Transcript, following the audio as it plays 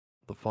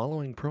The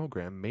following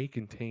program may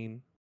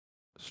contain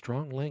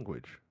strong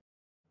language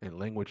and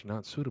language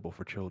not suitable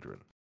for children.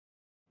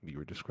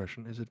 Viewer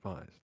discretion is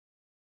advised.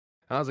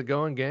 How's it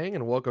going, gang?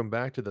 And welcome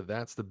back to the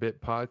That's the Bit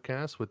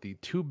podcast with the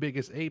two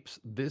biggest apes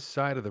this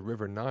side of the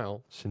River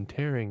Nile,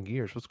 Centarian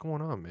Gears. What's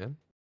going on, man?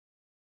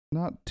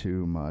 Not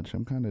too much.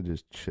 I'm kind of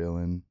just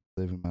chilling,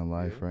 living my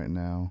life Yeah. right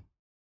now.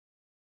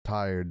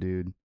 Tired,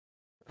 dude.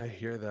 I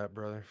hear that,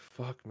 brother.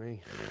 Fuck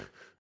me.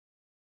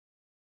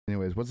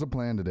 Anyways, what's the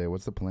plan today?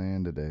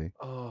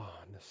 Oh,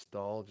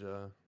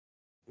 nostalgia.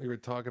 We were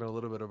talking a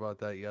little bit about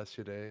that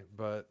yesterday,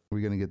 but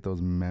We gonna get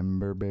those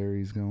member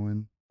berries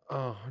going?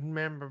 I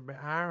remember.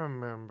 I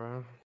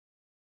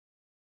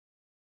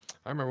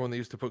remember when they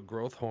used to put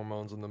growth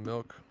hormones in the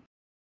milk.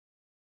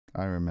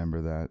 I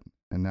remember that.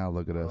 And now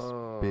look at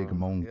us, big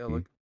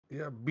monkey.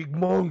 Big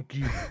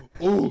monkey.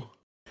 Ooh,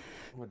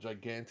 I'm a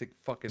gigantic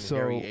fucking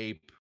hairy So-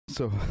 ape.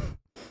 So,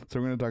 so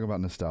we're gonna talk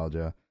about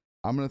nostalgia.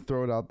 I'm gonna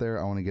throw it out there.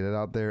 I want to get it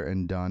out there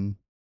and done.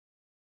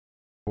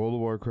 World of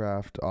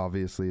Warcraft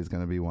obviously is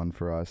gonna be one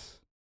for us.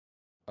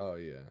 Oh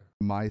yeah.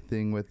 My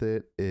thing with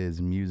it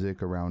is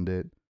music around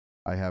it.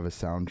 I have a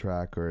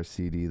soundtrack or a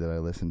CD that I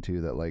listen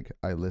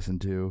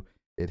to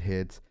it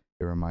hits,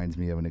 it reminds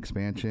me of an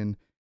expansion,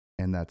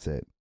 and that's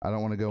it. I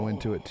don't want to go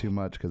into it too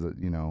much because,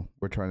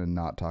 we're trying to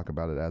not talk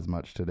about it as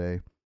much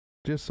today,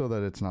 just so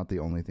that it's not the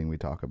only thing we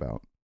talk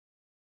about.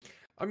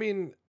 I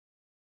mean,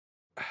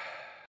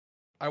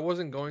 I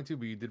wasn't going to,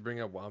 but you did bring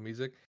up WoW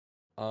music.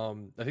 I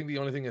think the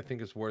only thing I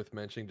think is worth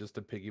mentioning, just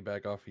to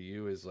piggyback off of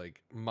you, is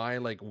like my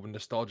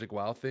nostalgic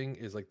WoW thing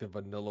is like the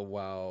vanilla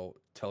WoW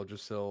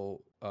Teldrassil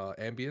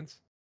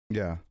ambience.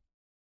 Yeah.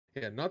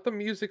 Yeah, not the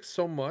music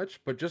so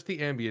much, but just the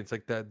ambience,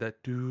 like that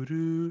doo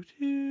doo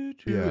doo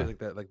doo, Yeah.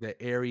 like that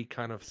airy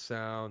kind of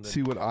sound.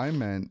 See, what I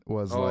meant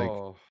was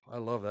I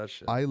love that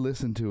shit. I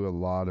listen to a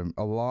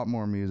lot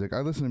more music. I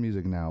listen to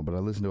music now, but I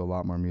listened to a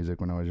lot more music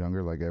when I was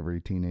younger, like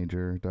every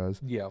teenager does.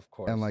 Yeah, of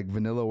course. And like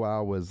Vanilla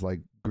WoW was like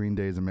Green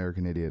Day's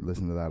American Idiot.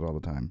 Listen to that all the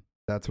time.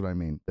 That's what I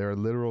mean. There are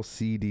literal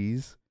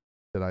CDs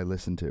that I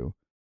listen to.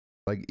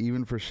 Like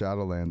even for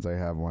Shadowlands, I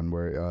have one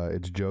where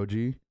it's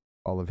Joji,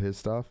 all of his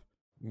stuff.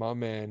 My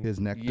man, His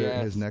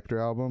Nectar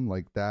album,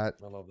 like that.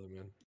 I love that,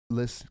 man.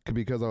 List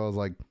because I was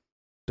like,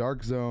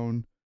 Dark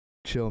Zone,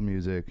 chill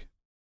music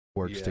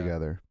works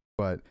together.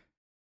 But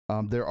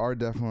there are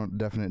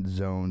definite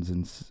zones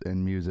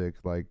in music,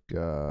 like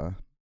the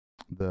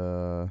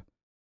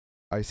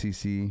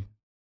ICC.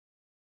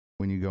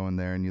 When you go in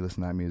there and you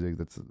listen to that music,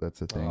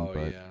 that's a thing. Oh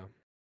but yeah.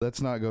 let's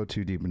not go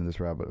too deep into this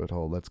rabbit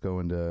hole. Let's go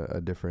into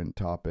a different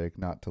topic,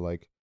 not to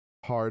like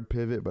hard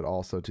pivot, but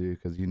also to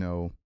because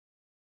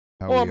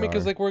Well, I mean,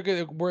 because like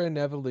we're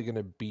inevitably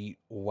gonna beat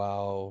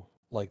WoW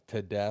like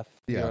to death.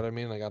 You know Yeah. what I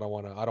mean? Like I don't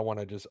want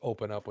to just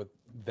open up with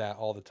that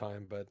all the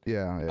time. But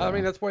yeah. I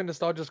mean, that's why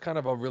nostalgia is kind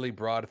of a really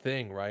broad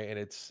thing, right? And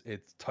it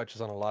touches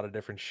on a lot of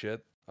different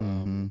shit.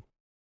 Mm-hmm.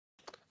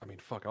 I mean,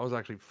 fuck. I was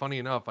actually funny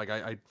enough. Like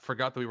I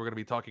forgot that we were gonna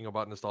be talking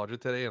about nostalgia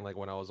today. And like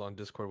when I was on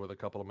Discord with a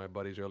couple of my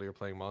buddies earlier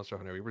playing Monster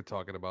Hunter, we were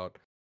talking about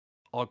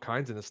all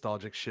kinds of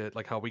nostalgic shit,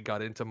 like how we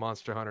got into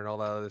Monster Hunter and all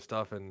that other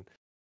stuff. And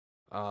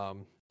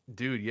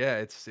dude, yeah,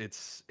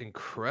 it's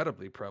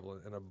incredibly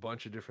prevalent in a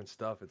bunch of different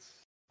stuff. It's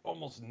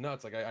almost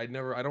nuts. Like I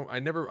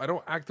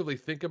don't actively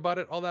think about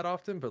it all that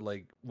often, but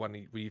like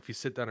if you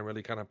sit down and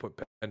really kind of put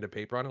pen to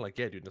paper on it, like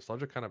yeah, dude,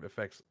 nostalgia kind of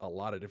affects a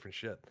lot of different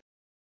shit.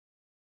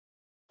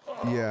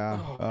 Yeah.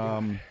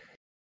 God.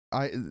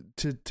 I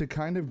to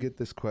kind of get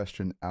this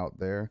question out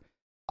there,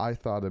 I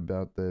thought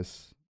about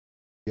this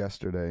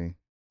yesterday,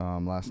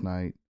 last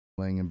night,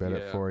 laying in bed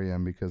at 4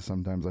 a.m. because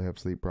sometimes I have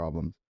sleep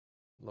problems.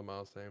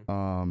 Lamau, same.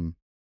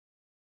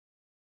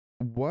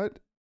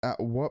 At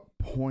what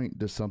point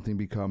does something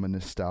become a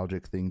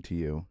nostalgic thing to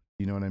you?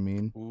 You know what I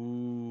mean?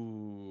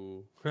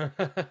 Ooh.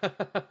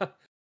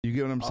 You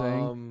get what I'm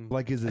saying?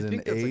 Like, is it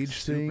an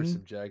age thing? Super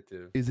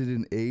subjective. Is it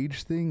an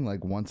age thing?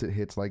 Like, once it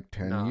hits like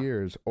 10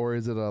 years, or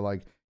is it a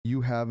like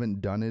you haven't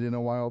done it in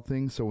a while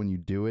thing? So when you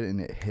do it and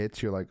it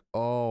hits, you're like,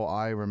 oh,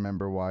 I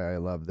remember why I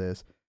love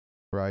this,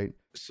 right?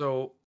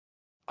 So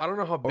I don't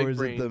know how big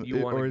brain you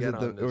want to get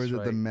on this, or is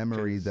it the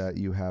memory that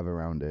you have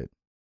around it?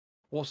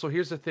 Well, so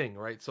here's the thing,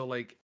 right? So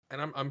like,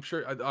 and I'm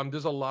sure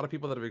there's a lot of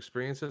people that have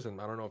experienced this,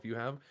 and I don't know if you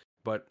have,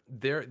 but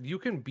you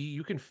can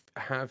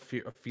have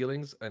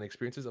feelings and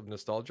experiences of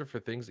nostalgia for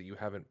things that you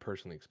haven't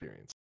personally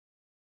experienced,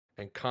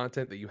 and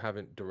content that you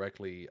haven't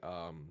directly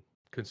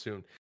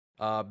consumed.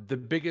 The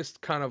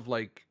biggest kind of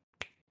like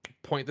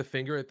point the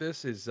finger at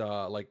this is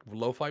like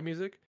lo-fi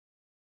music.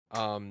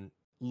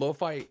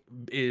 Lo-fi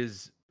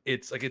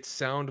it's like its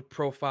sound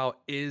profile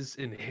is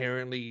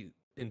inherently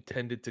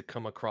intended to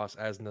come across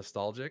as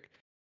nostalgic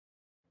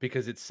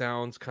because it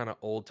sounds kind of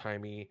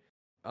old-timey.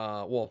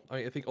 Well,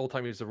 I think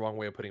old-timey is the wrong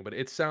way of putting it, but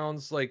it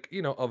sounds like,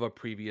 of a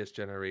previous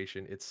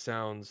generation. It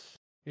sounds,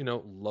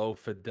 low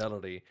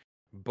fidelity,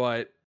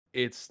 but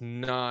it's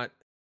not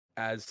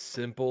as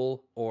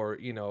simple or,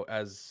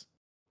 as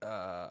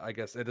I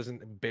guess it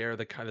doesn't bear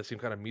the same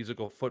kind of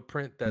musical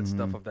footprint that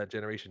stuff of that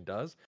generation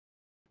does.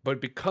 But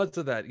because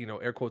of that,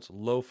 air quotes,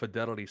 low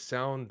fidelity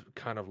sound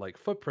kind of like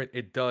footprint,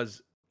 it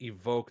does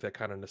evoke that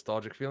kind of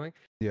nostalgic feeling.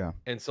 Yeah.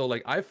 And so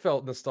like I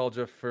felt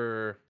nostalgia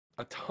for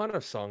a ton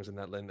of songs in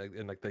that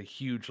in like the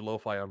huge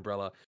lo-fi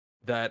umbrella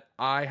that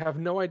I have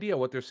no idea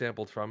what they're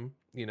sampled from,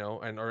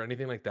 and or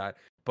anything like that,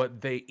 but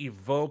they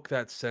evoke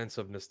that sense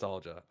of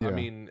nostalgia. I Yeah.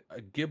 mean,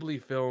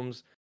 Ghibli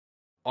films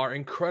are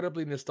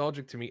incredibly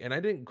nostalgic to me, and I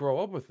didn't grow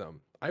up with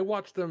them. I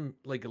watched them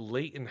like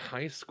late in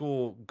high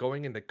school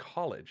going into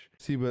college.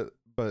 See, but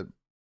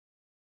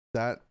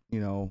that,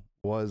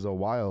 was a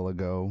while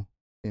ago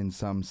in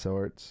some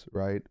sorts,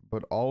 right?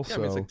 But Yeah, I mean it's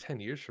like also, 10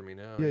 years for me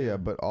now. yeah, Yeah.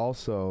 but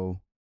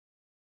also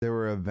there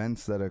were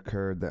events that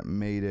occurred that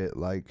made it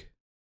like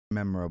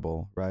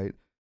memorable, right?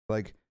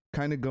 Like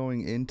kind of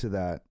going into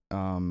that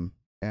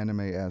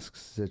anime-esque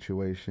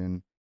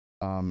situation,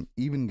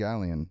 even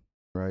Galleon,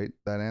 right?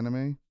 That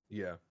anime,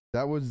 Yeah.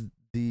 that was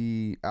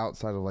the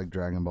outside of like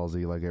Dragon Ball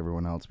Z, like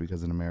everyone else,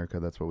 because in America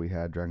that's what we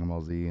had, Dragon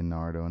Ball Z and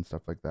Naruto and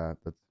stuff like that.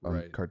 That's on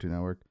Right. Cartoon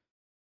Network.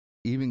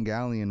 Even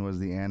Galleon was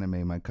the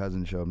anime my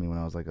cousin showed me when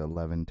I was like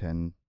 11,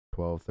 10,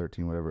 12,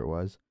 13, whatever it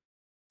was,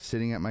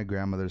 sitting at my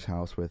grandmother's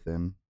house with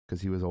him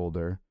because he was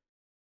older.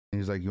 And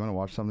he's like, "You want to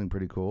watch something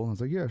pretty cool?" I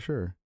was like, "Yeah,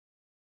 sure."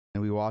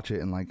 And we watch it,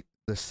 and like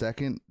the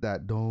second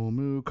that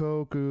Domu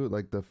Koku,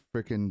 like the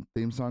freaking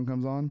theme song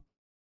comes on,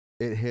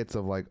 it hits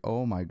of like,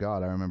 oh my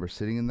God, I remember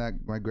sitting in that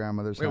my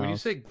grandmother's Wait, house. when you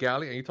say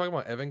Galleon, are you talking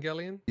about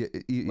Evangelion? Yeah,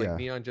 Like yeah, Neon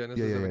yeah, Genesis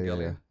yeah, yeah,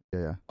 Evangelion?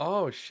 yeah,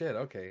 Oh shit,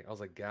 okay. I was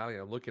like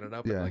Galleon. I'm looking it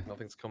up and yeah, like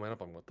nothing's coming up.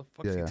 I'm what the yeah,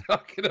 fuck's he yeah.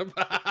 talking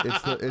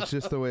about? It's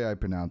just the way I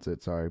pronounce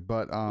it. Sorry,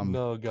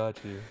 No, got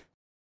you.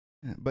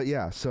 but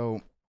yeah.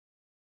 So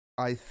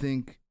I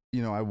think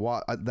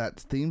that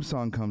theme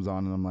song comes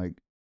on, and I'm like,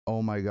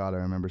 oh my God, I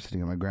remember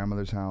sitting at my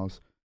grandmother's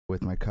house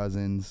with my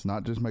cousins,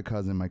 not just my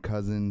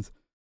cousins,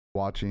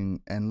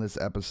 watching endless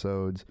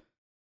episodes,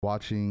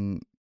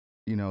 watching,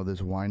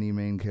 this whiny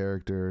main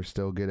character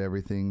still get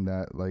everything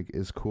that like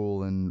is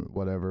cool and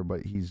whatever,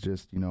 but he's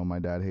just, my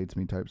dad hates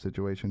me type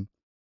situation.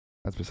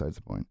 That's besides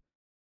the point.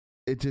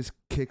 It just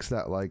kicks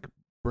that like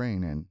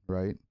brain in,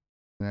 right?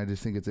 And I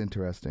just think it's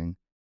interesting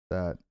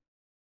that,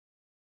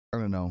 I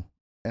don't know.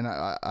 And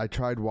I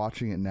tried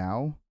watching it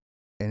now,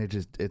 and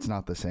it's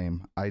not the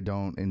same. I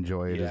don't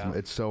enjoy it as Yeah. much.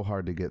 It's so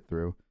hard to get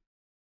through.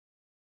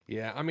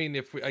 Yeah, I mean,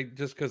 if we, I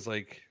just because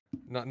like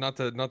not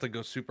to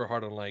go super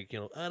hard on like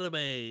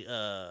anime,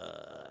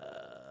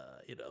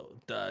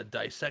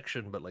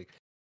 dissection, but like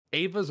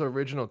Ava's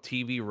original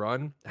TV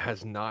run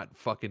has not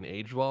fucking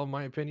aged well in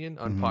my opinion.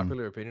 Mm-hmm.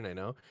 Unpopular opinion, I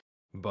know,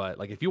 but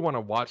like if you want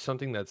to watch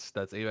something that's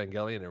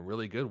Evangelion and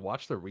really good,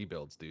 watch the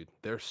rebuilds, dude.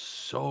 They're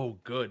so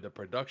good. The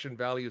production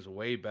value is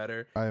way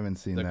better. I haven't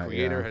seen The that.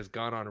 creator Yeah. has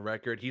gone on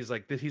record. He's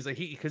like this. He's like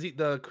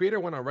the creator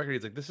went on record.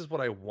 He's like, this is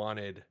what I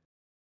wanted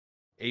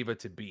Ava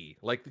to be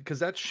like, because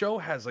that show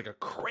has like a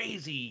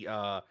crazy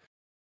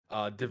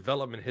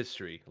development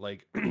history.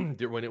 Like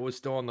when it was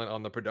still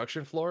on the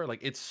production floor, like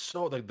it's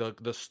so like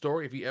the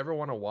story. If you ever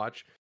want to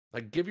watch,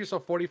 like give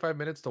yourself 45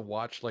 minutes to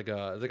watch like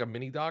a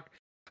mini doc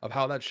of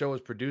how that show was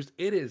produced.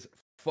 It is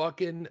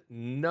fucking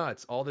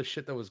nuts. All the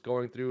shit that was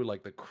going through,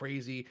 like the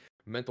crazy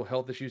mental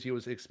health issues he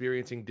was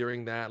experiencing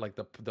during that, like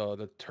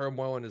the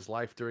turmoil in his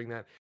life during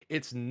that.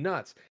 It's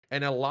nuts.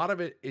 And a lot of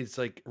it is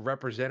like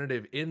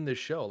representative in the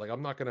show. Like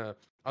I'm not gonna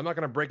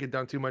break it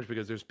down too much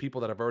because there's people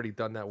that have already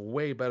done that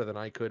way better than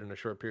I could in a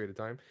short period of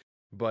time.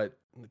 But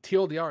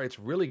TLDR, it's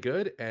really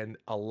good, and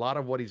a lot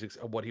of what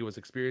he was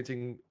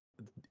experiencing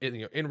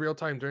in real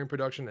time during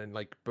production and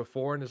like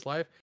before in his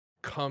life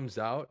comes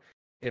out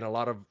in a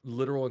lot of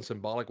literal and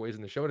symbolic ways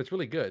in the show, and it's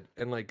really good.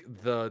 And like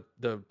the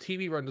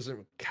TV run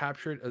doesn't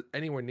capture it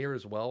anywhere near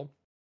as well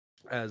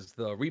as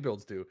the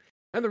rebuilds do.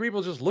 And the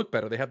rebuilds just look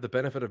better. They have the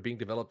benefit of being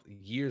developed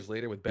years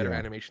later with better Yeah.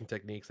 animation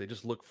techniques. They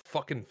just look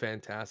fucking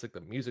fantastic.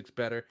 The music's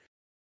better.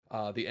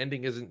 The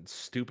ending isn't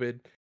stupid.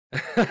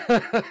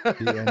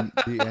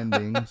 The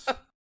endings.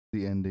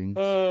 The endings.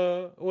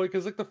 Well,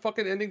 because like the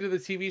fucking ending to the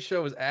TV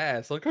show is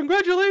ass. Like,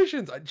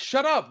 congratulations!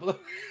 Shut up!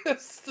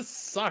 This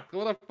sucked.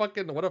 What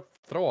a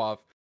throw off.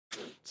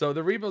 So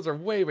the rebuilds are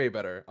way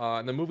better,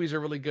 and the movies are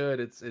really good.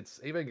 It's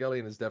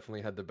Evangelion has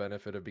definitely had the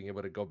benefit of being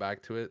able to go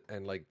back to it,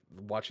 and like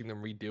watching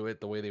them redo it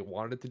the way they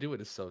wanted to do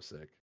it is so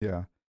sick.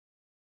 Yeah.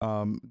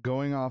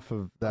 Going off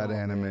of that Oh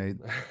anime, man.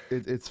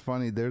 it's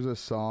funny. There's a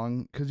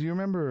song, because you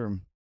remember,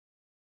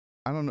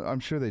 I don't know, I'm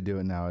sure they do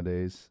it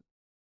nowadays.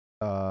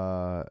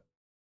 Where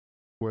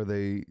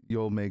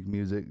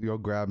you'll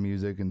grab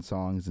music and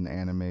songs and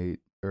animate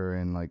or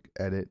and like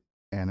edit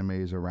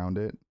animes around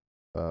it.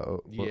 Yeah,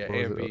 what was it?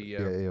 AMV, yeah.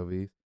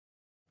 AOV.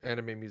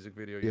 Anime music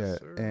video, Yeah, yes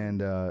sir.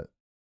 and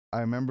I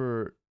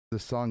remember the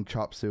song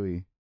Chop Suey.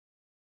 I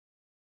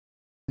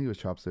think it was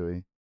Chop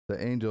Suey.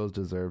 The angels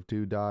deserve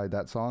to die.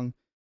 That song.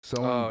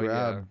 Someone Oh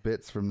grabbed yeah.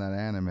 bits from that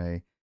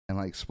anime and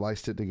like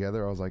spliced it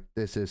together. I was like,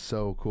 this is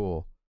so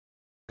cool.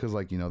 Cause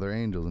like, they're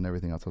angels and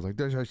everything else. I was like,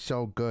 they're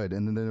so good.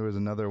 And then there was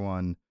another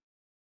one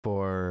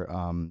for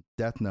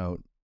Death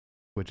Note,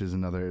 which is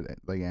another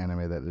like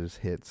anime that just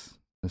hits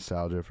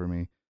nostalgia for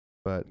me.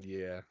 But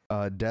Yeah.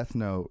 Death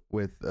Note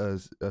with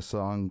a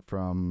song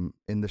from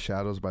In the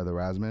Shadows by the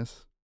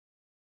Rasmus.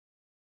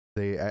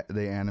 They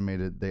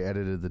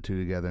edited the two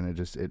together, and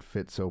it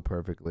fits so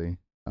perfectly.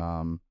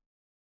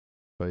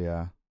 But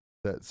yeah,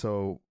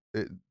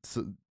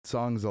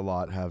 songs a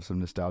lot have some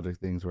nostalgic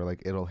things where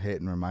like it'll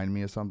hit and remind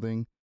me of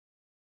something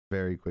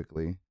very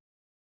quickly.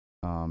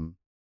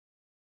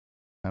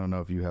 I don't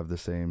know if you have the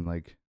same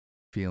like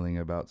feeling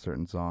about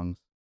certain songs.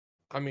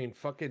 I mean,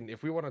 fucking,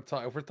 if we're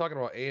talking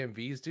about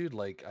AMVs, dude,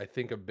 like I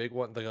think a big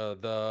one,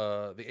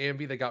 the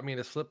AMV that got me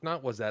into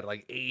Slipknot was that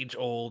like age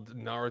old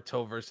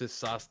Naruto versus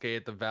Sasuke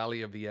at the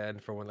Valley of the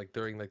End for when like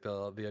during like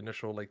the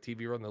initial like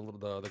TV run,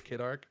 the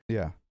kid arc.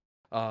 Yeah.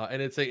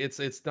 And it's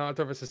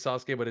Naruto versus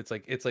Sasuke, but it's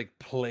like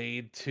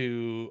played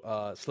to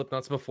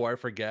Slipknot's Before I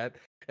Forget,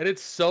 and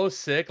it's so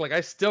sick. Like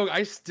I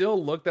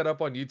still look that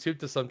up on YouTube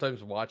to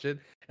sometimes watch it,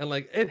 and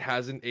like it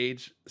hasn't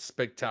aged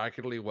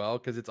spectacularly well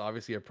because it's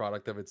obviously a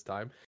product of its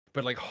time.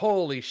 But like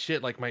holy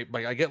shit, like my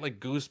I get like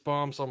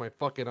goosebumps on my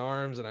fucking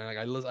arms, and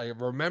I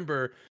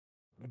remember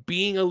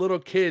being a little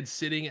kid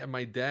sitting at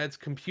my dad's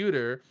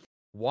computer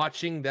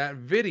watching that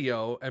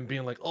video and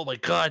being like, "Oh my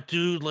god,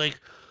 dude, like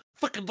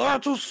fucking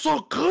Naruto's so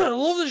good. I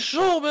love this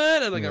show,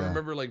 man." And like I Yeah.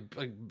 remember like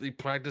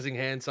practicing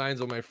hand signs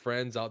with my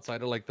friends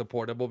outside of like the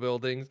portable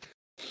buildings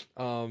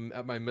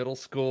at my middle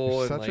school.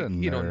 You're And such a like,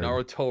 you know,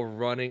 nerd. Naruto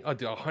running. Oh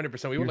dude,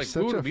 100%. You're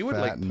such a We would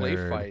fat like play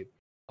nerd. fight.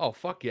 Oh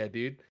fuck yeah,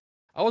 dude.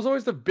 I was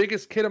always the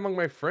biggest kid among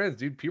my friends,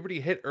 dude.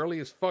 Puberty hit early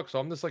as fuck, so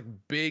I'm this like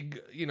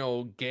big, you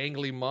know,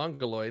 gangly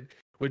mongoloid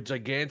with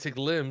gigantic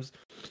limbs,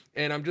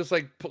 and I'm just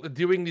like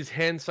doing these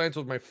hand signs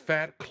with my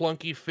fat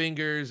clunky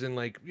fingers and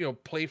like, you know,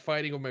 play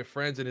fighting with my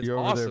friends, and it's You're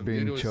over there awesome, dude.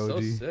 being It was so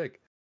Choji.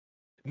 sick.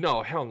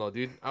 No, hell no,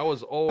 dude. I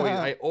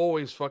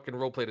always fucking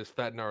roleplayed as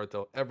fat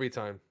Naruto every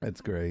time.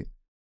 That's great.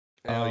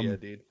 Hell yeah,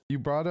 dude. You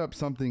brought up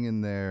something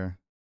in there,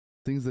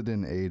 things that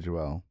didn't age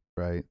well,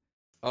 right?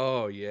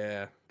 Oh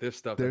yeah, this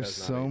stuff. There's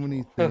that has so not many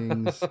aged well.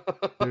 things.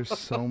 There's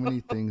so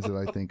many things that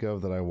I think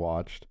of that I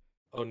watched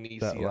Onision.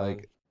 that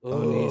like Ugh.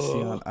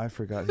 Onision. I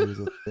forgot he was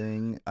a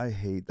thing. I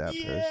hate that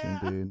person,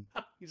 dude.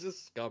 He's a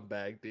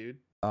scumbag, dude.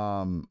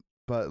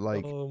 But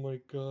like Oh my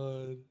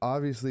god.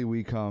 obviously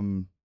we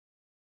come,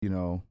 you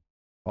know,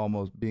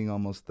 almost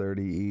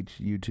 30 each.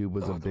 YouTube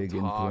was a Don't big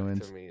talk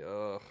influence to me.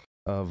 Ugh.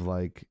 of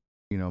like,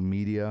 you know,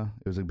 media.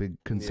 It was a big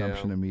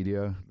consumption Yeah. of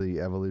media, the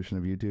evolution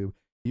of YouTube.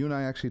 You and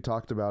I actually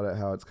talked about it,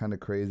 how it's kind of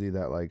crazy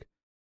that like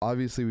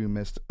obviously we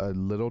missed a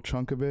little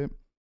chunk of it,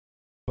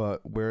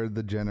 but we're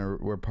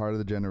part of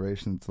the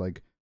generation. It's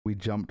like we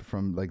jumped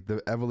from like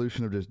the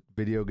evolution of just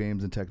video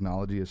games and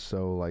technology is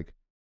so like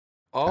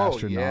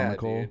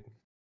astronomical. Yeah, dude.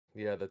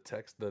 Yeah, the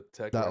tech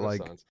That like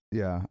renaissance.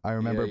 yeah, I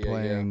remember Yeah.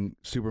 playing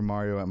Super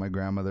Mario at my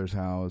grandmother's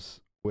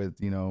house with,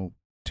 you know,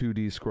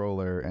 2D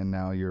scroller, and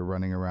now you're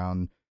running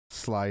around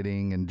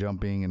sliding and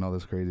jumping and all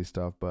this crazy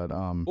stuff. But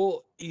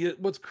Well,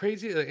 what's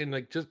crazy, and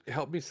like just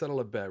help me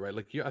settle a bet, right?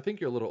 Like I think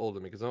you're a little older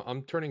than me because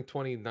I'm turning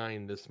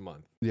 29 this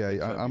month. yeah,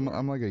 in I'm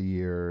February. like a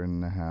year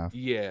and a half.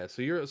 Yeah,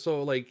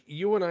 so like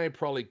you and I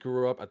probably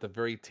grew up at the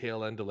very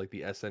tail end of like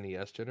the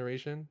SNES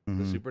generation, the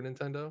Mhm. Super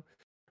Nintendo,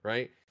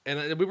 right?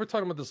 And we were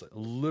talking about this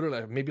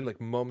literally maybe like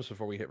moments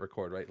before we hit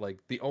record, right? Like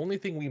the only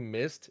thing we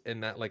missed in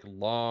that like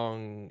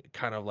long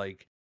kind of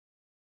like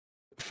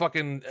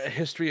fucking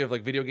history of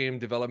like video game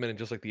development and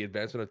just like the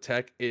advancement of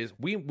tech is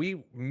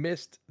we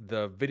missed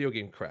the video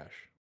game crash.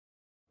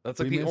 That's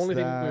like We the missed only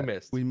thing we that.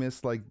 missed. We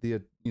missed like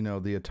the, you know,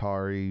 the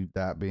Atari,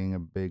 that being a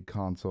big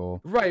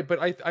console. Right, but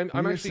I'm We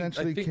actually I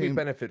essentially think we came-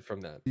 benefit from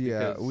that.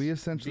 Yeah, Because we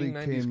essentially being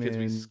 90s came kids,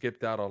 we in.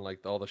 skipped out on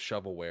like all the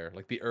shovelware,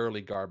 like the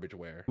early garbage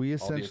ware, We all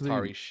the essentially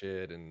Atari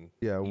shit and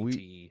yeah,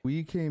 ET.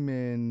 we came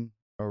in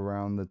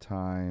around the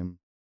time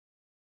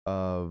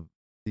of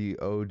the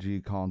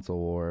OG console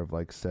war of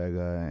like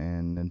Sega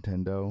and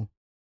Nintendo.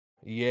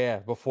 Yeah,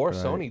 before Right.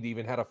 Sony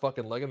even had a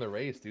fucking leg in the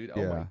race, dude. Oh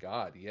my Yeah.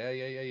 god.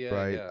 Yeah.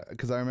 Right,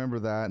 because I remember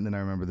that, and then I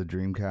remember the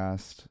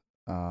Dreamcast.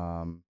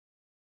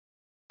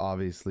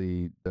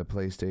 Obviously the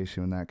PlayStation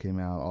when that came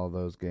out, all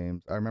those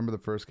games. I remember the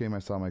first game I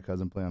saw my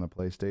cousin play on a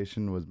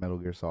PlayStation was Metal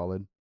Gear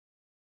Solid,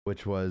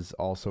 which was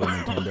also a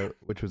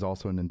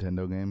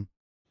Nintendo game.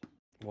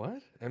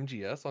 What?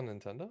 MGS on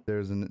Nintendo?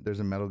 There's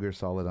a Metal Gear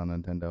Solid on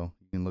Nintendo.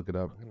 You can look it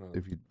up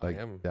if you I like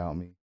am doubt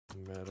me.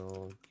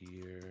 Metal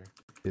Gear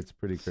It's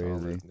pretty crazy.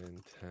 Solid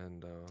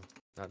Nintendo.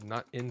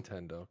 Not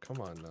Nintendo. Come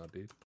on now,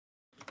 dude.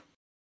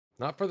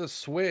 Not for the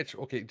Switch.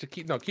 Okay, just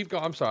keep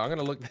going. I'm sorry. I'm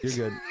gonna look this.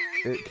 You're good.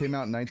 It came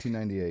out in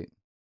 1998.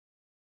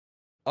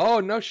 Oh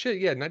no shit.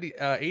 Yeah,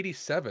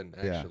 87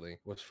 Yeah. actually.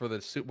 Was for the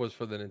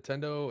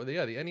Nintendo,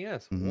 the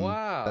NES. Mhm.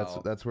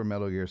 Wow. That's where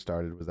Metal Gear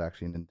started, was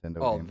actually a Nintendo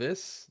Oh, game.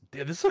 this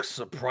looks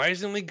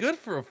surprisingly good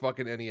for a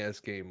fucking NES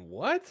game.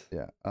 What?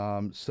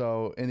 Yeah.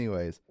 So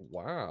anyways,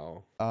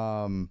 Wow.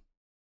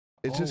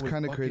 it's Oh, just with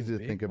kind of fucking crazy to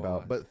Big think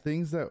about. Boss. But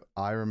things that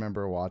I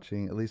remember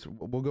watching, at least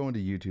we'll go into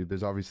YouTube.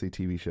 There's obviously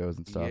TV shows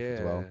and stuff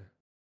as well.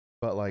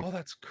 But like, oh,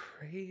 that's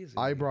crazy.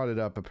 I brought it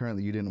up.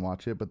 Apparently you didn't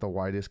watch it, but The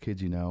Whitest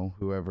Kids You Know,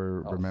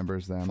 whoever Oh,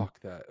 remembers them. Fuck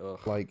that. Ugh.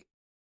 Like,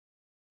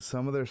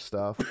 some of their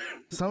stuff,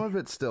 some of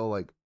it's still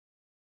like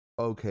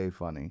okay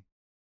funny,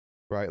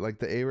 right? Like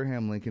the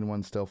Abraham Lincoln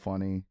one's still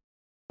funny,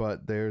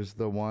 but there's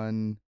the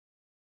one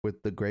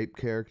with the grape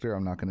character.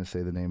 I'm not going to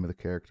say the name of the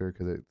character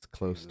because it's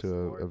close Jesus to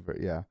Lord.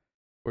 yeah,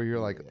 where you're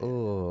like, Yeah.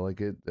 oh, like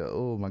it,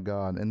 oh my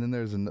god. And then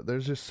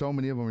there's just so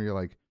many of them where you're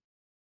like,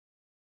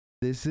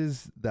 this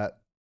is that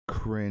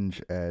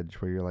cringe edge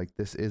where you're like,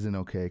 this isn't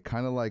okay.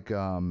 Kind of like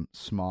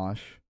Smosh,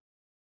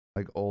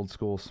 like old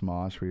school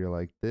Smosh, where you're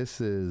like,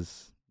 this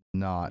is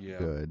not Yeah.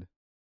 good.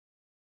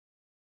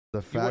 The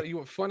You fact,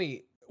 what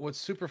funny, what's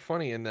super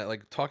funny in that,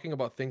 like, talking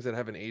about things that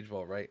haven't aged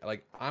well, right?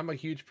 Like, I'm a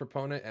huge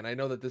proponent, and I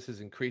know that this is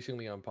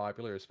increasingly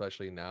unpopular,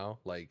 especially now.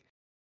 Like,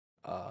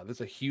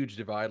 there's a huge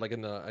divide. Like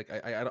in the, like,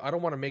 I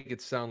don't want to make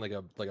it sound like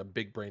a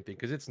big brain thing,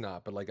 because it's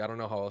not. But like, I don't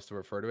know how else to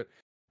refer to it.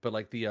 But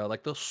like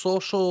the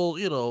social,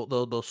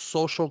 the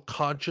social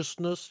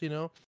consciousness,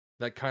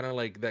 that kind of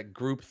like that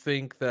group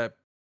think that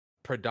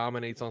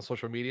predominates on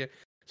social media.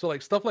 So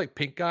like stuff like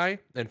Pink Guy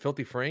and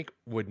Filthy Frank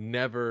would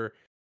never,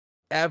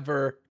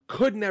 ever,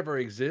 could never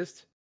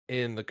exist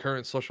in the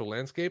current social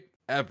landscape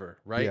ever,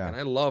 right? yeah, And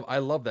I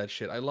love that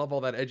shit. I love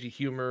all that edgy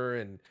humor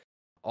and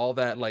all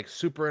that like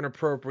super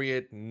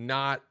inappropriate,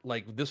 not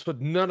like this would,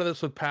 none of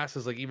this would pass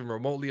as like even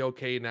remotely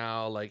okay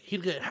now. Like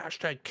he'd get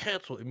hashtag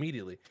canceled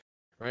immediately,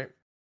 right?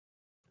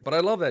 But I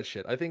love that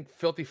shit. I think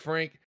Filthy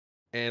Frank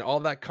and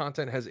all that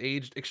content has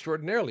aged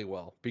extraordinarily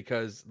well,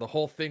 because the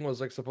whole thing was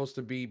like supposed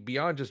to be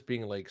beyond just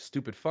being like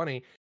stupid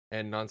funny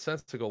and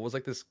nonsensical. It was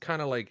like this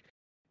kind of like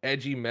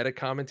edgy meta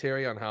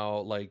commentary on how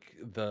like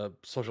the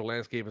social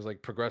landscape is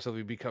like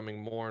progressively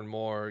becoming more and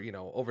more,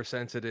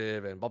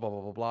 oversensitive and blah blah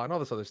blah blah blah and all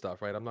this other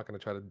stuff, right? I'm not going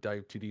to try to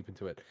dive too deep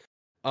into it.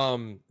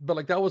 But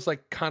like that was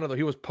like kind of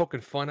he was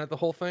poking fun at the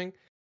whole thing,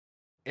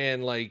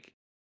 and like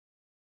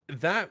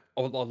that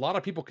a lot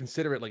of people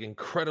consider it like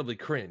incredibly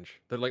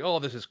cringe. They're like, "Oh,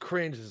 this is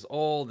cringe. This is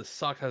old. This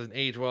sucks. Hasn't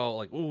aged well."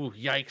 Like, "Ooh,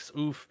 yikes,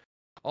 oof,"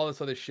 all this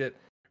other shit,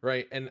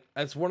 right? And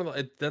that's one of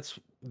the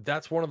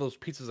that's one of those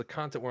pieces of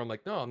content where I'm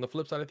like, no. On the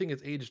flip side, I think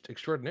it's aged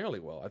extraordinarily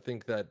well. I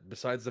think that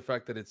besides the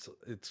fact that it's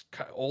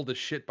old as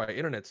shit by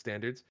internet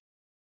standards,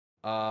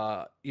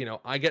 I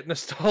get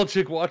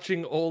nostalgic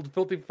watching old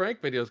Filthy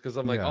Frank videos, because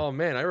I'm like, yeah, oh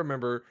man, I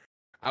remember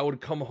I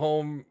would come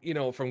home,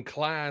 from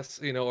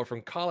class, or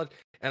from college,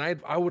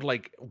 and I would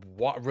like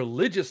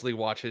religiously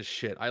watch his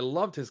shit. I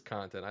loved his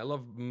content. I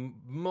love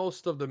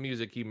most of the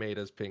music he made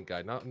as Pink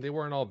Guy. Not, they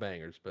weren't all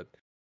bangers, but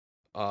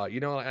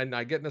and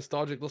I get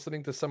nostalgic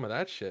listening to some of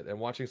that shit and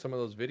watching some of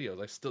those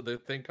videos.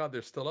 Thank God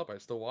they're still up. I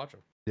still watch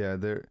them. yeah.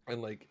 They're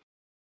And like,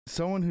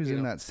 someone who's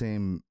in that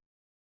same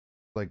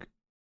like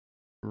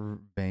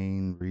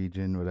vein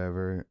region,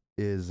 whatever,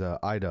 is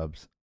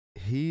iDubbbz.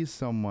 He's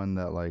someone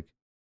that like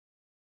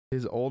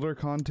his older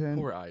content,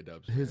 poor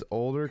iDubbbz, his man.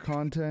 older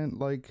content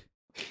like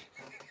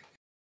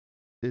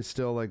is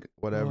still like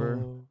whatever,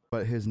 Oh,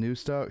 but his new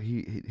stuff,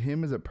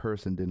 him as a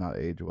person did not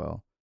age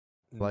well.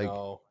 Like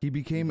no, he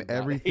became did not age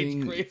everything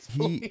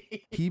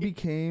gracefully. he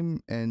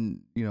became,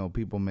 and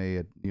people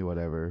may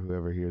whatever,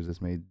 whoever hears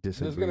this may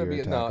disagree There's gonna or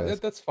be attack us,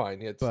 that's fine.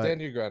 Yeah, but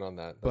stand your ground on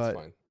that. That's but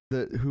fine.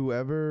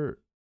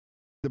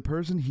 the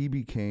person he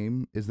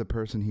became is the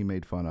person he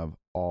made fun of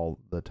all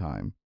the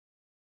time.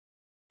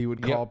 He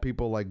would call Yep.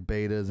 people like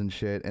betas and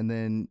shit, and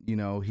then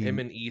Him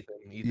and Ethan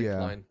yeah,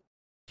 Klein.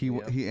 he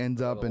Yep. he ends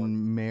up Another one.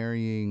 in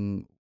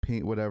marrying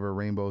Pink, whatever,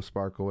 Rainbow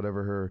Sparkle,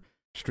 whatever her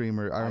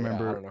streamer. I Yeah, I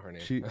remember don't know her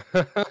name.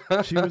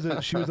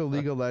 she was a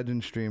League of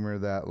Legends streamer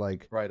that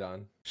like right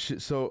on.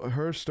 so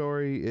her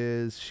story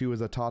is she was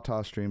a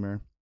Tata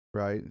streamer,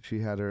 right? She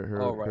had her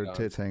on.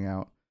 tits hang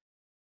out,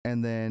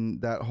 and then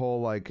that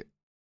whole like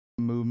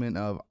movement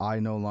of I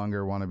no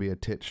longer want to be a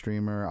tit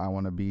streamer. I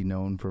want to be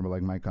known for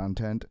like my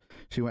content.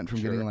 She went from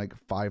Sure. getting like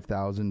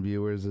 5,000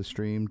 viewers a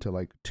stream to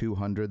like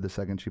 200 the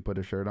second she put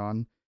a shirt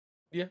on.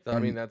 Yeah, I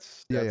mean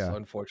that's yeah.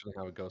 unfortunately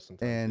how it goes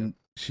sometimes. And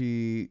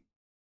she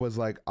was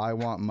like, I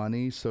want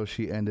money, so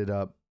she ended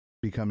up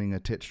becoming a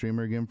tit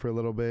streamer again for a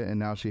little bit, and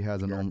now she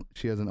has an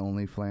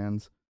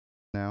OnlyFans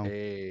now.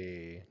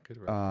 Hey, good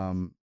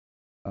reference.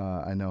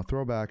 I know,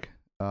 throwback.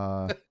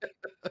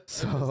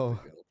 So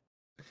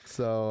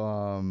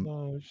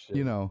Oh shit.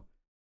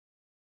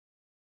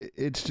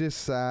 it's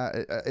just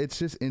sad. It's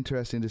just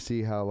interesting to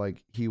see how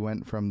like he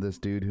went from this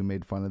dude who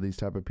made fun of these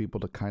type of people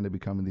to kind of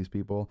becoming these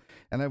people.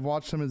 And I've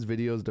watched some of his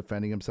videos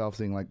defending himself,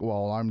 saying like,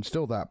 well, I'm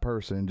still that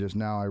person, just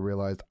now I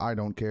realized I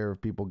don't care if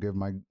people give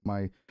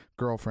my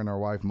girlfriend or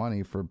wife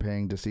money for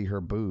paying to see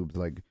her boobs.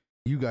 Like,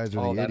 you guys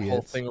are the that idiots.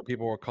 whole thing where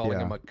people were calling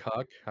him a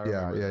cuck.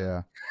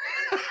 Yeah.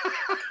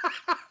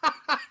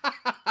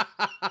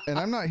 And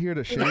I'm not here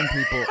to shame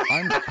people.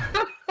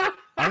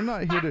 I'm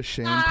not here to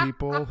shame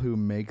people who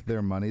make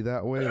their money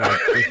that way. Like,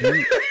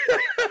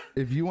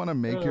 if you want to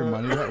make your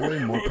money that way,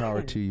 more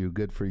power to you.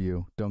 Good for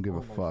you. Don't give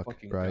a fuck,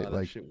 right? God,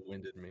 like, that shit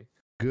winded me.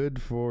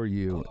 good for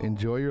you.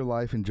 Enjoy your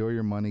life. Enjoy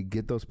your money.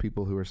 Get those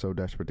people who are so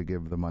desperate to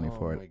give the money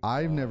for it.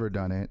 I've never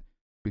done it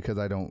because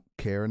I don't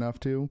care enough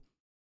to.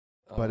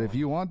 But if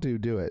you want to,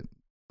 do it.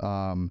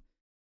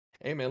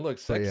 Hey man, look, But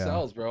sex yeah.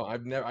 sells, bro.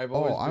 I've Oh,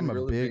 always been I'm a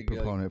really big big.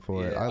 Like, proponent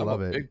for it. yeah, I I'm a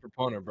love it. big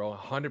proponent, bro.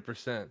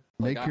 100%.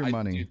 Like, Make your dude,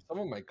 money. some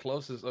of my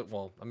closest,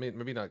 well, I mean,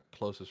 maybe not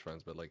closest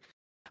friends, but like,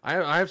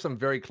 I have some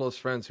very close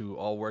friends who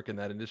all work in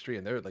that industry,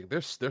 and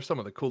they're some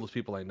of the coolest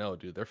people I know,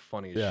 dude. They're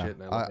funny as Yeah. shit,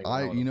 and I love hanging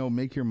around with You them. know,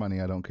 make your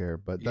money. I don't care.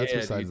 But that's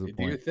Yeah, besides the dude,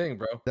 do your point. thing,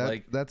 bro.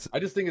 Like, That's I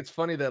just think it's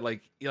funny that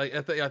like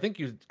I think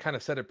you kind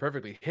of said it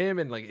perfectly. Him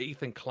and like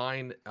Ethan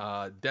Klein,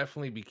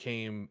 definitely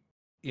became,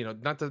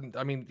 not to,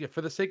 I mean, yeah,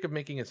 for the sake of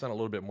making it sound a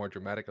little bit more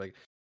dramatic, like,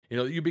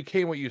 you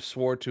became what you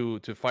swore to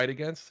fight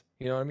against.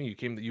 You know what I mean?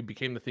 You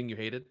became the thing you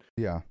hated.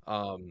 yeah.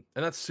 And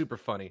that's super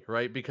funny,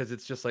 right? Because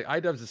it's just like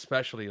iDubbbz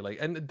especially, like,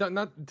 and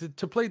not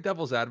to play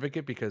devil's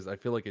advocate, because I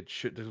feel like it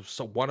should,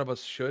 so one of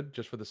us should,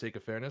 just for the sake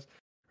of fairness,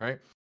 right?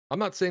 I'm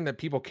not saying that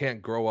people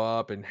can't grow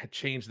up and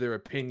change their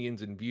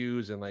opinions and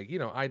views, and like,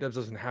 iDubbbz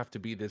doesn't have to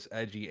be this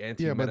edgy Yeah,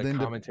 anti-meta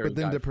commentary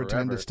guy to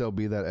pretend to forever. still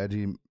be that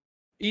edgy,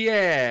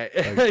 Yeah,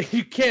 like,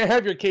 you can't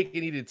have your cake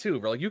and eat it too,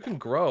 bro. Like, you can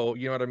grow,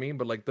 you know what I mean?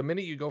 But like, the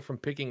minute you go from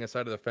picking a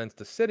side of the fence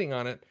to sitting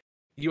on it,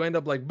 you end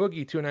up like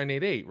Boogie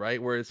 2988,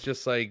 right? Where it's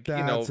just like,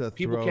 that's a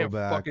people can't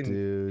throwback, fucking,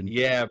 dude.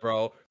 yeah,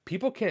 bro.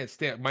 People can't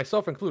stand,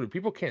 myself included,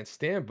 people can't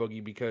stand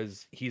Boogie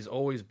because he's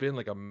always been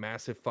like a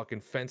massive fucking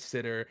fence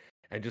sitter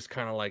and just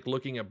kind of like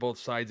looking at both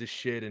sides of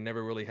shit and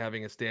never really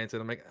having a stance.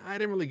 And I'm like, I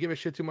didn't really give a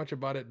shit too much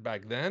about it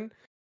back then.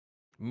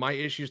 My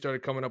issue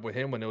started coming up with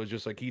him when it was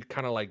just like he'd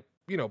kind of like,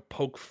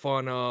 poke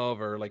fun of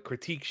or like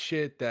critique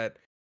shit that,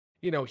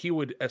 he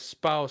would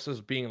espouse as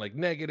being like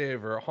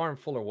negative or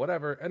harmful or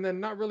whatever, and then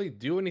not really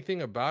do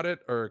anything about it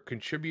or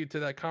contribute to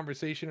that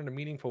conversation in a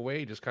meaningful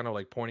way, just kind of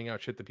like pointing out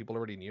shit that people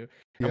already knew.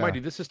 And mind Yeah.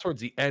 you, this is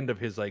towards the end of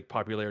his like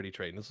popularity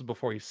train. This is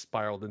before he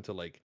spiraled into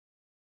like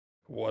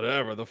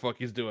whatever the fuck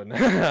he's doing.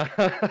 I'm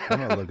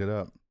gonna look it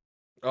up.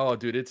 Oh,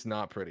 dude, it's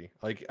not pretty.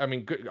 Like, I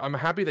mean, good. I'm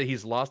happy that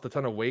he's lost a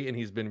ton of weight and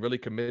he's been really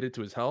committed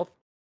to his health.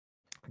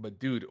 But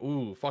dude,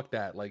 ooh, fuck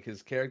that. Like,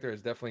 his character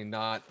has definitely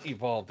not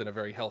evolved in a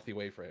very healthy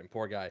way for him.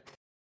 Poor guy.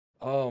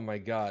 Oh my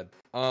god.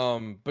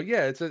 But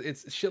yeah,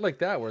 it's shit like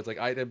that where it's like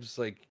items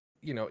like,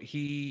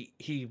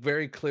 he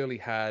very clearly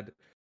had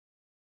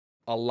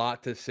a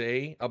lot to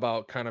say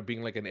about kind of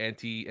being like an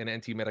anti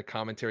meta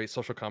commentary,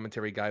 social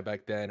commentary guy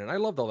back then. And I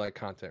loved all that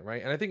content,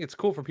 right? And I think it's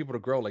cool for people to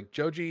grow. Like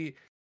Joji,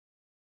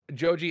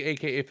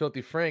 aka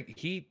Filthy Frank,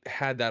 he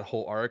had that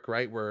whole arc,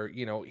 right? Where,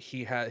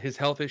 he had his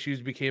health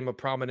issues became a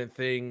prominent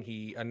thing.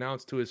 He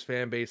announced to his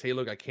fan base, "Hey,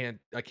 look, I can't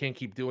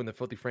keep doing the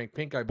Filthy Frank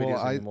pink eye Well,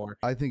 videos anymore."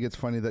 I think it's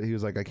funny that he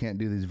was like, I can't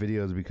do these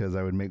videos because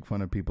I would make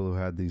fun of people who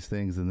had these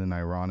things, and then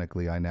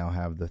ironically, I now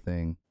have the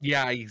thing.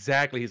 Yeah,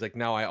 exactly. He's like,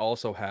 "Now I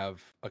also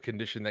have a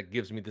condition that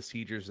gives me the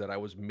seizures that I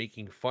was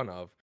making fun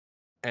of.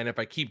 And if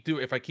I keep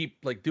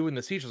like doing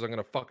the seizures, I'm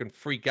gonna fucking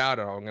freak out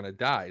or I'm gonna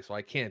die. So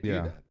I can't do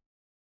Yeah. that."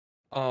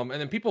 And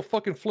then people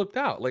fucking flipped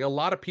out. Like, a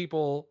lot of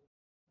people,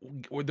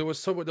 there was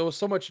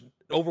so much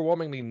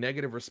overwhelmingly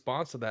negative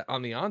response to that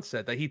on the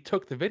onset that he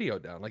took the video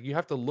down. Like, you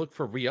have to look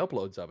for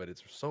re-uploads of it.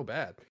 It's so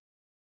bad.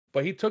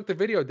 But he took the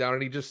video down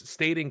and he just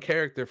stayed in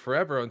character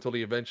forever until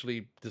he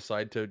eventually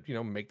decided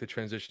to, make the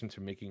transition to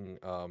making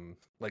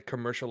like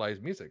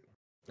commercialized music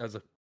as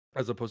a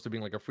as opposed to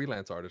being like a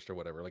freelance artist or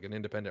whatever, like an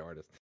independent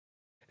artist.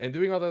 And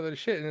doing all that other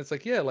shit. And it's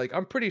like, yeah, like,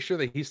 I'm pretty sure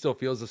that he still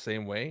feels the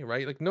same way,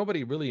 right? Like,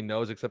 nobody really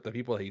knows except the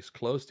people that he's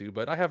close to,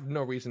 but I have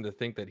no reason to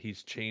think that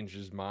he's changed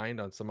his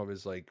mind on some of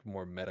his like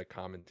more meta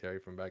commentary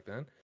from back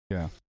then.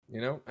 Yeah.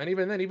 And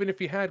even then, even if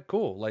he had,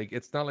 cool, like,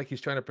 it's not like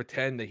he's trying to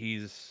pretend that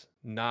he's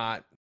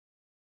not,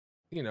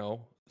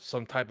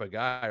 some type of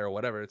guy or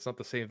whatever. It's not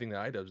the same thing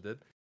that iDubbbz did.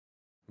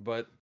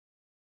 But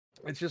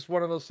it's just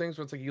one of those things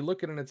where it's like you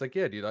look at it and it's like,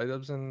 yeah, dude,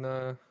 iDubbbz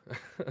and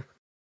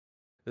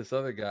this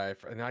other guy,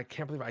 and I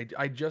can't believe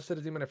I just said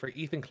his name for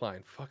Ethan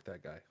Klein. Fuck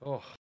that guy.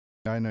 Oh,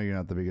 I know you're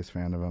not the biggest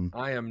fan of him.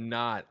 I am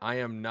not. I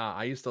am not.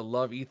 I used to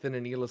love Ethan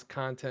and Hila's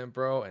content,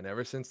 bro. And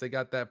ever since they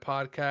got that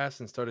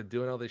podcast and started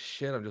doing all this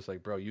shit, I'm just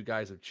like, bro, you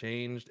guys have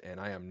changed, and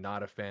I am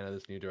not a fan of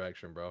this new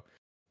direction, bro.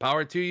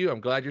 Power to you. I'm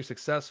glad you're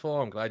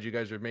successful. I'm glad you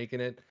guys are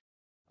making it.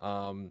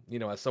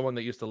 As someone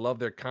that used to love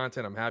their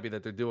content, I'm happy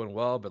that they're doing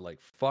well. But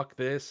like, fuck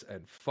this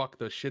and fuck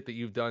the shit that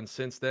you've done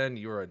since then.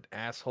 You're an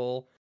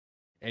asshole.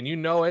 And you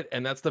know it,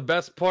 and that's the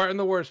best part and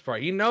the worst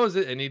part. He knows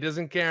it, and he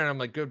doesn't care. And I'm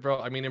like, good,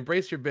 bro. I mean,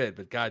 embrace your bit,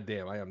 but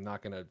goddamn, I am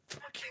not gonna,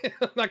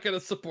 I'm not gonna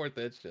support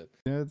that shit.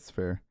 Yeah, it's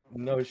fair.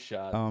 No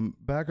shot.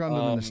 Back onto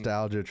the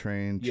nostalgia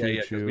train. Yeah, Choo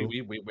yeah, because we, choo.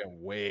 we we went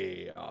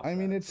way off. I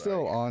mean, that, it's sorry.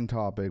 still on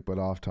topic, but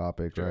off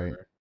topic, right?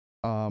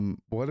 Sure.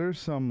 What are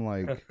some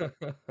like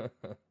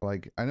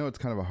I know it's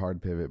kind of a hard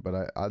pivot,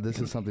 but I this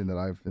is something that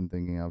I've been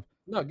thinking of.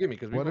 No, give me,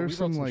 because we What wrote are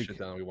some some like shit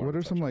down. what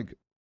are some like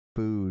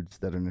foods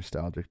that are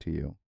nostalgic to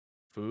you?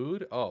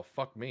 food? Oh,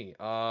 fuck me.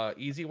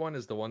 Easy one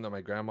is the one that my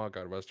grandma,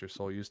 God rest her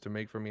soul, used to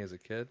make for me as a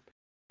kid.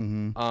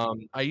 Mm-hmm.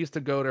 I used to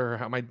go to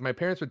her my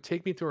parents would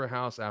take me to her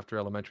house after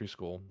elementary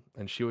school,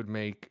 and she would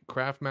make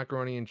Kraft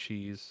macaroni and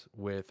cheese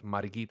with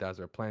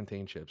mariquitas, or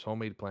plantain chips,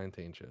 homemade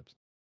plantain chips.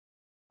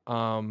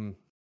 Um,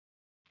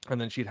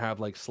 and then she'd have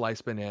like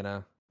sliced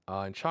banana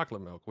and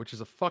chocolate milk, which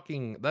is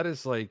that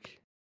is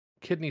like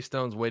kidney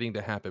stones waiting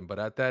to happen. But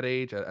at that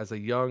age, as a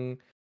young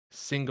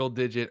single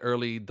digit,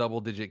 early double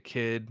digit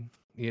kid,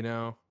 you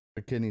know.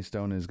 A kidney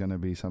stone is going to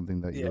be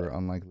something that Yeah. you're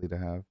unlikely to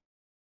have.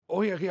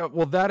 Oh yeah, yeah.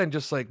 Well, that and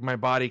just like my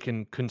body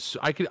can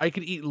consume. I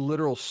could eat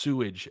literal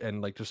sewage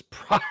and like just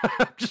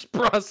just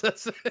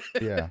process it.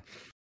 Yeah.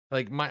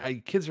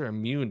 Like kids are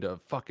immune to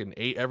fucking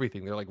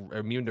everything. They're like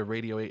immune to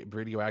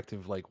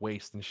radioactive like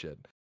waste and shit.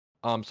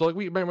 So like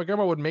my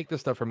grandma would make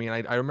this stuff for me,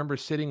 and I remember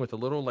sitting with a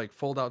little like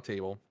fold out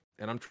table,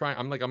 and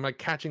I'm like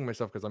catching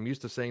myself because I'm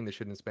used to saying this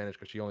shit in Spanish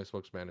because she only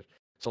spoke Spanish.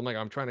 So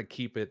I'm trying to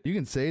keep it. You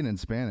can say it in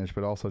Spanish,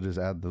 but also just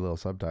add the little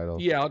subtitle.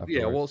 Yeah,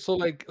 yeah. afterwards. Well,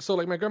 so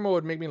like my grandma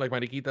would make me like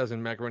mariquitas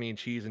and macaroni and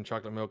cheese and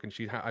chocolate milk,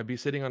 and I'd be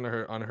sitting on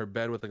her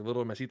bed with like a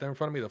little mesita in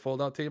front of me, the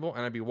fold out table,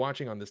 and I'd be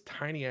watching on this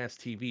tiny ass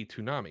TV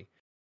Toonami.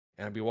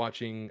 And I'd be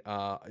watching.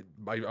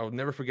 I'll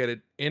never forget it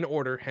in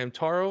order: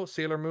 Hamtaro,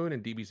 Sailor Moon,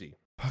 and DBZ.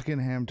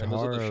 Fucking And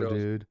those are the Hamtaro, shows.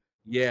 dude.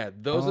 Yeah,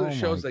 those are Oh the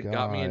shows my that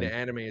got me into God.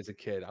 anime as a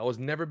kid. I was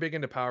never big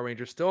into Power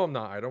Rangers. Still, I'm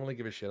not. I don't really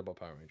give a shit about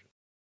Power Rangers.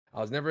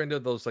 I was never into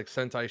those like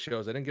Sentai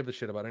shows. I didn't give a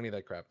shit about any of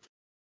that crap.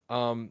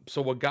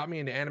 So what got me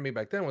into anime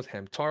back then was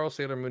Hamtaro,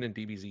 Sailor Moon, and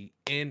DBZ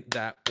in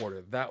that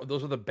order.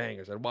 Those are the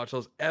bangers. I'd watch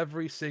those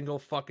every single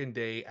fucking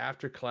day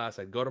after class.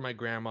 I'd go to my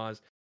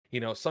grandma's. You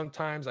know,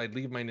 sometimes I'd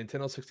leave my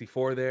Nintendo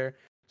 64 there.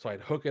 So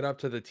I'd hook it up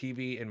to the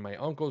TV in my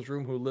uncle's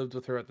room who lived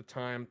with her at the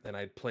time, and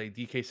I'd play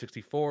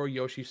DK64,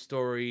 Yoshi's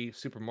Story,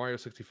 Super Mario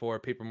 64,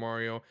 Paper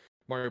Mario,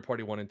 Mario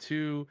Party 1 and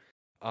 2,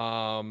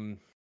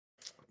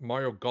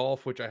 Mario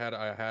Golf, which I had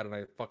and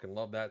I fucking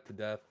love that to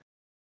death.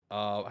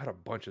 I had a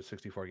bunch of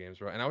 64 games,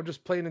 bro, and I would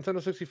just play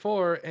Nintendo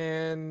 64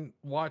 and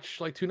watch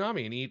like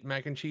Toonami and eat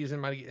mac and cheese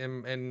and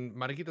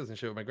mariquitas and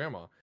shit with my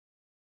grandma.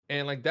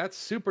 And like that's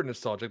super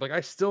nostalgic. Like I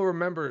still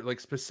remember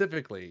like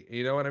specifically,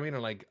 you know what I mean?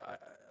 And like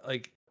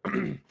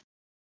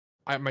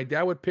my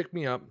dad would pick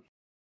me up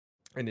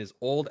in his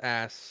old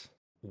ass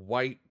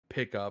white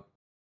pickup,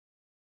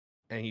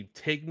 and he'd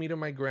take me to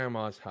my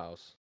grandma's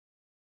house.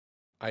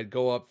 I'd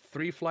go up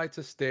 3 flights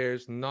of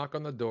stairs, knock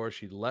on the door,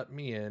 she'd let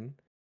me in,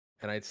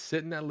 and I'd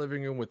sit in that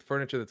living room with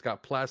furniture that's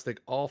got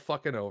plastic all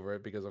fucking over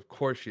it because of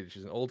course she's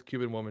an old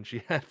Cuban woman.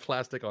 She had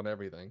plastic on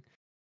everything.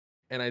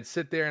 And I'd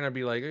sit there and I'd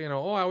be like, you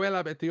know, oh,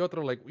 abuela, este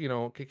otro, like, you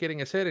know, ¿qué quieren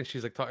hacer? And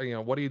she's like, you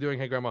know, what are you doing?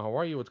 Hey, grandma, how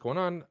are you? What's going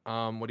on?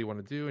 What do you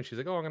want to do? And she's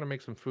like, oh, I'm going to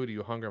make some food. Are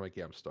you hungry? I'm like,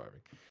 yeah, I'm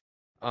starving.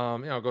 You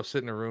know, I'll go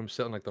sit in a room,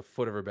 sit on like the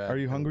foot of her bed. Are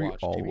you and hungry? watch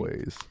TV.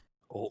 Always.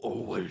 Oh,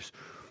 always.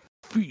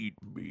 Feed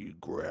me,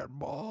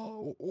 grandma.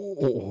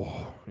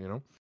 Oh,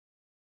 you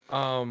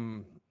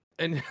know?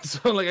 And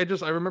so like,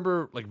 I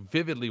remember like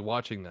vividly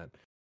watching that.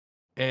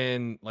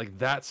 And like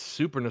that's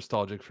super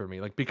nostalgic for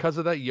me. Like because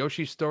of that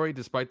Yoshi story,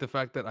 despite the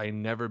fact that I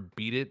never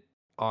beat it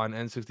on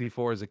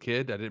N64 as a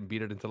kid, I didn't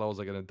beat it until I was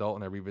like an adult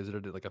and I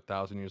revisited it like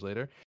 1,000 years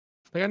later.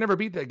 Like I never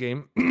beat that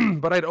game,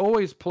 but I'd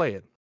always play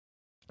it.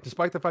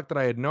 Despite the fact that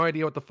I had no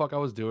idea what the fuck I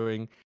was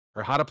doing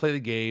or how to play the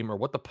game or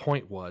what the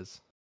point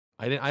was.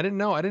 I didn't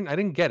know. I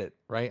didn't get it,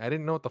 right? I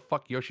didn't know what the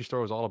fuck Yoshi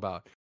story was all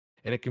about.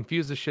 And it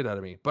confused the shit out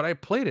of me. But I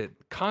played it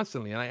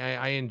constantly and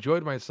I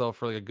enjoyed myself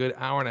for like a good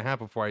hour and a half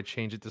before I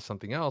changed it to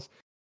something else.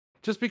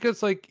 Just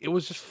because like it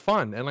was just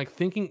fun and like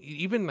thinking,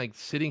 even like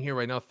sitting here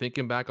right now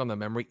thinking back on the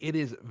memory, it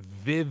is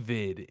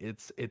vivid.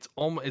 It's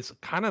almost, it's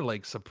kind of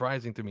like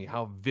surprising to me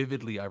how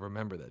vividly I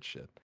remember that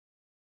shit.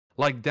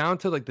 Like down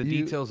to like the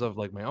details of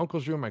like my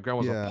uncle's room, my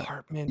grandma's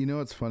apartment. You know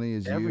what's funny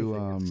is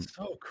everything. It's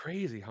so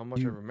crazy how much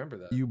I remember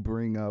that. You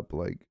bring up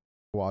like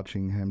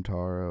watching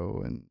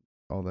Hamtaro and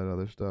all that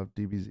other stuff,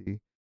 DBZ,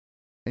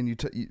 and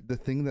the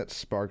thing that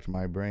sparked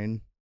my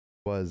brain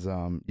was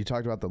you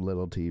talked about the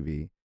little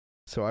TV.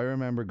 So I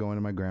remember going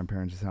to my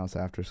grandparents' house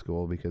after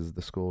school because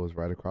the school was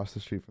right across the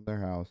street from their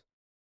house.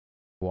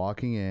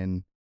 Walking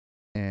in,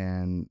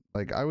 and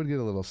like I would get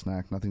a little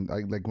snack, nothing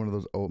like one of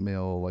those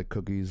oatmeal like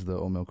cookies, the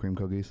oatmeal cream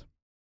cookies.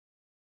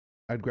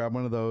 I'd grab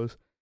one of those,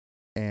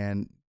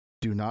 and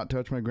do not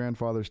touch my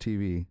grandfather's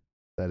TV.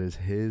 That is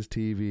his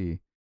TV.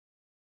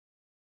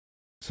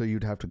 So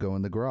you'd have to go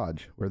in the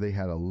garage where they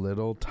had a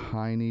little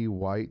tiny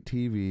white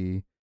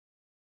TV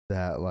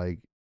that like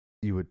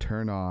you would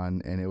turn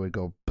on and it would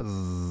go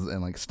buzz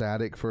and like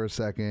static for a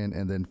second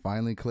and then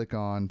finally click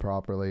on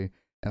properly.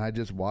 And I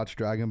just watched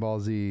Dragon Ball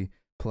Z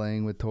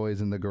playing with toys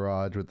in the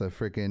garage with a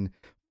freaking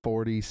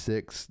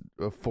 46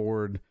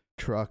 Ford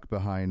truck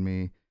behind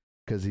me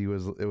because it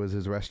was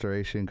his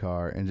restoration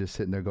car, and just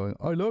sitting there going,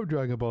 I love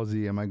Dragon Ball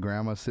Z. And my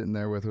grandma sitting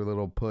there with her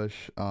little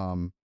push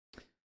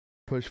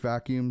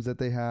vacuums that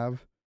they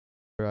have,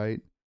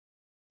 right?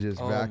 Just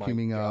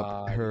vacuuming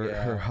up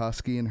her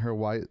husky and her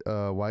white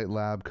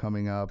lab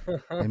coming up,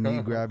 and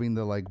me grabbing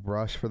the like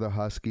brush for the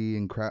husky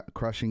and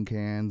crushing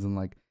cans, and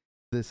like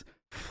this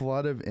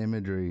flood of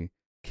imagery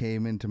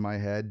came into my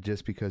head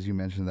just because you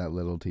mentioned that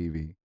little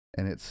TV,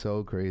 and it's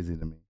so crazy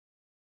to me.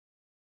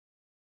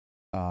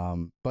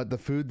 But the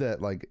food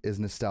that like is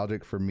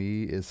nostalgic for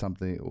me is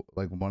something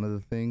like one of the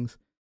things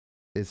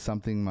is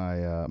something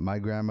my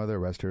grandmother,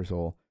 rest her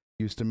soul,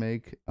 used to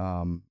make.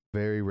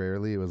 Very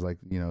rarely. It was like,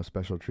 you know,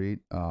 special treat.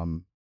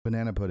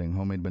 Banana pudding,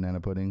 homemade banana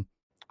pudding.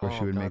 where she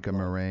Oh would God, make a no.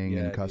 meringue and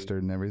Yeah, dude.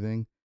 custard and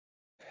everything.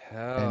 And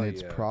Hell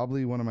it's yeah.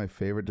 probably one of my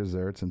favorite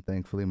desserts. And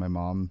thankfully, my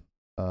mom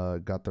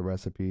got the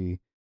recipe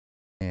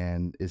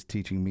and is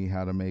teaching me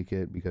how to make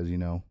it because, you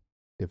know,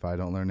 if I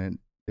don't learn it,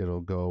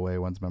 it'll go away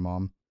once my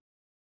mom.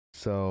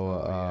 So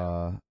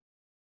Oh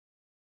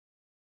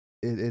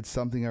yeah. it's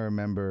something I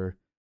remember.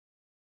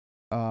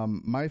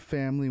 My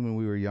family, when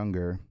we were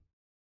younger,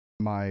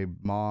 my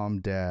mom,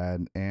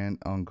 dad, aunt,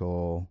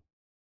 uncle,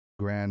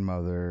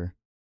 grandmother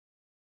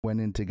went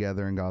in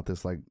together and got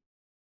this like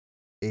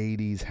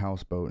 80s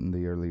houseboat in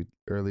the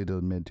early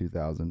to mid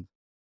 2000s.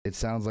 It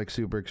sounds like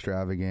super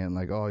extravagant,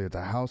 like, oh, it's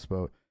a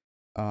houseboat.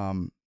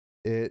 Um,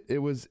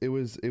 it was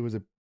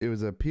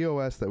a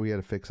POS that we had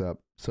to fix up.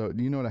 So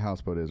you know what a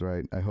houseboat is,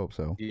 right? I hope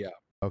so. Yeah. Yeah,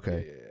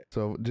 Okay. yeah, yeah.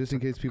 So just in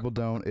case people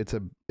don't, it's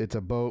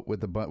a boat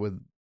with with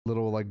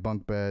little like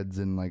bunk beds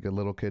and like a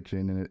little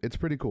kitchen, and it's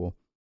pretty cool.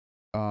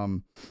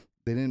 Um,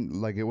 they didn't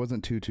like it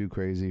wasn't too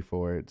crazy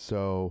for it,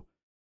 so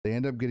they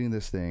end up getting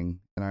this thing,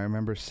 and I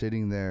remember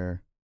sitting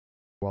there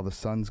while the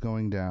sun's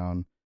going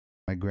down,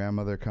 my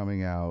grandmother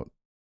coming out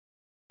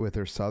with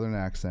her southern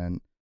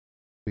accent,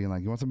 being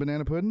like, "You want some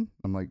banana pudding?"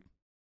 I'm like,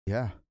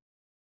 "Yeah,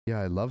 yeah,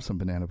 I love some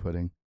banana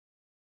pudding."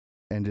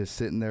 And just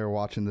sitting there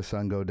watching the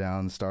sun go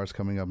down, the stars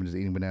coming up, and just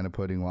eating banana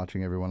pudding,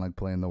 watching everyone like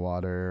play in the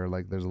water, or,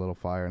 like there's a little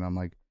fire, and I'm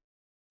like,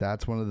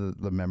 that's one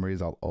of the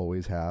memories I'll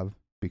always have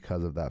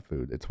because of that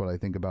food. It's what I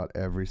think about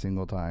every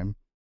single time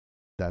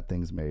that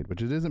thing's made,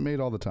 which it isn't made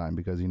all the time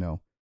because, you know,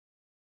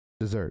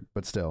 dessert,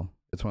 but still,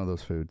 it's one of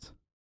those foods.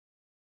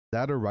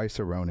 That or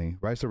rice-a-roni.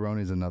 Rice-a-roni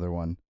is another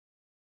one.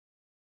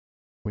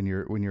 When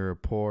you're a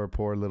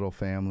poor little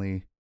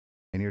family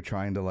and you're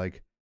trying to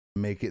like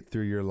make it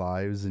through your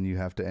lives and you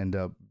have to end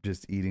up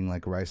just eating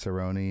like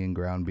rice-a-roni and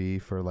ground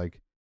beef or like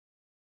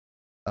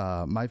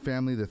my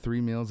family, the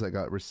three meals that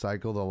got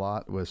recycled a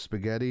lot was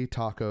spaghetti,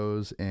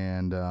 tacos,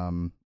 and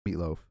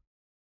meatloaf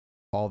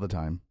all the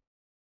time.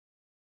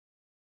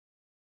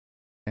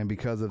 And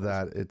because of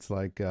that, it's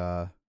like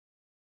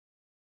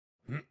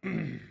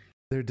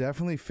they're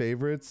definitely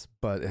favorites,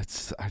 but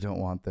it's I don't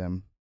want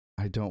them.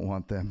 I don't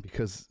want them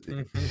because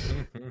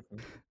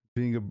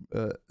being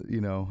a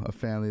you know, a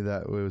family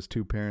that was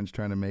two parents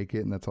trying to make it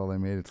and that's all they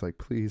made, it's like,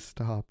 please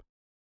stop,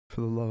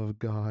 for the love of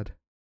God.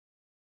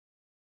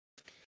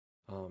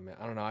 Oh man,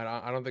 I don't know.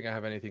 I don't think I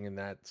have anything in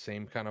that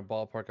same kind of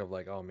ballpark of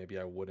like, oh, maybe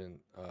I wouldn't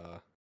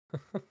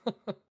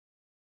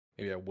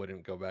maybe I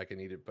wouldn't go back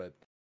and eat it, but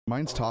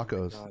Mine's oh my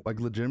tacos. God, Like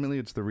legitimately,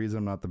 it's the reason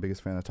I'm not the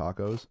biggest fan of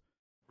tacos.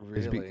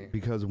 Is really?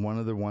 because one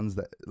of the ones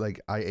that like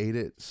I ate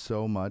it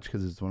so much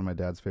because it's one of my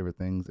dad's favorite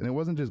things, and it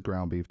wasn't just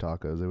ground beef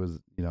tacos. It was,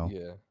 you know,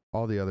 Yeah.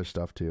 all the other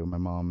stuff too. My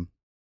mom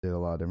did a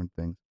lot of different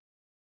things,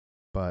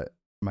 but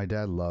my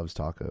dad loves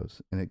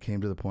tacos, and it came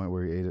to the point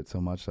where he ate it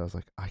so much that I was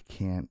like, I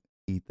can't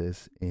eat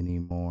this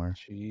anymore.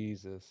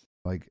 Jesus.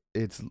 Like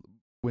it's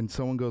when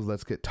someone goes,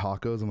 "Let's get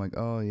tacos," I'm like,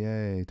 "Oh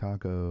yay,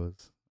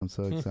 tacos!" I'm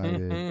so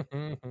excited.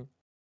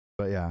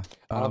 But yeah,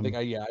 I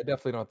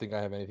definitely don't think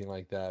I have anything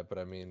like that, but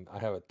I mean, I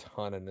have a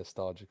ton of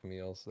nostalgic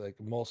meals. Like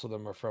most of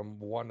them are from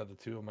one of the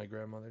two of my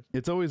grandmothers.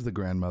 it's always the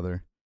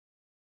grandmother.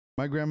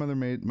 My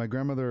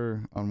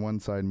grandmother on one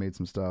side made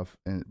some stuff,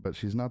 and but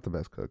she's not the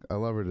best cook. I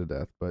love her to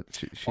death, but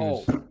she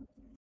Oh,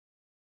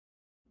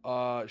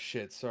 was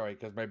shit, sorry,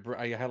 because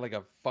I had like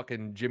a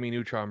fucking Jimmy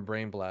Neutron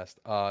brain blast.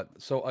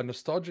 So a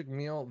nostalgic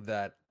meal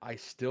that I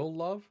still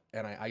love,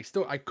 and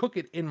I cook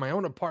it in my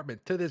own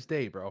apartment to this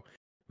day, bro.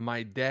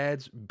 My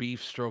dad's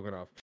beef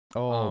stroganoff.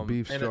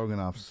 beef And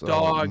stroganoff. So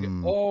dog,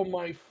 oh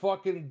my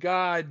fucking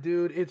God,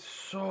 dude, it's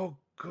so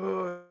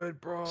good, so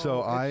bro. It's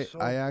I so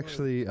good.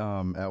 actually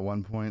at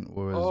one point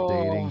was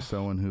dating Oh,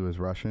 someone who was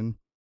Russian,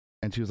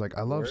 and she was like,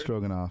 "I love word.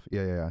 stroganoff."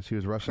 Yeah. She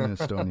was Russian and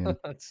Estonian.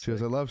 That's She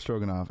goes, "I sick. love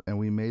stroganoff," and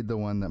we made the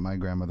one that my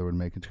grandmother would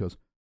make, and she goes,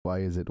 "Why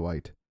is it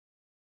white?"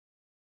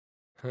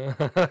 And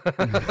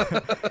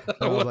I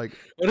was What like,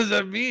 what does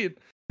that mean?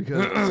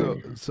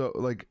 "Because so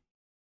like,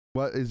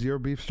 what is your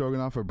beef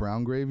stroganoff, a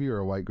brown gravy or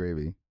a white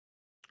gravy?"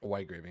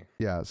 White gravy.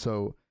 Yeah,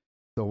 so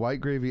the white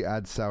gravy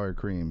adds sour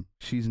cream.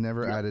 She's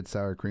never Yep. added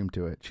sour cream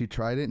to it. She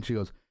tried it and she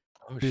goes,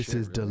 Oh "This shit,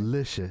 is really?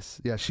 delicious."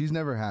 Yeah, she's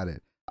never had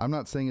it. I'm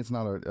not saying it's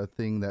not a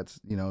thing that's,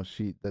 you know,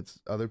 that's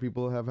other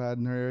people have had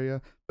in her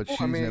area, but Oh, I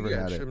she's mean, never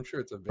yeah, had it, I'm sure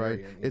it's a right?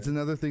 variant, It's yeah.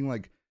 another thing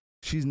like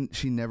she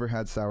never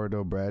had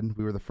sourdough bread.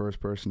 We were the first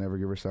person to ever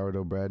give her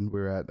sourdough bread. We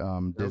were at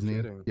No Disney.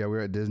 kidding. Yeah, we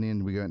were at Disney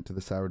and we went to the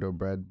sourdough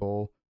bread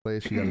bowl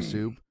place. She got a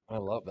soup I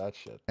love that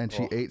shit. and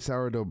she Oh. ate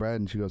sourdough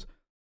bread and she goes,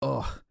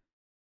 "Ugh,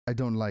 I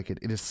don't like it.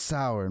 It is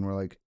sour." And we're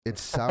like,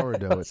 "It's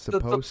sourdough. It's That's the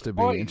supposed to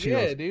be." And point, she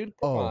yeah, goes, dude.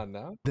 Come "Oh, on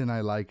now. then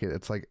I like it."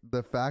 It's like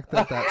the fact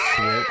that that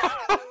switch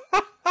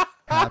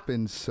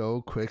happened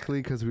so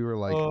quickly because we were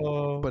like,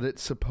 Oh. "But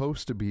it's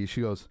supposed to be."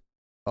 She goes,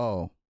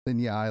 "Oh, then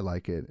yeah, I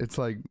like it." It's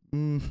like,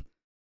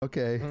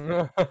 okay.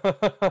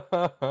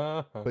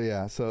 But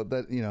yeah, so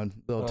that, you know,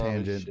 little Oh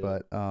tangent, shit.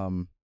 but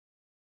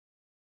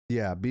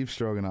yeah, beef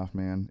stroganoff,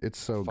 man. It's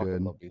so Fucking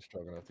good. love beef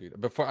stroganoff, dude.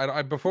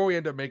 Before we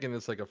end up making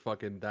this like a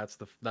fucking that's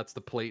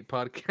the plate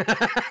podcast.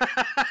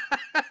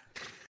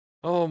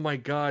 Oh my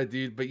god,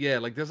 dude. But yeah,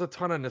 like there's a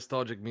ton of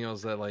nostalgic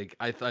meals that like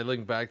I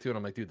link back to and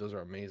I'm like, dude, those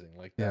are amazing.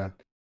 Like Yeah. that.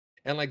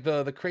 And like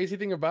the crazy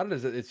thing about it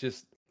is that it's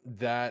just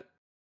that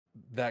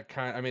that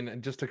kind I mean,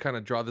 and just to kind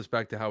of draw this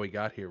back to how we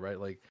got here, right?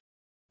 Like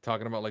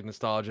talking about like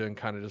nostalgia and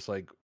kind of just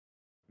like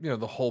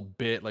the whole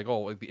bit, like, oh,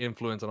 like the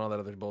influence and all that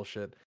other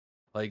bullshit.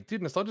 Like,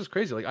 dude, nostalgia's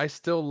crazy. Like, I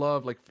still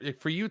love like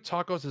for you,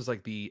 tacos is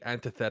like the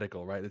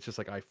antithetical, right? It's just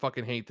like I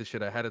fucking hate this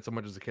shit. I had it so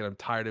much as a kid. I'm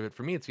tired of it.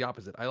 For me, it's the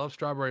opposite. I love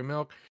strawberry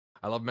milk.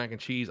 I love mac and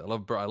cheese. I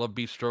love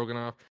beef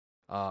stroganoff.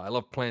 I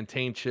love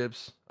plantain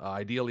chips.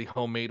 Ideally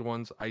homemade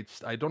ones. I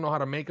don't know how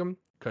to make them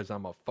because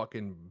I'm a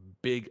fucking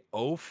big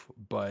oaf,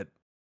 but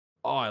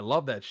oh, I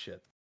love that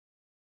shit.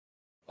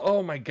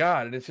 Oh my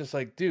god, and it's just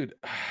like, dude.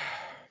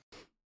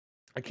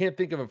 I can't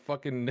think of a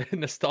fucking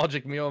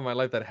nostalgic meal in my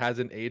life that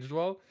hasn't aged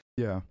well.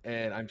 Yeah.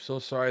 And I'm so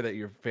sorry that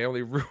your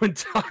family ruined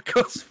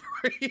tacos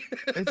for you.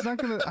 It's not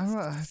gonna. I'm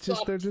not,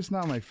 just they're just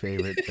not my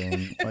favorite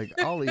thing. Like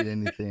I'll eat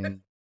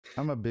anything.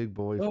 I'm a big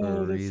boy for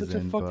Oh, a that's such a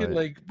reason, fucking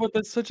but but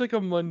that's such like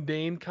a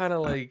mundane kind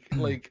of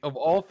like of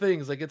all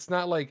things. Like it's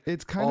not like,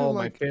 it's kind of oh, my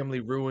like family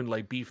ruined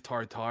like beef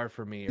tartare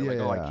for me, or like,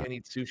 oh, I yeah. can't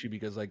eat sushi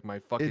because like my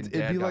It'd fucking be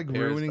dad got like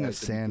ruining a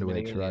parasites and became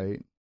an sandwich, alien.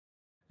 right?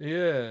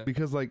 Yeah.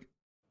 Because like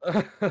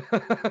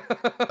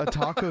a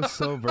taco's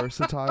so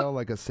versatile,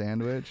 like a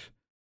sandwich,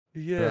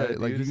 Yeah, right?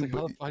 Like dude. you It's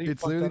can like how do you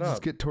it's fuck literally that just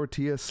up? get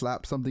tortilla,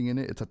 slap something in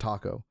it, it's a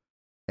taco,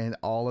 and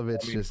all of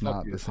it's I mean, just fuck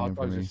not you. the Hot same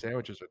for dogs are me.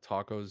 sandwiches, or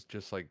tacos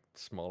just like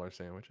smaller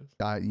sandwiches?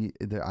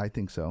 I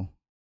think so,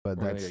 but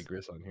We're gonna get that's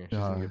Gris on here. She's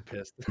gonna get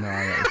pissed.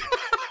 no.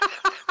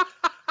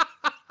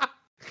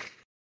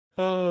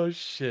 Oh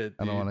shit,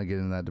 I don't want dude. to get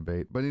in that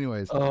debate. But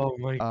anyways, Oh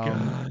my um,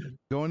 god.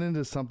 going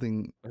into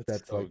something That's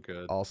that's so like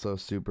good. also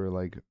super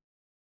like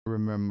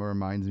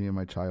reminds me of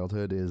my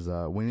childhood is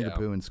Winnie the Yeah.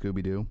 Pooh and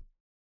Scooby Doo.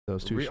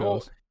 Those two Oh,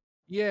 shows.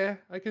 yeah,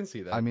 I can see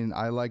I that. mean,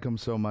 I like them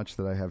so much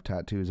that I have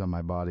tattoos on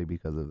my body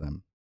because of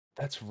them.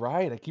 That's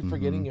right. I keep Hmm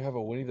forgetting you have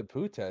a Winnie the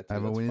Pooh I tattoo.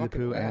 have a That's Winnie the fucking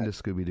Pooh and a rad.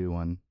 Scooby Doo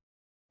one.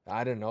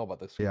 I didn't know about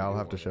the Yeah, Scooby I'll Doo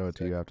have to one. show it That's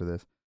to you sick. after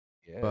this.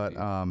 Yeah, But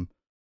dude.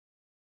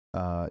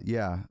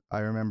 yeah, I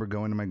remember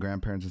going to my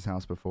grandparents'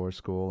 house before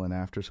school and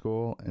after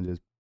school and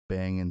just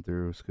banging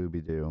through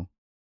Scooby Doo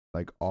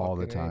like all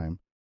the Fucking A. time.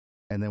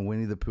 And then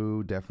Winnie the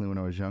Pooh, definitely when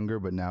I was younger,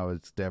 but now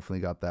it's definitely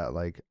got that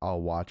like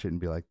I'll watch it and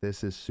be like,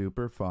 this is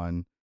super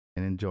fun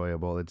and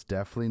enjoyable. It's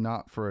definitely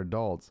not for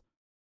adults,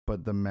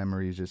 but the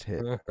memories just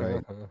hit,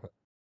 right?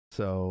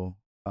 So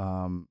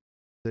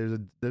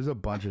there's a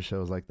bunch of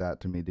shows like that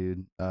to me,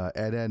 dude. Ed,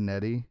 Ed and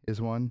Eddie is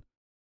one.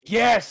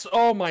 Yes!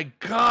 Oh my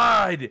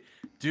god!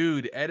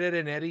 Dude, Ed, Ed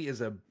and Eddie is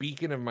a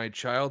beacon of my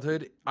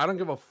childhood. I don't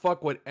give a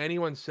fuck what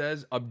anyone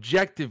says.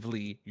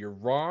 Objectively, you're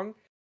wrong.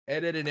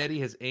 Ed, Ed and Eddie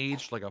has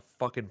aged like a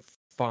fucking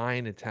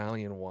fine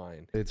Italian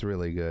wine. It's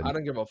really I good.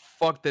 don't give a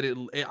fuck that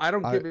I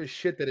don't I give a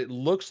shit that it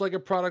looks like a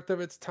product of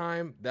its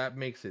time. That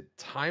makes it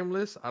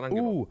timeless. I don't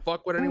give a ooh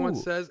fuck what anyone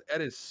ooh. says. Ed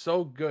is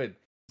so good.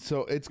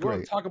 So it's You want to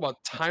great. talk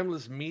about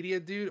timeless media,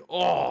 dude?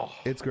 Oh,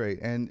 It's great,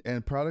 and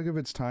product of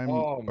its time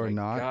oh or my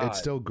not, it's god.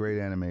 still great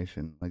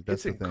animation. Like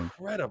that's It's the thing,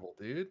 incredible,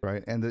 dude.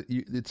 right? And it's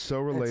so It's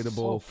so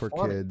relatable for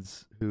funny.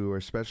 kids who are,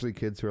 especially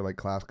kids who are like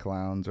class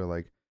clowns or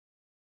like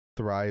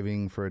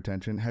thriving for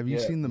attention. Have you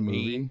Yeah, seen the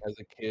me movie? as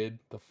a kid,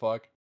 the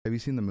fuck Have you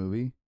seen the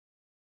movie?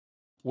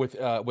 with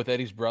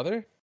Eddie's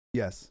brother?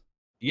 Yes.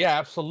 Yeah,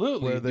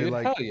 absolutely, Where they dude.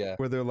 Hell like, yeah.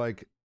 where they're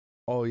like,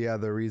 oh yeah,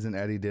 the reason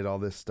Eddie did all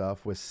this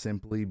stuff was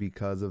simply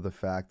because of the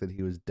fact that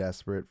he was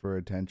desperate for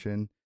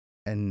attention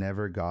and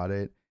never got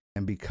it.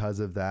 And because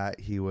of that,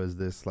 he was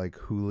this like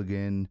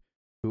hooligan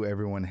who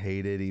everyone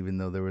hated, even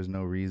though there was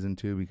no reason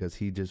to, because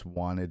he just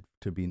wanted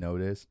to be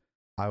noticed.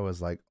 I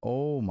was like,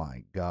 oh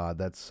my God,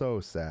 that's so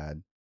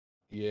sad.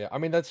 Yeah, I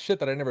mean that's shit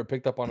that I never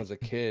picked up on as a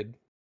kid.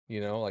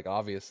 Like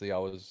obviously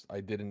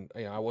I didn't,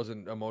 I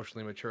wasn't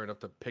emotionally mature enough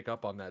to pick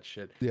up on that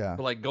shit. Yeah.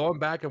 But like going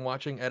back and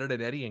watching Ed and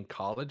Eddie in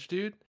college,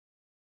 dude,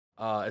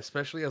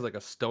 especially as like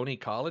a stony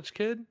college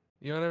kid,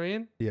 you know what I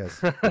mean?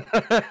 Yes.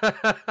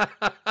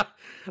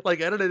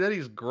 Like Ed and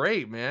Eddie's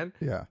great, man.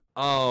 Yeah.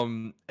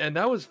 And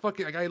that was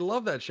fucking like I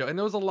love that show. And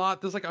there was a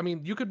lot, there's like, I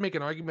mean, you could make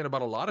an argument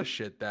about a lot of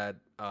shit that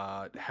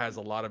has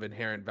a lot of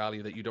inherent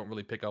value that you don't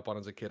really pick up on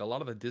as a kid. A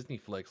lot of the Disney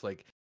flicks,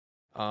 like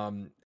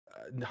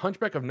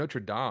Hunchback of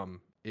Notre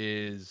Dame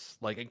is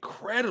like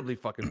incredibly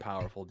fucking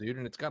powerful, dude,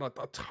 and it's got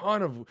a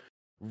ton of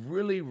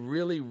really,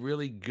 really,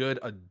 really good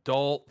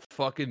adult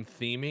fucking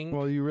theming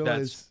Well, you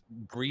that's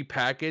realize,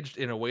 repackaged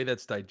in a way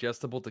that's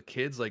digestible to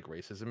kids. Like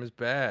racism is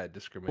bad, well,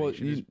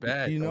 discrimination is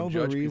bad. you Don't know the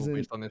judge people reason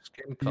based on their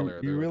skin you color,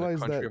 you their realize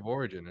country that of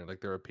origin, or like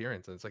their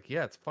appearance. And it's like,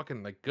 yeah, it's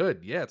fucking like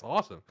good. Yeah, it's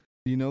awesome.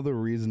 you know the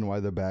reason why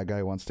the bad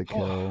guy wants to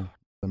kill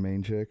the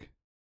main chick?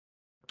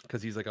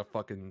 Because he's like a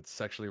fucking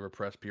sexually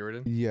repressed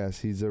Puritan. Yes,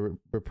 he's a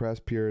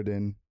repressed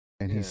Puritan,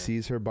 and he Yeah.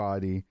 sees her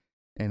body,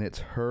 and it's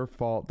her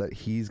fault that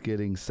he's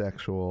getting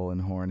sexual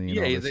and horny and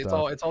Yeah, all this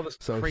stuff. it's all this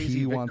So crazy he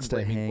victim wants to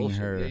blaming hang bullshit.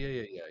 her.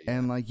 Yeah.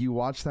 And like you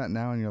watch that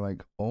now and you're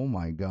like, oh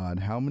my God,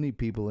 how many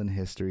people in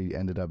history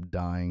ended up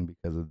dying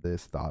because of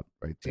this thought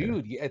right there?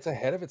 Dude, yeah, it's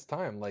ahead of its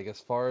time. Like as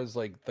far as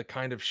like the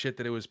kind of shit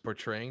that it was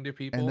portraying to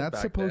people And that's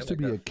back supposed then,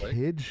 to like be a that flick.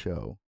 kid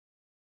show.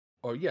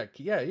 Oh yeah.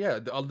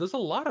 There's a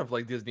lot of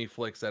like Disney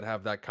flicks that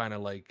have that kind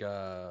of like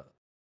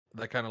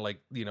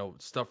you know,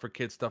 stuff for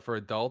kids, stuff for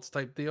adults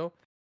type deal.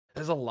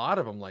 There's a lot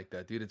of them like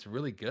that, dude. It's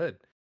really good.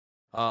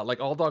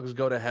 Like All Dogs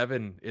Go to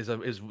Heaven is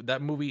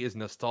that movie is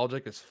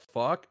nostalgic as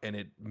fuck, and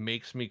it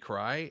makes me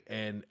cry.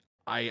 And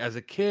I, as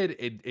a kid,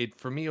 it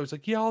for me, it was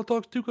like, yeah, all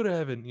dogs do go to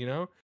heaven, you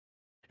know.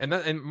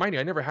 And mind you,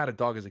 I never had a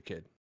dog as a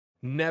kid.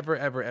 Never,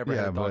 ever had Yeah,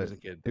 a dog but as a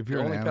kid. if The you're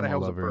an only pet I had animal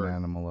was a lover, an bird.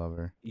 animal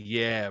lover.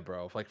 Yeah,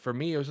 bro. Like for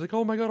me, it was like,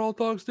 oh my god, all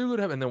dogs do go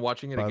to heaven. And then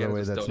watching it By again the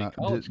way, as a that's stony not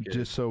college kid.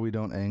 just so we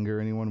don't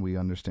anger anyone. We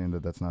understand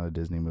that that's not a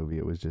Disney movie.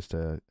 It was just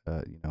a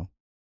you know.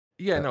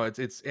 Yeah, no,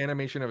 it's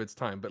animation of its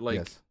time, but like,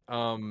 Yes.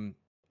 I'm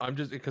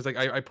just because like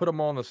I put them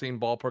all in the same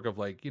ballpark of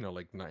like, you know,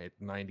 like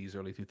 90s,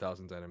 early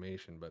 2000s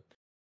animation, but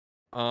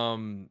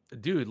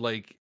dude,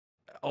 like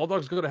All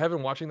Dogs Go to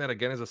Heaven, watching that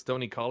again as a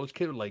stony college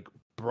kid like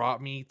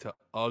brought me to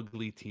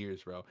ugly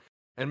tears, bro.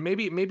 And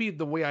maybe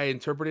the way I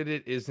interpreted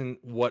it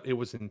isn't what it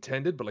was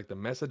intended, but like the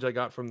message I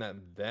got from that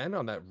then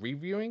on that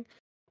reviewing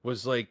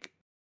was like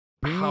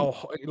Bringing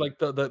how like like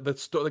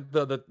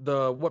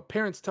the what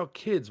parents tell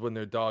kids when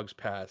their dogs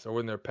pass or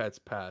when their pets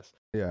pass,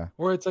 yeah.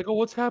 where it's like, oh,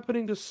 what's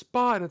happening to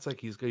Spot? And it's like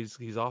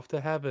he's off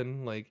to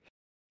heaven, like,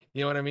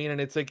 you know what I mean?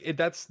 And it's like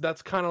that's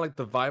kind of like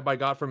the vibe I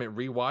got from it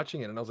rewatching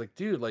it, and I was like,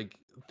 dude, like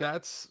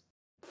that's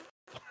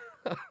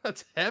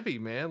that's heavy,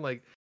 man.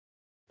 Like,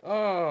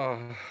 oh,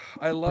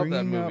 I love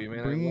that movie, man.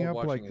 I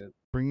love watching it.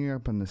 bringing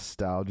up a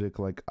nostalgic,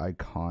 like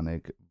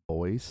iconic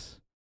voice,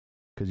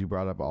 because you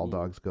brought up All Ooh,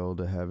 Dogs Go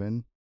to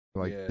Heaven.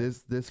 Like yeah.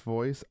 this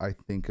voice, I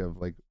think of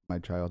like my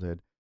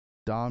childhood.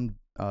 Dom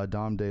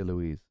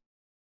DeLuise.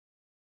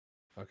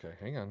 Okay,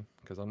 hang on,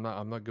 because I'm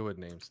not good with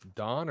names.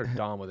 Don or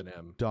Dom with an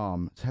M?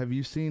 Dom. Have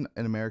you seen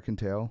An American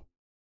Tail?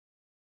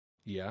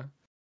 Yeah.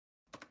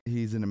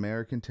 He's an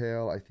American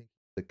Tail. I think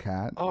the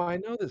cat. Oh, I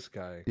know this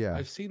guy. Yeah.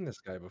 I've seen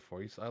this guy before.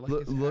 I like his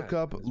hat and his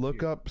Look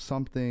beard. up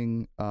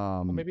something.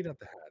 Oh, maybe not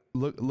the hat.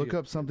 Look Beard.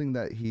 up something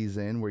that he's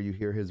in where you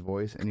hear his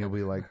voice and you'll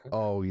be like,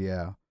 oh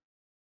yeah,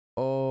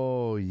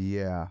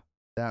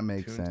 that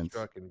makes sense.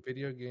 Toonstruck in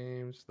video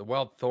games. The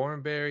Wild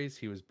Thornberries.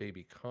 He was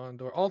Baby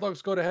Condor. All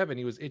Dogs Go to Heaven.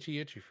 He was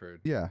Itchy Itchyford.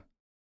 Yeah.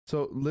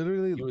 So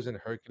literally, He was in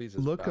Hercules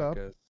as look up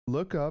Bacchus.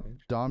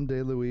 Dom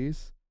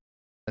DeLuise,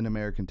 An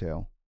American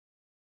Tail.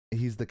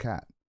 He's the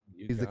cat.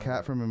 He's the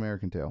cat from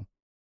American Tail.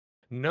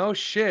 No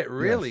shit,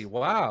 really? Yes.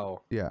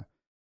 Wow. Yeah.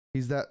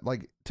 He's that,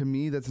 like, to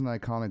me, that's an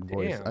iconic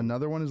voice. Damn.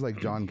 Another one is like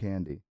John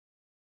Candy.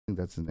 I think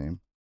that's his name.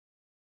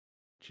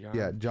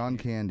 John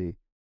Candy.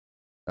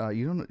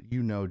 You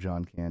know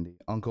John Candy.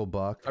 Uncle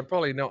Buck. I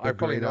probably know. I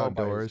probably Great know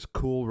Outdoors.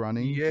 Cool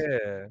Runnings.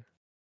 Yeah.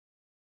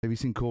 Have you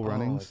seen Cool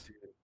Runnings? Dude.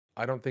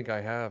 I don't think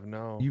I have.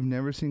 No. You've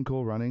never seen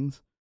Cool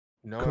Runnings?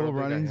 No. I Cool don't think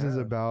I Runnings is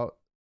have. about,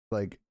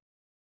 like,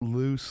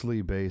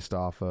 loosely based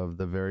off of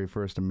the very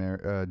first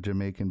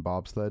Jamaican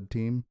bobsled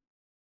team.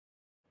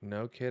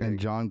 No kidding. And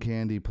John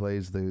Candy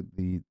plays the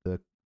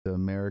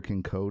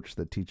American coach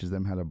that teaches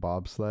them how to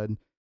bobsled.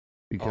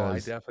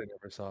 Because I definitely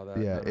never saw that.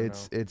 yeah, Never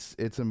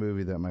it's a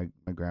movie that my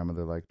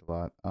grandmother liked a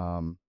lot.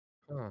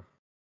 Huh.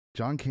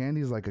 John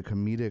Candy's like a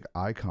comedic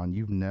icon.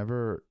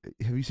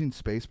 Have you seen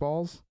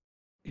Spaceballs?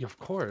 Yeah, of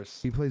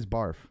course. He plays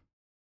Barf.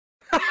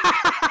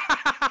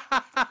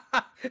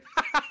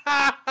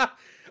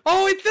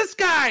 Oh, it's this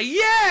guy.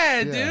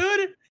 Yeah, Yeah.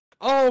 dude.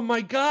 Oh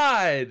my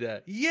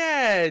god.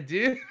 Yeah,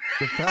 dude.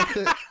 The fact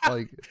that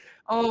like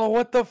Oh,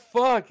 what the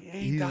fuck?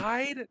 He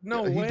died?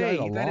 No he way. died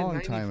a in long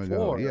time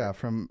ago. 94. Yeah,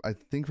 I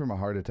think from a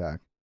heart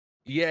attack.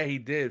 Yeah, he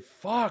did.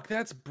 Fuck,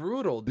 that's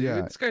brutal, dude.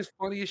 Yeah. This guy's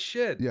funny as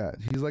shit. Yeah,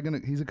 he's a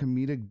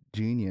comedic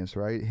genius,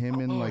 right? Him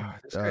and like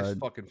this guy's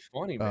fucking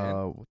funny,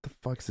 man. what the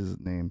fuck's his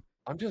name?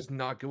 I'm just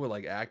not good with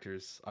like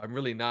actors. I'm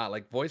really not.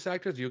 Like voice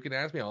actors, you can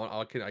ask me.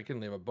 I can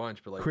name a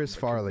bunch, but like Chris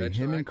Farley.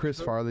 Him and Chris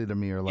Farley to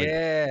me are like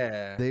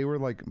they were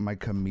like my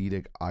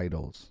comedic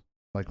idols.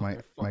 Like my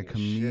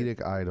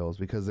comedic idols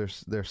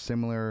because they're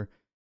similar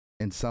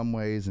in some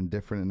ways and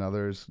different in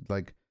others.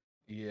 Like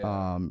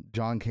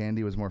John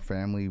Candy was more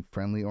family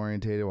friendly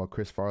orientated, while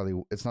Chris Farley,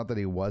 it's not that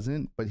he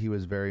wasn't, but he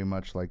was very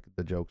much like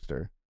the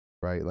jokester,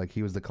 right? Like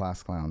he was the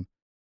class clown.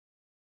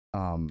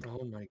 Oh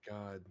my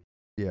god.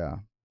 Yeah,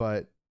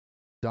 but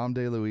Dom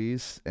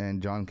DeLuise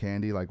and John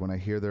Candy, like when I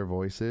hear their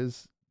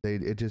voices,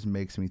 it just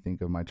makes me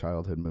think of my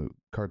childhood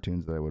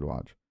cartoons that I would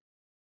watch.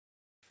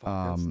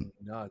 Fuck, that's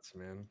nuts,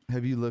 man.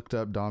 Have you looked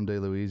up Dom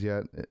DeLuise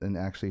yet and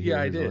actually hear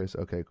his voice?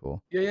 Okay,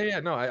 cool. Yeah.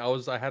 No,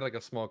 I had like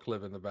a small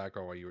clip in the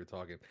background while you were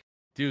talking.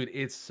 Dude,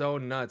 it's so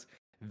nuts.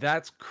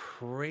 That's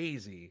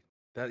crazy.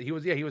 That he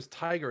was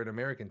Tiger in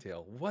American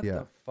Tail. What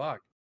the fuck?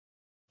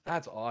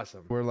 That's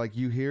awesome. Where like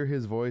you hear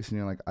his voice and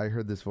you're like, I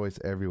heard this voice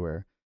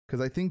everywhere.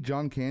 because I think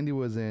John Candy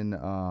was in.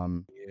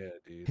 Yeah,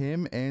 dude.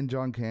 Him and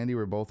John Candy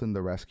were both in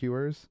The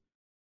Rescuers.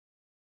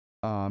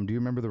 Do you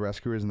remember The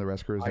Rescuers and The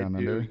Rescuers I Down do.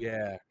 Under?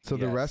 Yeah. So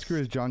The Yes.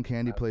 Rescuers, John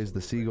Candy plays the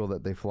Absolutely. seagull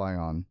that they fly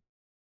on.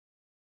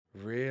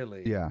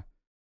 Really? Yeah,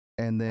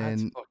 and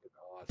That's then fucking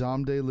awesome.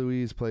 Dom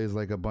DeLuise plays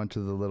like a bunch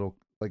of the little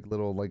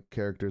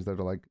characters that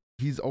are like.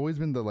 He's always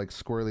been the like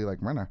squirrely like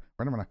runner,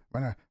 and then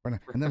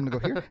I'm gonna go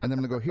here, and then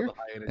I'm gonna go here, The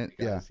high energy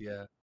and guys,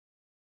 yeah.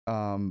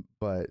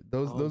 But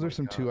Oh those my are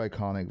some two God.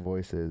 iconic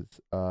voices.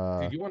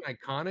 Dude, you want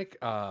iconic?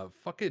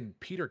 Fucking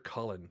Peter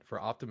Cullen for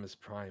Optimus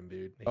Prime,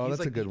 dude. Oh, He's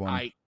that's a like good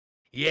one.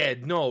 Yeah,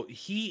 no,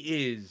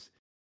 he is.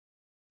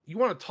 You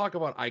want to talk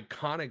about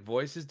iconic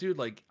voices, dude?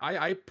 Like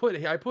I put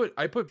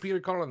Peter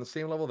Cullen on the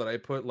same level that I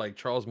put like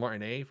Charles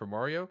Martinet for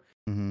Mario.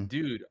 Mm-hmm.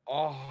 Dude,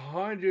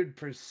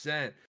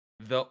 100%.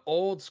 The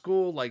old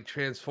school like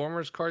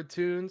Transformers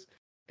cartoons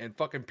and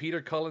fucking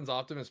Peter Cullen's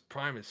Optimus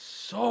Prime is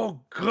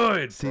so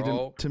good, See,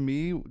 bro. to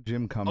me, Oh,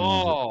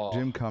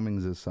 Jim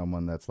Cummings is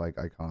someone that's like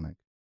iconic.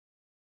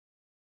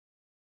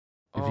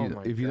 oh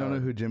my If you don't know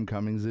God. who Jim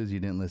Cummings is, you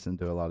didn't listen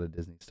to a lot of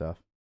Disney stuff.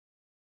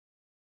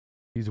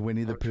 He's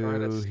Winnie the I'm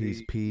trying to Pooh. He's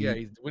see. Yeah, Pete.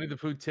 he's Winnie the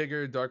Pooh,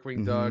 Tigger,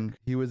 Darkwing Duck.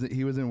 He was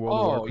in World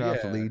of Oh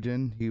Warcraft yeah,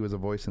 Legion. He was a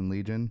voice in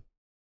Legion.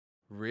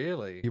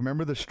 really? You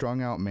remember the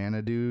strung out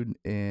mana dude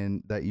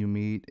in that you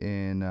meet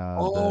in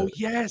Oh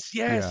yes,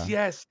 yes,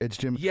 yeah. yes, It's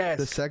Jim. The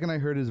yes. second I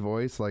heard his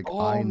voice, like I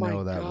Oh my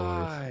know that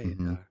voice.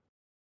 God.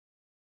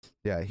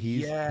 Yeah,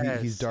 he's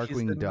Yes, he's the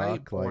Darkwing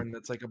Duck, like Nightborn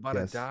that's like about to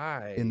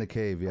yes, in the die.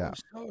 cave. Yeah,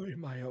 I'm sorry,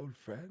 my old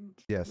friend.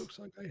 yes. Looks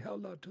like I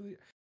held out to the.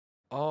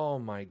 Oh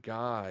my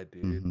God,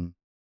 dude. Mm-hmm.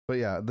 But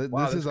yeah, Wow, this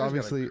this is guy's got a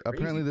obviously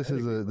apparently crazy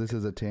pedigree. this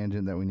is a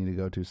tangent that we need to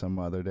go to some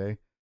other day.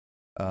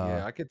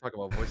 Yeah, I could talk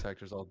about voice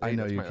actors all I day.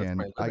 know you That's my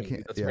can. I living, can't.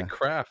 dude. That's my Yeah,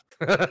 craft.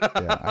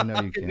 yeah. I know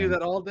I you can do can.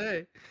 that all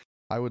day.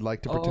 I would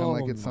like to pretend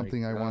like Oh it's my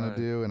something I want to God.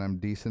 do and I'm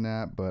decent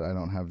at, but I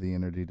don't have the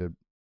energy to.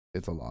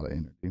 It's a lot of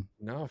energy.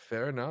 No,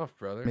 fair enough,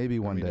 brother. Maybe I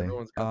one mean, day.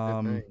 everyone's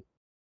got their thing.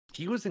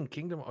 He was in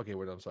Kingdom. Okay,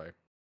 wait, I'm sorry.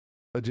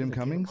 He Jim was in Kingdom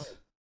Cummings. Hearts.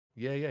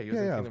 Yeah, yeah, he was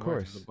Yeah, in yeah, of Kingdom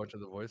Hearts. He was course. a bunch of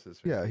the voices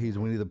for Yeah, Kingdom he's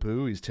Hearts. Winnie the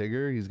Pooh. He's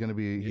Tigger. He's gonna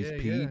be. He's Yeah,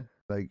 Pete. yeah.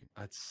 Like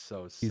That's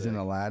so he's in sick.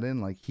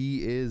 Aladdin. Like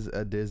he is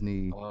a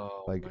Disney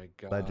Oh like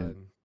my legend.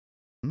 God.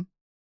 Hmm?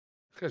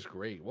 This guy's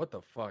great. What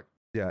the fuck?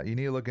 Yeah, you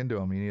need to look into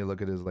him. You need to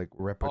look at his like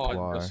Oh,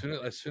 repertoire. as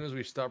soon as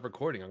we stop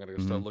recording, I'm gonna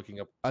go start looking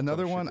up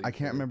Another some shit one, that I he's can't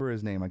been in. remember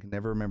his name. I can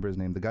never remember his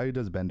name. The guy who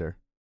does Bender.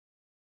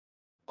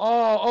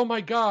 Oh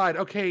my God.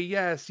 Okay,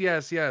 yes,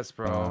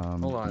 bro.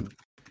 Hold on.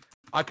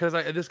 Cause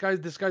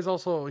this guy's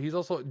also he's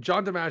also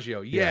John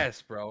DiMaggio. Yeah.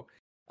 Yes, bro.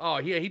 Oh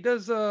yeah, he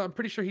does. I'm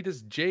pretty sure he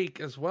does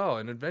Jake as well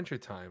in Adventure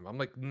Time. I'm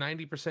like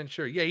 90%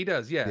 sure. Yeah, he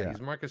does. Yeah, Yeah.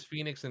 he's Marcus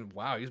Phoenix, and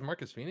wow, he's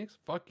Marcus Phoenix.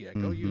 Fuck yeah,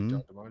 go you, Mhm.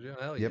 John DiMaggio.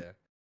 Hell Yep. yeah.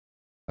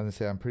 I was gonna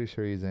say I'm pretty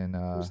sure he's in.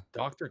 Who's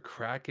Dr.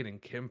 Kraken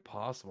and Kim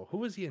Possible? Who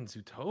was he in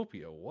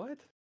Zootopia?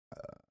 What?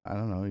 I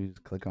don't know. You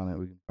just click on it,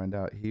 we can find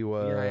out. He Yeah,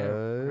 I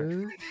am.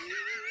 was.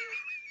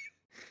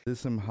 This is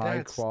some high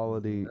That's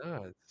quality.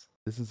 nuts.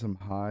 This is some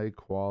high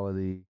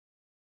quality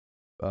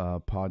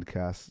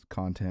podcast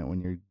content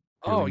when you're.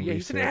 Oh doing yeah,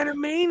 he's an research.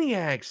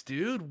 Animaniacs,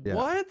 dude. Yeah.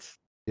 What?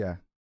 Yeah,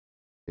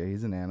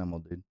 he's an animal,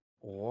 dude.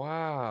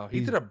 Wow, he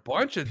He's- did a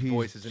bunch of he's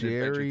voices in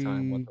Adventure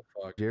Time. What the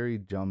fuck? Jerry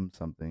Jump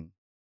something,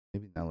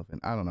 maybe an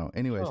elephant. I don't know.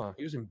 Anyways,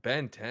 He was in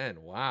Ben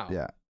 10. Wow.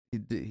 yeah,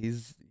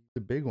 he's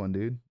the big one,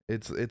 dude.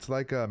 It's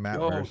like a Matt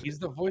Yo, Mercer. he's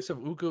the voice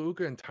of Uka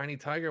Uka and Tiny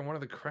Tiger in one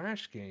of the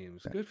Crash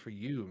games. Good for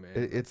you, man.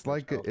 It's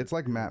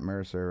like Matt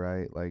Mercer,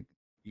 right? Like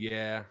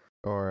Yeah.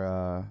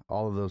 or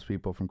all of those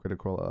people from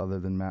Critical Role other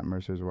than Matt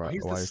Mercer's wife.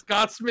 He's the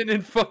Scotsman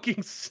in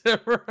fucking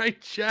Samurai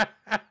Jack.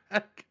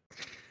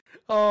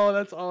 Oh,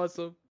 that's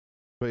awesome.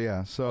 But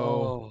yeah, so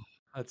Oh,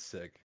 that's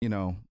sick. you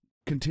know,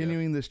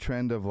 continuing this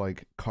trend of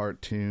like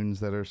cartoons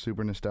that are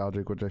super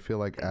nostalgic, which I feel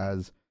like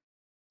as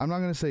I'm not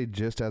gonna say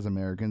just as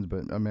Americans,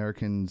 but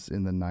Americans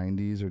in the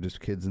 '90s or just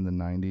kids in the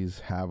 '90s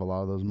have a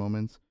lot of those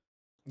moments.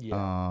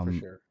 Yeah, for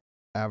sure.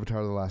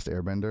 Avatar: The Last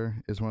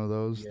Airbender is one of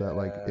those that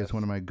like it's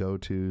one of my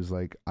go-tos.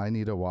 Like I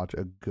need to watch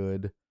a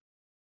good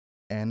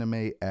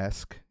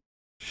anime-esque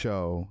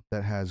show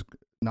that has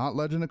not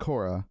Legend of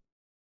Korra,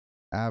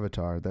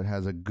 Avatar, that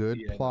has a good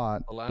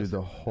plot through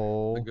the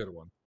whole the good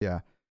one. Yeah,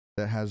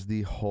 that has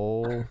the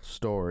whole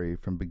story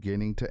from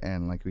beginning to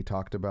end, like we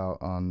talked about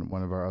on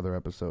one of our other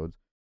episodes,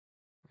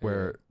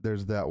 where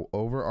there's that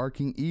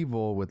overarching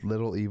evil with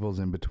little evils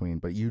in between,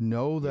 but you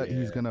know that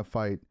he's gonna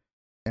fight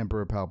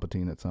Emperor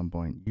Palpatine at some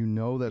point. You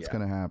know that's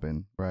gonna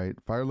happen, right?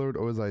 Fire Lord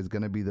Ozai is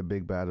gonna be the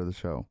big bad of the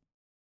show,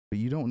 but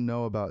you don't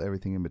know about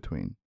everything in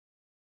between.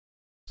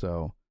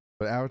 So,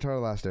 but Avatar: The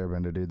Last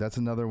Airbender, dude, that's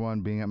another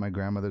one. Being at my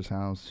grandmother's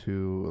house,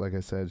 who, like I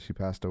said, she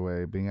passed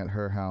away. Being at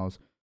her house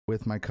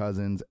with my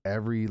cousins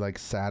every like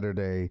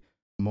Saturday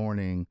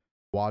morning,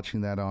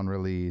 watching that on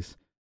release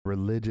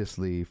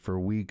religiously for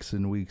weeks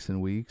and weeks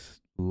and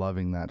weeks,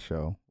 loving that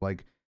show.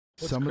 Like,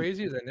 what's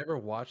crazy is I never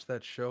watched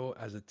that show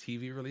as a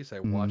TV release. I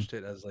watched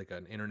it as like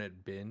an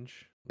internet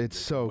binge. It's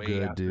so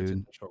good,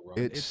 dude.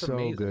 It's so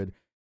amazing. good.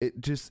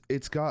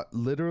 It's got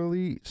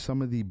literally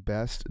some of the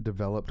best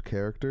developed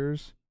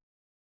characters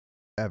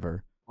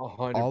ever.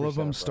 100%, All of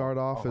them bro. start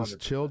off as 100%.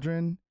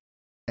 children,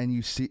 and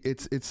you see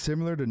it's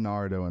similar to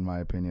Naruto in my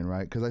opinion,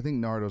 right? Because I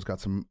think Naruto's got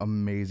some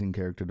amazing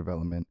character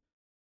development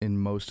in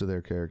most of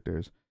their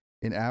characters.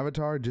 In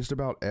Avatar, just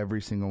about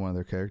every single one of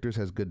their characters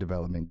has good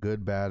development,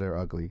 good, bad, or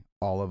ugly.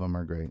 All of them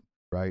are great,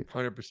 right?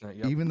 100%.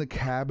 Yep. Even the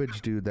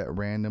cabbage dude that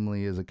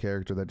randomly is a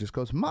character that just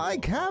goes, "My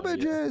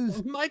cabbages!"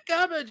 Yeah. My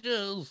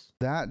cabbages!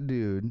 That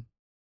dude,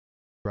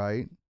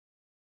 right?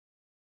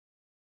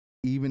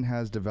 Even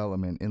has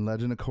development. In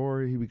Legend of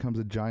Korra, he becomes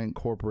a giant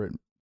corporate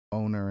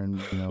owner and,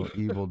 you know,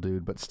 evil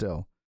dude, but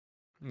still.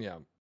 Yeah.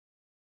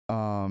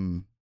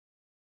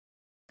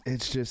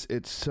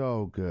 It's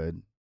so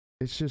good.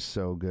 It's just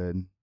so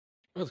good.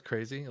 It was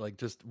crazy. Like,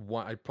 just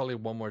one, probably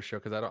one more show,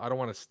 because I don't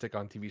want to stick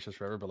on TV shows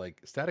forever, but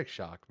like Static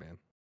Shock, man.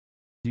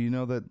 Do you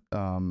know that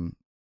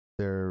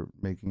they're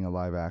making a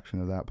live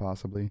action of that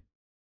possibly?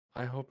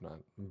 I hope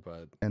not,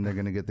 but And they're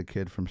gonna get the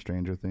kid from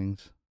Stranger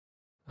Things.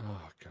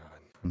 oh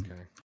god.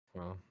 Okay.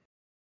 Well,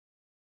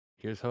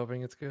 here's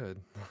hoping it's good.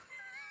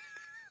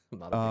 I'm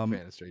not a big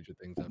fan of Stranger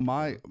Things.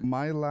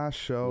 My last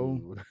show.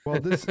 Ooh.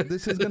 Well, this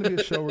is gonna be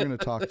a show we're gonna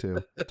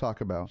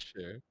talk about.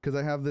 Sure. Because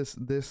I have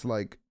this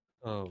like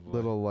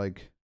little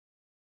like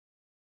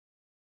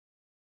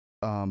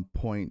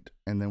point,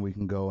 and then we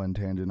can go on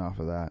tangent off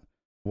of that.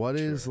 What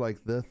is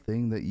like the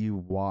thing that you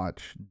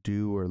watch,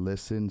 do, or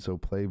listen? So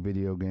play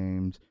video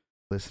games,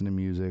 listen to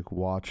music,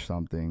 watch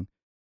something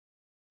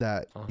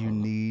that you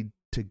need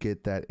to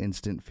get that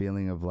instant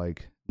feeling of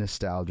like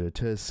nostalgia,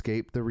 to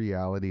escape the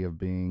reality of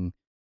being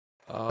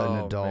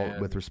an adult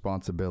with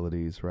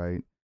responsibilities,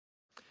 right?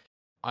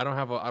 I don't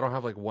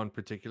have like one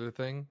particular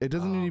thing. It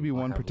doesn't need to be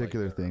one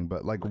particular thing,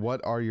 but like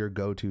what are your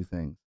go-to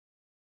things?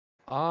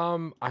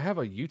 I have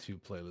a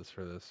YouTube playlist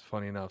for this,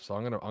 funny enough. So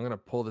I'm gonna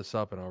pull this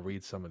up and I'll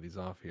read some of these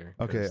off here.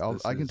 Okay,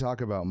 I can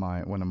talk about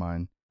one of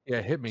mine.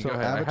 Yeah, hit me. So go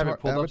ahead. I have it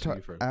pulled up to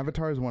you first.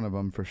 Avatar is one of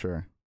them for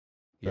sure.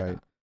 Yeah, right.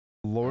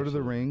 Lord of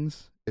the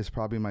Rings is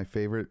probably my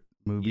favorite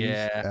movies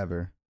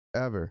ever.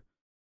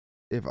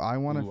 If I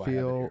want to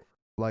feel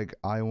like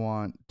I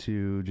want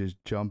to just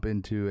jump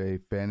into a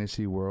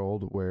fantasy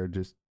world where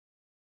just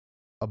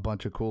a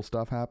bunch of cool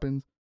stuff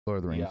happens, Lord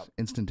of the Rings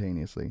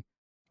instantaneously.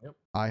 Yep.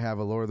 I have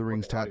a Lord of the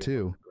Rings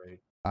tattoo.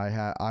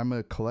 I'm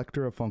a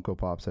collector of Funko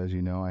Pops, as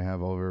you know. I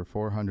have over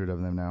 400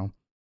 of them now,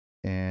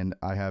 and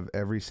I have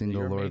every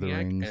single Lord of the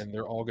Rings. And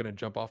they're all gonna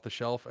jump off the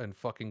shelf and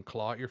fucking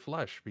claw at your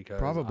flesh because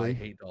probably I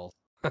hate dolls.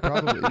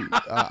 Probably.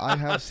 I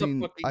have seen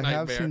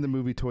the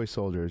movie Toy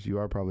Soldiers. You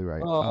are probably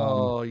right.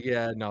 Oh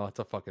yeah, no, it's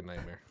a fucking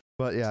nightmare.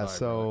 But yeah,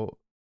 Sorry,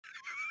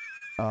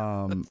 that's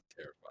terrifying.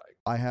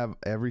 I have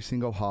every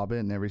single Hobbit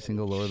and every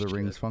single Lord of the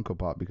Rings Funko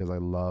Pop because I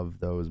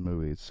love those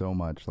movies so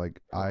much.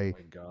 Like my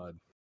god.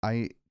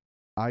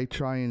 I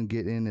try and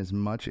get in as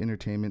much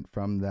entertainment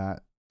from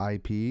that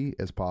IP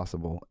as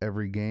possible.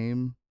 Every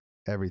game,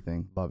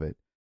 everything, love it.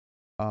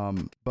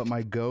 But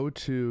my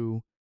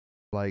go-to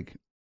like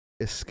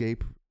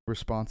escape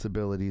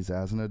responsibilities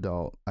as an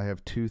adult, I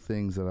have two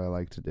things that I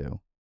like to do.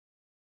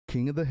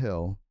 King of the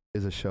Hill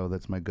is a show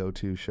that's my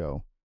go-to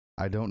show.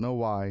 I don't know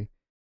why,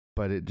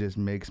 but it just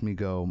makes me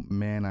go,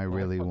 man, I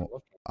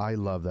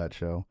love that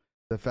show.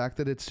 The fact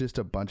that it's just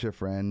a bunch of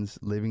friends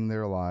living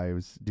their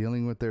lives,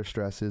 dealing with their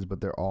stresses, but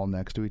they're all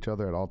next to each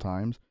other at all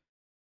times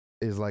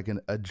is like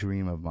a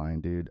dream of mine,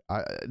 dude.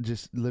 I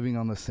just living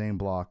on the same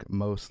block,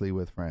 mostly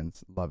with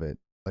friends. Love it.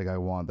 Like I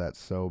want that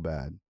so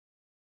bad.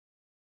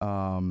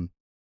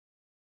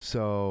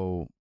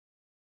 So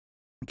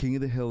King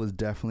of the Hill is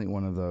definitely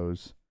one of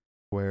those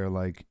where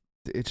like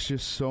it's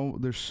just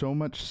there's so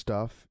much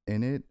stuff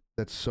in it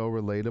that's so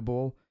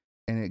relatable,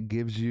 and it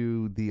gives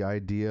you the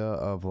idea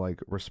of like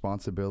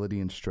responsibility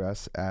and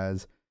stress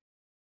as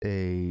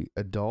a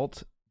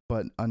adult,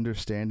 but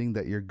understanding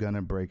that you're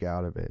gonna break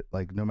out of it.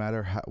 Like no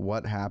matter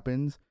what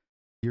happens,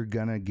 you're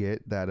gonna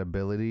get that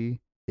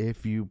ability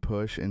if you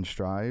push and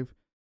strive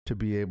to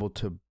be able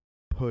to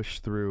push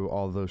through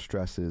all those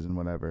stresses and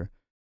whatever.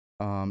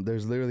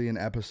 There's literally an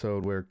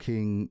episode where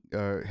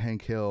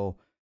Hank Hill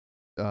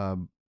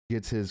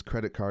gets his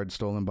credit card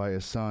stolen by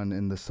his son,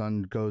 and the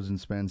son goes and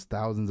spends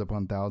thousands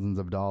upon thousands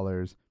of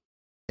dollars,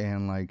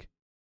 and like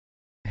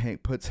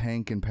Hank puts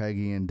Hank and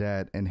Peggy in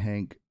debt, and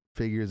Hank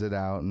figures it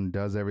out and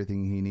does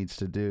everything he needs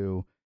to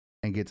do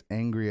and gets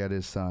angry at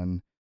his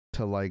son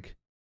to like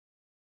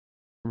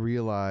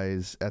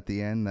realize at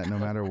the end that no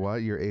matter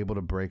what, you're able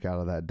to break out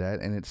of that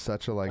debt, and it's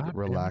such a like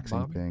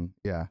relaxing thing.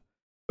 Yeah.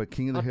 But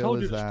King of the Hill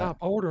is that. I told you to stop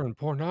ordering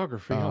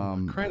pornography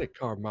on my credit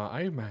card,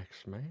 my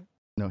Amex, man.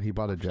 No, he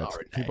bought a jet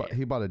ski.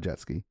 He bought a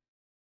jet ski.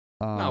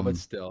 No, but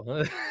still.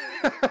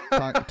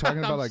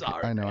 Talking about like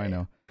I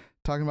know.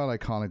 Talking about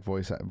iconic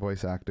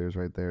voice actors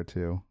right there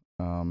too.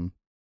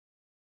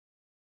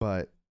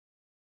 But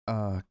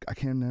I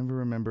can never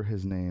remember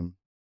his name,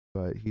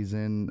 but he's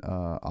in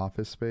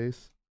Office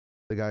Space.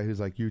 The guy who's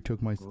like, you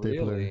took my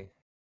stapler. Really?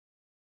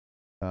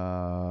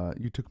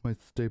 You took my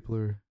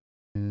stapler.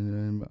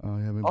 And I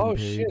haven't been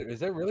paid. Shit!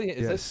 Is that really?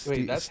 Wait, that's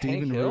Stephen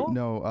Hank Hill?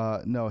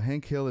 Root, no.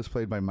 Hank Hill is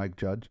played by Mike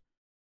Judge.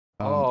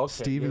 Okay.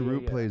 Stephen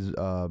Root plays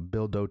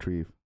Bill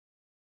Dauterive.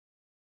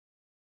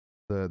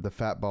 the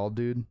fat bald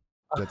dude.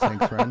 That's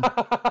Hank's friend.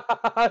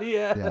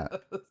 Yeah. Yeah,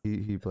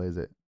 he plays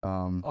it.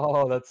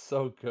 Oh, that's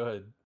so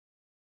good.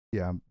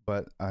 Yeah,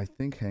 but I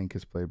think Hank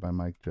is played by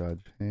Mike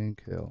Judge.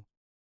 Hank Hill.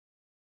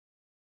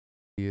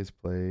 He is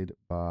played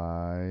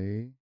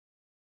by.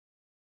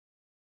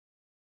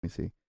 Let me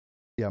see.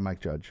 Yeah, Mike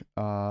Judge.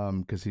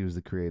 Because he was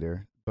the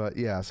creator. But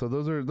yeah, so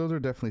those are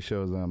definitely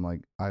shows that I'm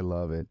like, I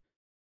love it.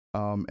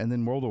 And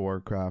then World of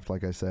Warcraft,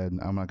 like I said,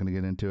 I'm not gonna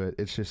get into it.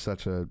 It's just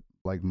such a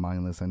like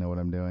mindless. I know what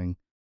I'm doing.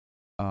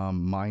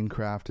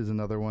 Minecraft is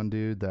another one,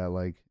 dude. That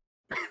like,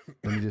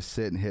 let me just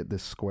sit and hit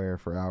this square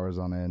for hours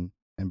on end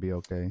and be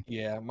okay.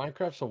 Yeah,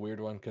 Minecraft's a weird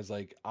one because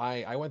like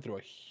I went through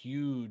a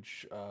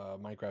huge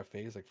Minecraft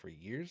phase like for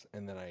years,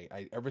 and then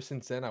I ever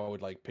since then I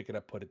would like pick it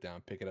up, put it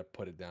down, pick it up,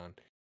 put it down.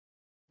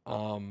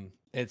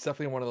 It's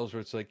definitely one of those where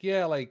it's like,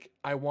 yeah, like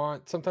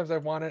sometimes I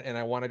want it and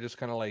I want to just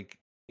kind of like,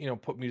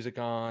 put music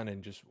on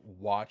and just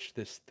watch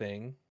this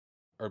thing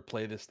or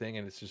play this thing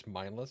and it's just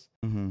mindless.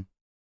 Mm-hmm.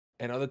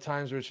 And other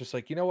times where it's just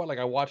like, you know what, like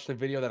I watched a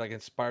video that like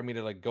inspired me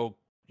to like go,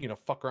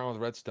 fuck around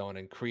with redstone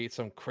and create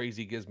some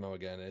crazy gizmo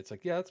again. And it's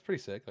like, yeah, that's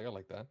pretty sick. Like I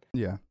like that.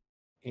 Yeah.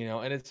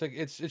 And it's like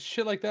it's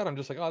shit like that. I'm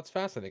just like, oh, it's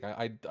fascinating.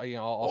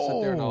 I'll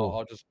sit there and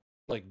I'll just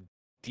like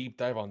deep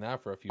dive on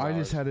that for a few I hours.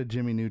 just had a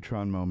Jimmy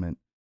Neutron moment.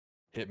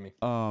 Hit me.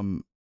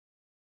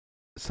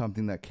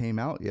 Something that came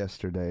out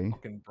yesterday.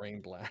 Fucking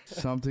brain blast.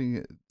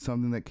 something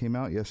that came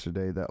out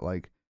yesterday that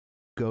like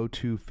go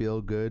to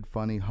feel good,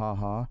 funny,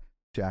 haha,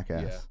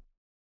 Jackass. Yeah.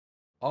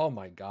 Oh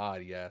my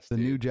god, yes. The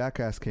dude. new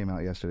Jackass came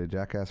out yesterday,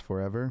 Jackass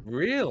Forever.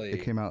 Really?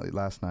 It came out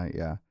last night,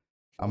 yeah.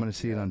 I'm gonna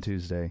see it on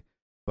Tuesday.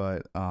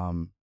 But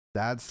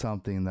that's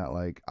something that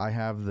like I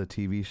have the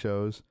TV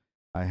shows,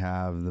 I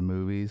have the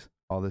movies,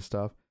 all this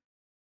stuff.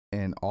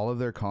 And all of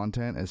their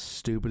content, as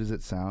stupid as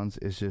it sounds,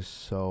 is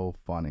just so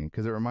funny.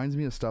 Because it reminds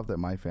me of stuff that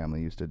my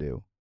family used to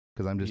do.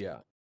 Because I'm just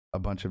a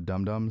bunch of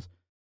dum-dums.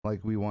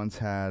 Like, we once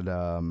had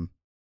one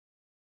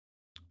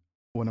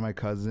of my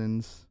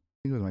cousins,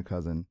 I think it was my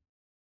cousin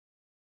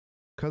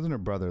or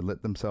brother,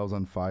 lit themselves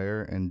on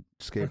fire and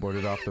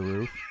skateboarded off the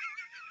roof.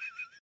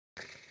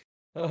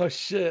 Oh,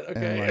 shit.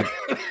 Okay. And,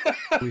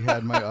 like, we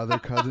had my other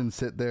cousin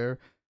sit there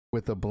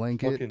with a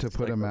blanket Fucking to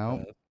put him out.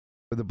 psychopath.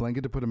 With a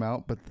blanket to put him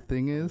out, but the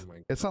thing is,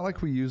 it's not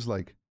like we used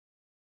like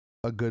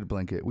a good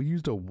blanket. We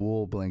used a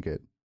wool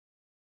blanket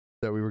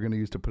that we were going to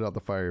use to put out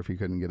the fire if he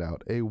couldn't get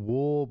out. A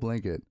wool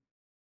blanket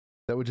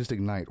that would just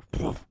ignite.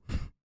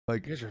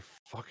 Like, you guys are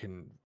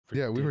fucking ridiculous,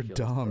 yeah, we were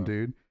dumb, bro.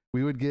 dude.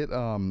 We would get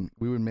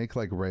we would make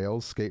like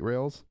rails, skate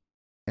rails,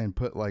 and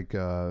put like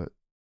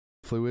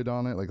fluid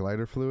on it, like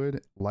lighter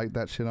fluid, light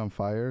that shit on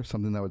fire,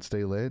 something that would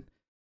stay lit,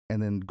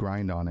 and then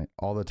grind on it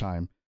all the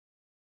time.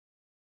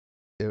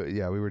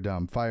 Yeah, we were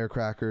dumb.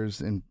 Firecrackers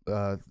and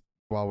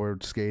while we're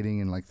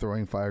skating and like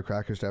throwing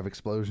firecrackers to have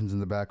explosions in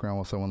the background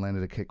while someone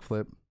landed a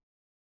kickflip.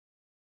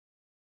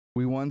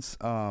 We once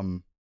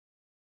had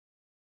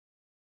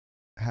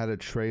a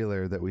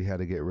trailer that we had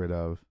to get rid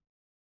of,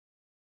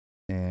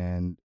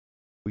 and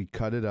we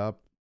cut it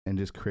up and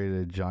just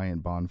created a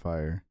giant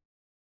bonfire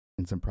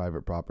in some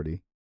private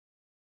property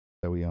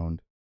that we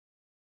owned,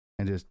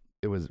 and just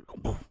it was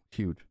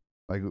huge.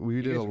 Like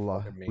we did a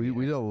lot. We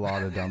did a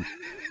lot of dumb.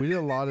 We did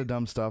a lot of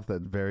dumb stuff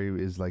that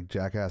is like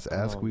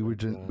Jackass-esque. Oh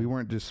we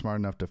weren't just smart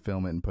enough to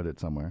film it and put it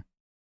somewhere.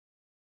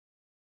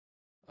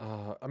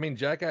 I mean,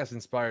 Jackass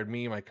inspired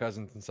me, my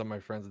cousins, and some of my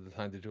friends at the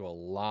time to do a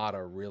lot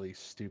of really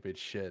stupid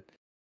shit.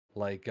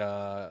 Like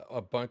one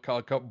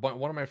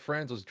of my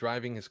friends was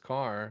driving his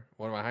car.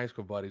 One of my high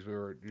school buddies, we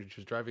were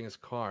just driving his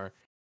car.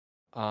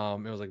 It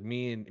was like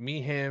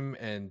me, him,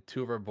 and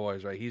two of our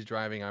boys. Right, he's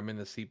driving. I'm in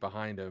the seat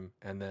behind him,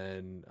 and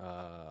then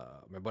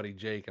my buddy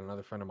Jake and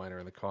another friend of mine are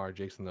in the car.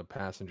 Jake's in the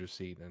passenger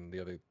seat, and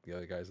the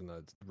other guy's in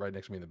the right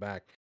next to me in the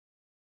back.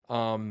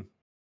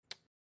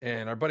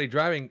 And our buddy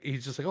driving,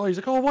 he's like,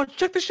 oh,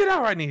 check this shit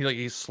out, right? And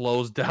he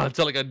slows down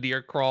to like a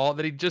near crawl.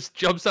 Then he just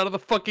jumps out of the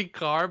fucking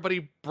car, but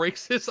he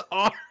breaks his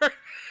arm.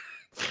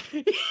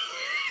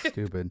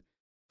 Stupid.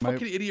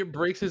 Fucking idiot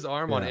breaks his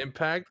arm on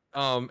impact.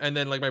 And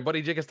then like my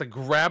buddy Jake has to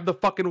grab the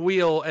fucking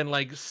wheel and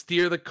like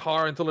steer the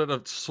car until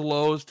it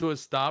slows to a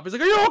stop. He's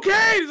like, "Are you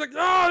okay?" He's like,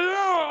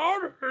 "Oh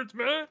no, arm hurts,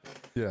 man."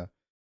 Yeah.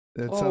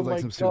 It sounds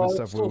like some stupid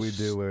stuff so we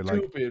do where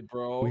like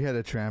bro. we had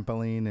a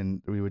trampoline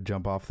and we would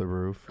jump off the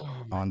roof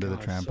onto the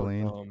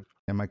trampoline.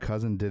 And my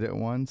cousin did it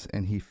once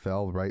and he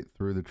fell right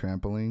through the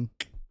trampoline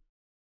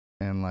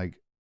and like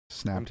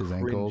snapped his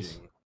ankles.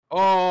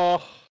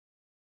 Oh.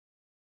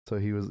 So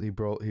he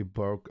broke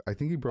I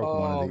think he broke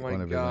one of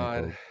his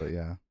ankles, but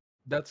yeah.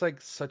 That's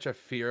like such a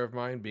fear of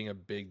mine, being a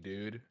big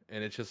dude,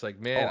 and it's just like,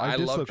 man, I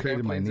love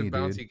dislocated my trampolines knee, and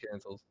bouncy dude.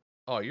 castles.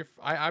 Oh,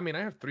 I mean,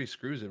 I have 3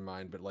 screws in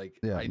mine, but like,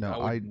 Yeah,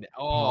 I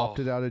popped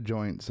it out of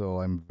joint, so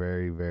I'm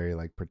very, very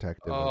like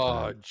protective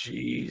of that.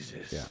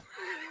 Jesus. Yeah.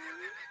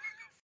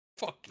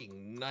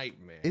 Fucking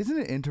nightmare. Isn't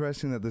it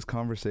interesting that this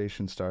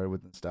conversation started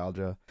with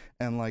nostalgia,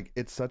 and like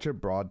it's such a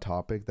broad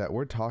topic that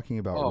we're talking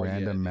about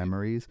random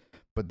memories,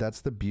 but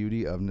that's the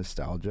beauty of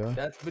nostalgia.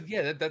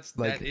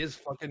 That is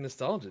fucking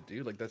nostalgia,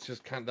 dude. Like that's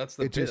just that's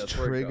the it just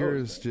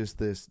triggers just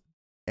this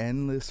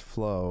endless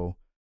flow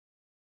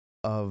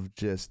of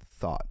just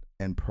thought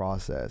and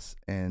process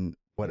and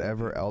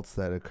whatever else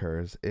that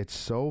occurs. It's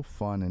so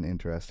fun and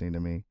interesting to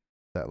me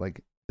that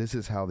like this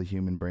is how the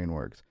human brain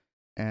works.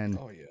 And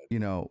you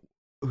know,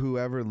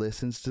 whoever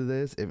listens to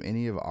this, if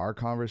any of our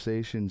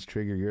conversations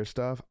trigger your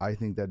stuff, I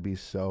think that'd be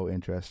so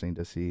interesting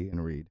to see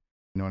and read.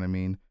 You know what I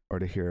mean? Or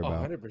to hear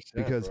about. 100%,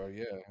 because bro,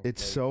 yeah.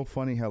 It's so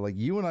funny how like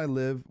you and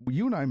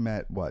I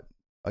met what,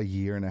 a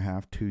year and a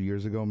half, 2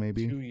 years ago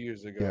maybe? 2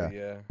 years ago,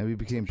 yeah. And we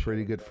became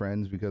pretty good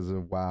friends because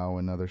of WoW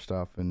and other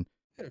stuff. And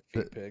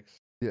feet pics.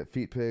 Yeah,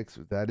 feet pics.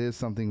 That is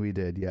something we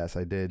did. Yes,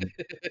 I did.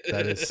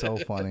 That is so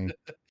funny.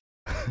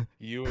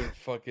 You and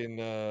fucking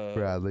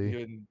Bradley. You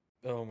and,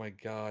 oh my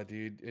god,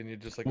 dude! And you're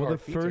just like, well, oh, the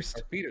first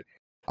our feet are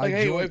like,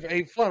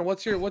 hey, Flan,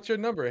 what's your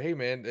number? Hey,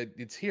 man,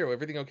 it's here.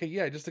 Everything okay?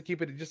 Yeah, just to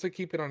keep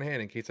it on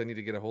hand in case I need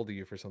to get a hold of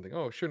you for something.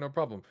 Oh, sure, no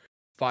problem.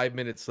 5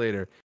 minutes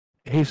later,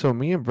 hey, so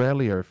me and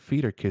Bradley, our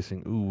feet are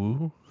kissing.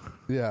 Ooh.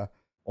 Yeah.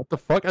 What the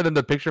fuck? And then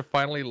the picture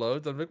finally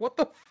loads. I'm like, what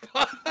the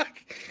fuck?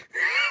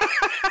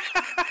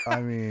 I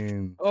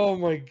mean, oh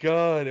my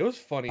god, it was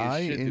funny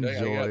as shit,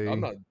 dude. I'm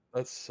not.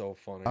 That's so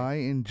funny. I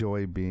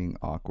enjoy being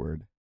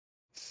awkward.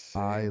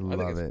 Same. I think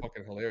love it's it.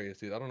 fucking hilarious,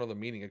 dude. I don't know the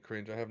meaning of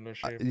cringe. I have no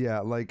shame. Yeah,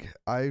 like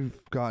I've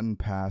gotten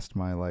past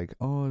my like,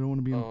 oh, I don't want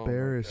to be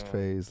embarrassed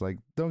phase. Like,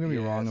 don't get me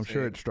wrong, I'm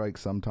sure it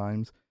strikes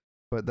sometimes,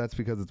 but that's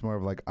because it's more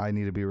of like I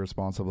need to be a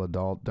responsible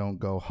adult. Don't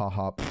go ha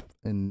ha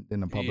in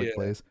a public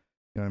place.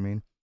 You know what I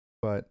mean?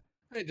 But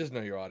hey, just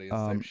know your audience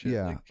type shit.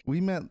 Yeah, like,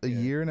 we met a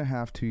year and a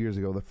half, 2 years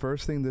ago. The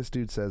first thing this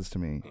dude says to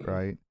me,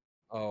 right?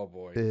 Oh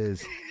boy.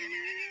 Is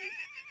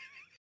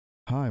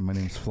hi, my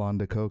name's Flan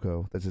de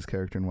Coco. That's his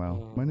character in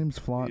WoW. My name's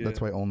Flan. Yeah.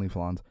 That's why only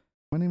Flans.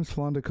 My name's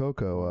Flan de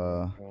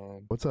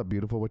Coco. What's up,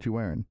 beautiful? What you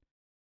wearing?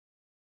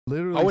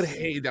 Literally,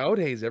 I would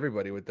haze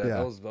everybody with that. Yeah.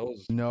 That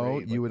was no,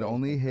 great. you would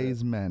only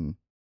haze men.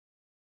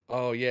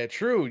 Oh yeah,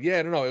 true.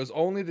 Yeah, no, it was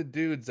only the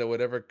dudes that would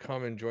ever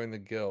come and join the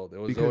guild. It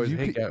was Because always,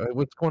 hey,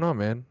 what's going on,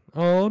 man?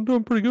 Oh, I'm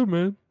doing pretty good,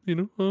 man. You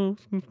know,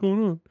 what's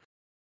going on?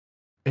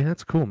 Hey,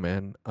 that's cool,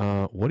 man.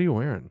 What are you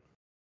wearing?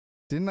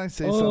 Didn't I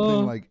say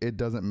something like it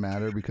doesn't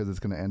matter because it's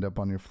gonna end up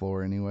on your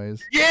floor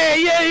anyways?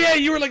 Yeah.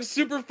 You were like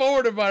super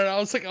forward about it. I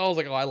was like, oh,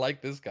 I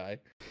like this guy.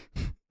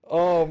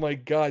 Oh my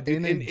god,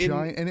 dude! And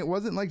it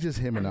wasn't like just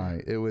him and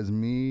I. It was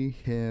me,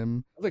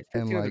 him, like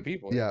 15 other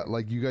people. Yeah,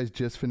 like you guys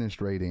just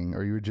finished raiding,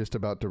 or you were just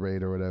about to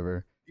raid, or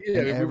whatever. Yeah,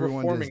 and we everyone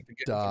were forming just to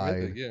get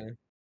died. Yeah.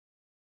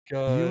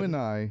 God. You and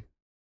I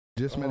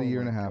just met a year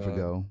and a half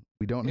ago.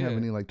 We don't have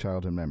any like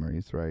childhood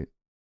memories, right?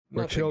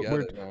 We're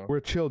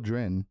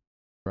children,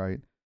 right?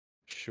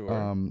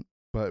 Sure.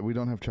 But we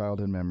don't have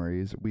childhood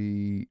memories.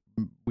 We've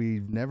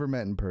never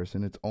met in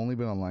person. It's only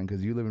been online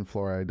because you live in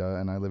Florida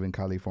and I live in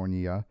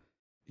California.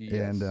 Yes,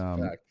 and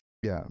fact.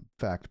 Yeah,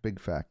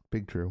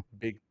 big true.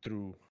 Big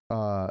true.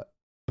 But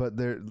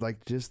they're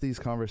like just these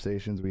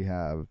conversations we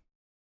have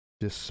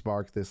just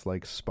spark this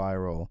like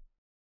spiral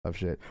of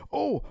shit.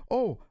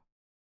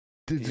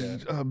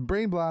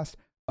 Brain blast.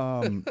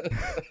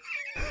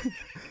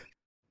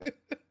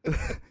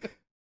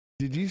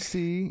 Did you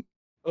see?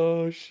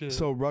 Oh shit.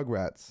 So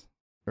Rugrats,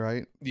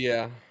 right?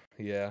 Yeah.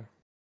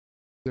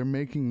 They're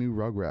making new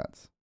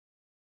Rugrats.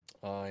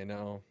 I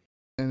know.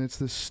 And it's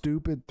the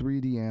stupid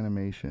 3D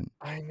animation.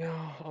 I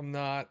know. I'm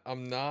not.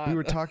 We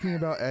were talking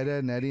about Ed,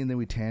 Ed, and Eddie, and then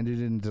we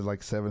tangented into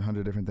like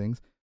 700 different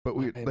things. But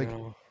we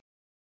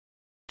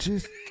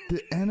just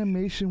the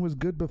animation was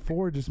good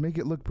before. Just make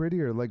it look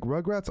prettier. Like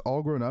Rugrats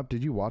All Grown Up.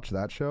 Did you watch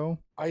that show?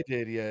 I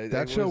did. Yeah.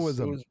 That show was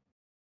a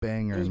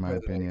banger in my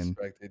opinion.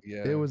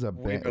 Yeah. It was a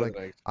banger.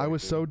 Like I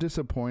was so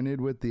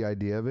disappointed with the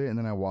idea of it, and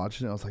then I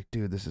watched it. And I was like,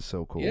 dude, this is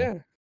so cool. Yeah.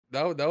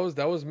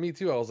 That was me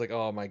too. I was like,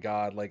 oh my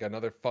god, like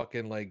another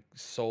fucking like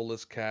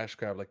soulless cash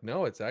grab. Like,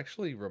 no, it's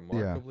actually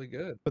remarkably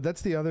good. But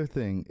that's the other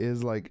thing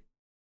is like,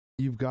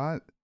 you've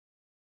got,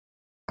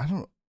 I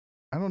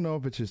don't know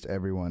if it's just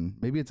everyone.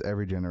 Maybe it's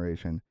every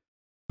generation,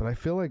 but I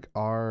feel like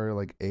our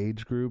like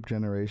age group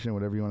generation,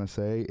 whatever you want to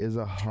say, is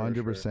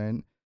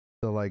 100%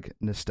 the like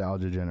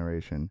nostalgia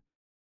generation.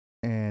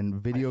 And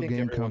video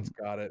game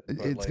got it.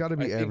 It's got to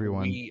be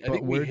everyone. I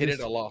think we hit it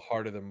a lot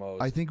harder than most.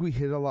 I think we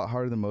hit it a lot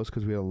harder than most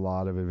because we had a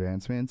lot of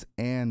advancements,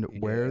 and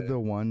we're the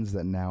ones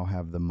that now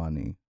have the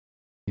money.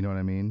 You know what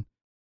I mean?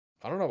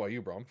 I don't know about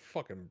you, bro. I'm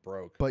fucking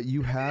broke. But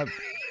you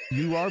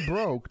are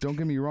broke. Don't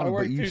get me wrong. I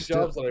work but you 2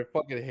 jobs that I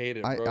fucking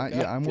hated, bro.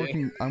 I'm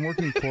working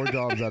 4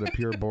 jobs out of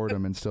pure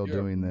boredom and still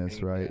doing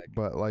this, right?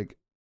 But like,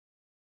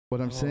 what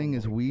I'm saying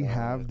is we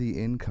have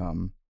the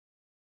income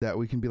that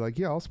we can be like,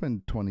 yeah, I'll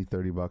spend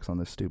 $20-$30 on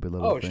this stupid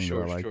little thing.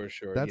 Sure.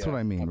 That's what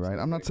I mean, right?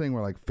 I'm not saying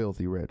we're like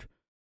filthy rich.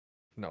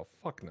 No,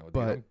 fuck no, dude.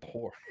 But I'm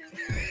poor.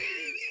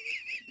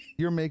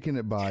 You're making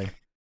it by.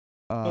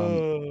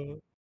 I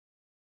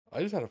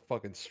just had a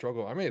fucking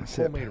struggle. I made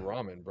homemade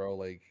ramen, bro.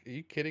 Like, are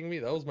you kidding me?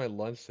 That was my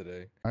lunch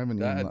today. I haven't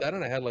eaten that,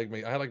 and I had like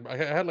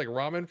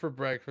ramen for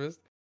breakfast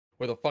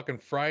with a fucking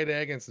fried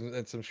egg and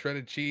some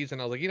shredded cheese.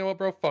 And I was like, you know what,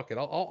 bro? Fuck it.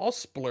 I'll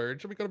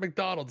splurge. Let me go to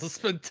McDonald's and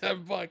spend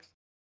 $10.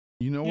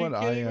 You know what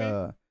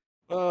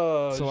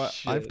Oh So I've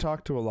shit.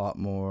 talked to a lot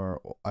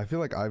more. I feel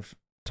like I've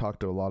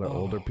talked to a lot of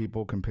older Oh.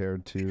 people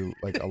compared to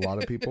like a lot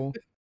of people,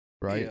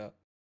 right? Yeah.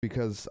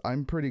 Because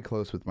I'm pretty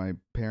close with my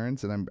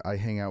parents, and I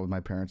hang out with my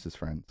parents'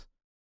 friends,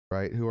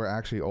 right? Who are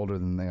actually older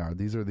than they are.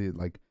 These are the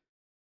like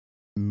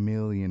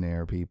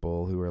millionaire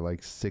people who are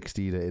like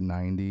 60 to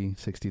 90,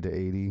 60 to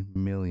 80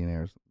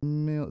 millionaires,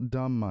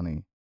 dumb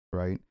money,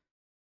 right?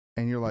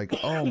 And you're like,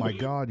 oh my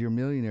god, you're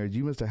millionaires.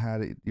 You must have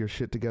had your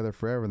shit together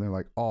forever. And they're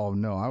like, oh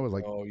no, Oh I was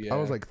yeah.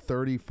 like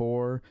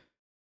 34,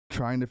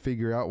 trying to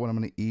figure out what I'm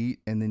gonna eat,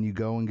 and then you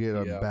go and get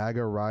a Yeah. bag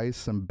of rice,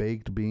 some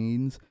baked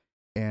beans,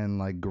 and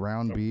like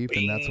ground beef,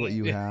 and that's what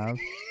you Bing. have,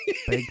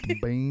 baked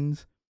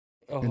beans,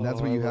 and that's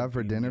Oh, what I you love have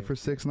for being dinner for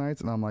baked beans. 6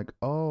 nights. And I'm like,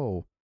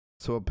 oh,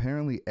 so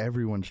apparently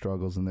everyone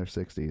struggles in their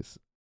 60s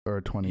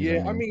or 20s. I Yeah,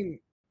 I mean, mean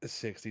the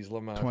 60s,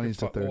 Lamar. If you're 20s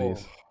to oh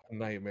 30s.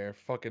 nightmare.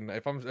 Fucking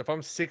if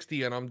I'm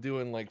 60 and I'm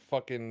doing like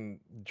fucking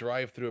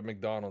drive through at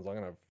McDonald's, I'm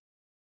gonna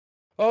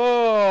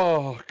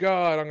oh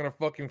god, I'm gonna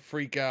fucking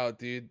freak out,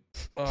 dude.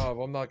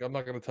 Oh, I'm not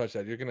gonna touch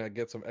that. You're gonna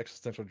get some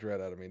existential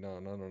dread out of me. No,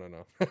 no, no, no,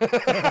 no.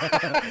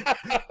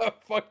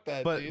 Fuck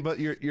that, but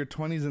dude. your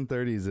 20s and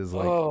 30s is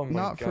like Oh my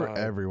not for god.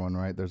 everyone,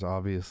 right? There's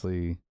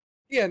obviously,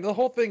 Yeah, the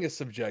whole thing is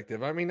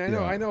subjective. I mean, I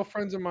know yeah, I know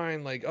friends of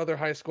mine, like other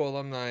high school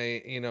alumni,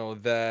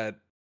 that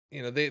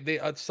they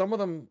some of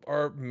them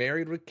are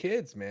married with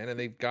kids, man, and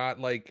they've got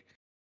like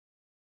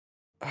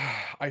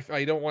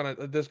I don't want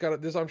to.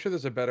 There's I'm sure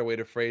there's a better way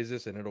to phrase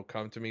this, and it'll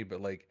come to me,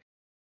 but like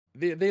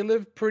they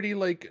live pretty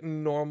like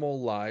normal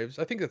lives.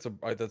 I think that's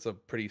a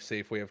pretty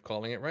safe way of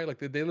calling it, right? Like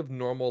they live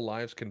normal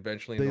lives,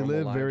 conventionally they normal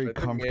live lives, very right?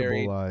 They're comfortable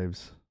married.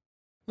 lives.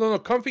 No, no,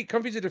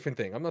 comfy's a different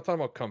thing. I'm not talking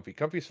about comfy.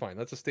 Comfy's fine.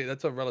 That's a state.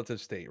 That's a relative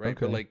state, right?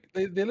 But Okay. like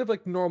they live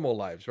like normal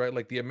lives, right?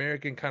 Like the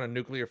American kind of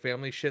nuclear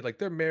family shit. Like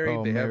they're married,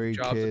 Oh, they have married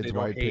jobs that they kids,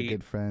 don't white hate.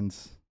 picket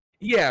fence.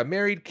 Yeah,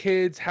 married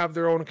kids have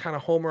their own kind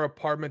of home or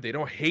apartment. They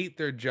don't hate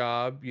their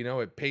job.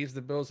 It pays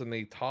the bills and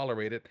they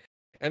tolerate it.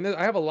 And then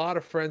I have a lot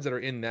of friends that are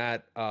in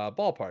that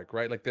ballpark,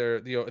 right? Like they're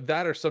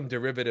that or some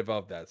derivative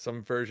of that,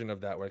 some version of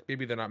that. Like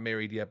maybe they're not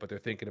married yet, but they're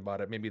thinking about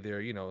it. Maybe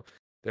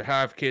they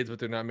have kids, but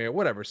they're not married.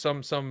 Whatever,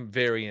 some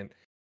variant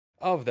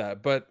of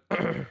that, but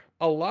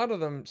a lot of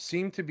them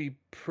seem to be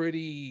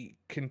pretty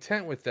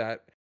content with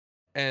that,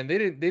 and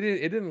it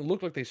didn't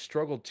look like they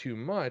struggled too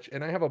much.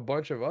 And I have a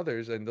bunch of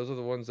others, and those are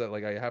the ones that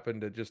like I happen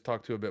to just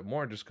talk to a bit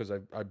more, just because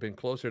I've been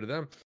closer to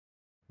them.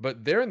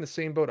 But they're in the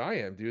same boat I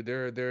am, dude.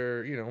 They're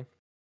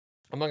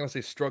I'm not gonna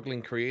say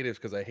struggling creatives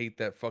because I hate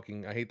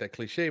that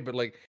cliche, but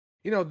like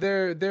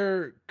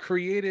they're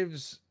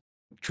creatives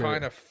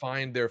trying They're to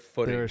find their they're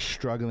footing. a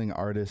struggling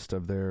artist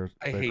of I their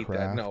hate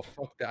that. No, craft.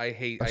 fuck that. A I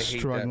hate that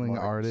struggling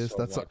mark artist.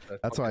 so much.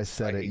 That's why I I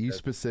said it. hate You that.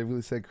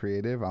 specifically said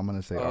creative. I'm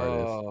gonna say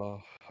artist.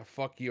 Oh,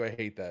 fuck you. I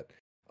hate that.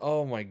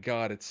 Oh my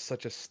god, it's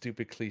such a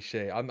stupid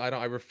cliche.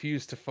 I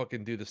refuse to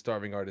fucking do the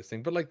starving artist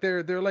thing. But like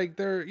they're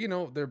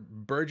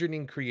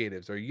burgeoning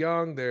creatives. They're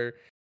young. They're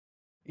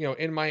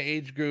in my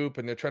age group,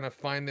 and they're trying to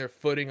find their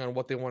footing on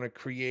what they want to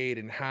create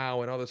and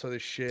how and all this other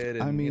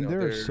shit. I And mean,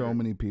 there are so they're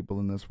many people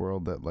in this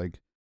world that like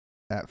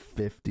at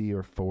 50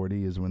 or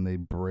 40 is when they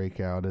break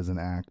out as an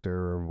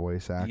actor or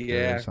voice actor or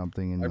yeah.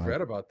 something, and I've like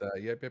read about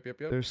that. Yep, yep,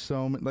 yep, yep. there's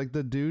so many, like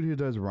the dude who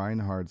does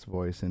Reinhardt's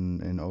voice in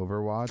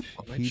Overwatch.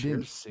 Oh, my He didn't.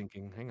 chair's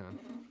sinking. Hang on.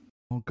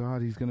 Oh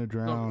God, he's gonna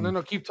No, no, drown.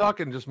 no. Keep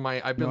talking. I've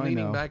No, been I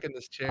leaning know. back in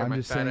this chair. I'm My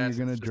just fat saying you're ass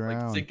gonna is just like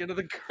drown. sinking to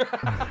the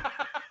ground.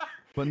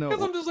 But Because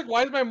no, I'm just like,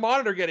 why is my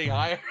monitor getting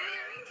higher?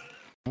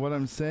 what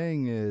I'm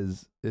saying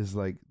is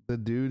like the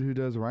dude who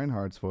does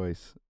Reinhardt's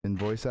voice in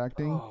voice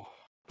acting. Oh,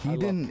 I love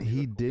the He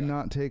musical did guy.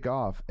 not take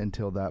off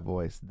until that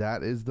voice.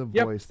 That is the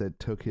Yep. voice that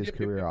took his Yep,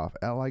 yep, career yep. off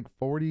at like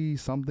 40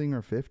 something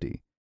or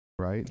 50,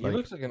 right? He Like,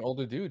 looks like an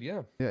older dude.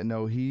 Yeah. yeah,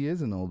 no, he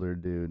is an older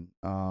dude.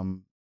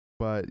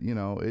 But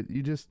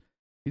you just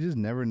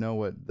never know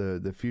what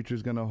the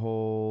future's gonna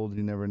hold.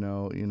 You never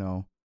know,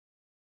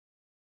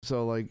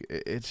 So like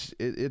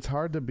it's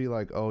hard to be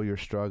like, oh, you're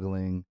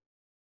struggling,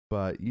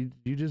 but you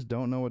just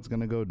don't know what's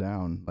gonna go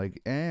down.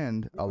 Like,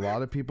 and a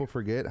lot of people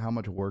forget how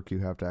much work you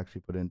have to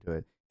actually put into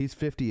it. He's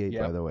 58, by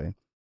Yep. the way.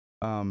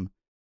 Um,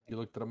 You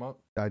looked him up.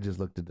 I just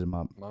looked at him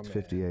up. My It's man.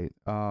 58.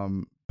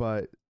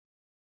 But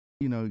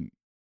you know,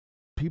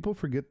 people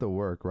forget the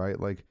work, right?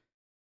 Like,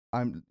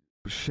 I'm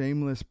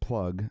shameless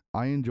plug.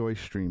 I enjoy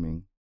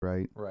streaming,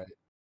 right? Right.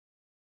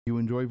 You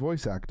enjoy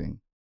voice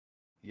acting.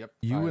 Yep.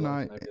 You and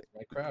I, It's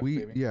my craft,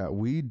 baby.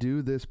 we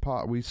do this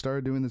we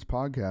started doing this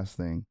podcast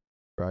thing,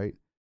 right?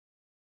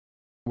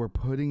 We're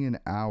putting in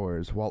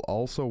hours while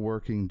also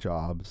working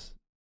jobs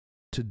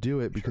to do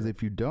it, because Sure.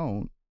 if you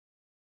don't,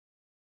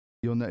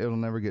 it'll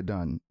never get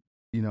done.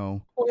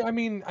 Well, I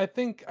mean, I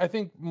think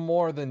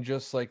more than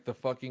just like the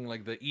fucking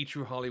like the E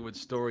True Hollywood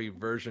Story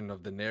version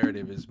of the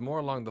narrative is more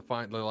along the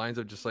lines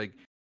of just like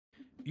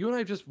you and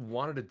I just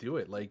wanted to do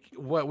it. Like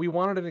what we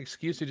wanted an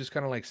excuse to just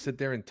kind of like sit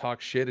there and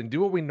talk shit and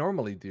do what we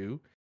normally do,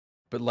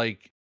 but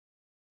like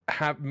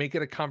make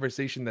it a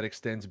conversation that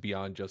extends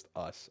beyond just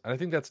us. And I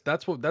think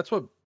that's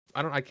what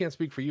I can't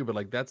speak for you, but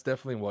like that's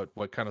definitely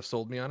what kind of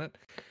sold me on it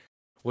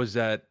was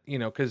that,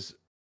 because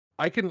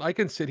I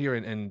can sit here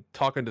and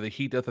talk into the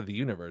heat death of the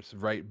universe,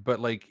 right? But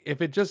like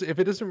if it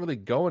doesn't really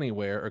go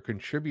anywhere or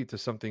contribute to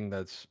something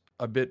that's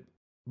a bit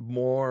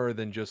more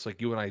than just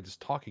like you and I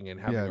just talking and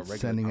having Yeah, a it's regular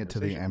sending it to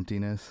the conversation.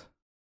 emptiness.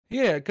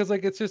 Yeah, because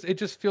like it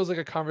just feels like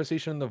a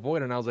conversation in the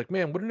void. And I was like,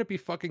 man, wouldn't it be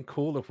fucking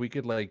cool if we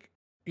could like,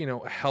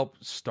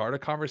 help start a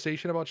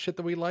conversation about shit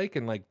that we like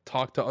and like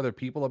talk to other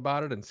people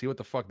about it and see what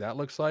the fuck that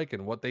looks like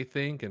and what they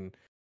think and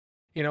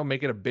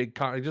make it a big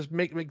just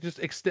just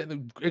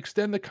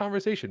extend the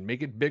conversation,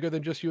 make it bigger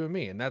than just you and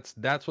me. And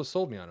that's what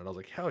sold me on it. I was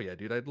like, hell yeah,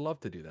 dude, I'd love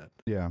to do that.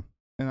 Yeah.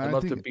 And I'd I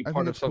love to think be I think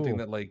part of it's something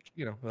cool. that like,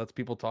 lets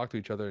people talk to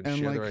each other and And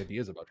share their like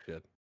ideas about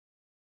shit.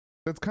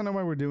 that's kind of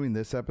why we're doing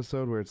this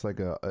episode where it's like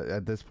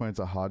at this point it's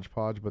a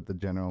hodgepodge, but the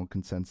general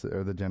consensus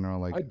or the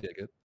general like I dig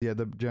it. yeah,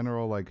 the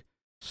general like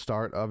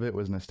start of it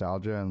was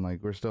nostalgia, and like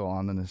we're still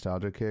on the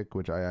nostalgia kick,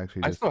 which I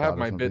actually I just still have thought of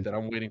my bit something. that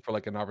I'm waiting for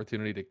like an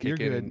opportunity to You're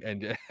kick in good.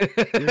 and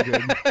You're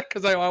good.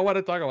 because I want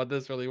to talk about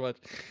this really much.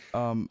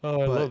 Oh, I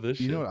But love this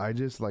you know shit. what I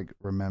just like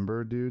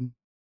remember, dude,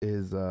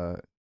 is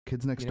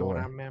Kids Next You know what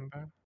I Door.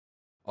 remember?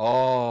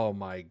 Oh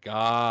my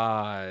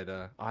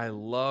god. I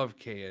love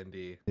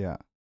Candy. Yeah,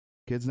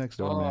 Kids Next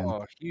Door, man.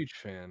 Oh, huge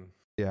fan.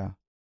 Yeah.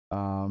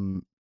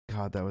 Um,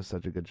 God, that was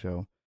such a good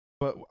show.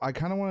 But I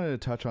kind of wanted to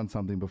touch on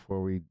something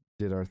before we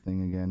did our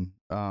thing again.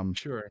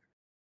 Sure.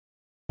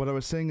 What I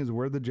was saying is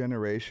we're the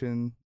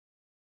generation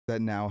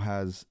that now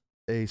has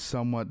a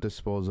somewhat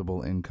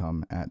disposable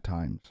income at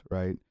times,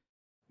 right?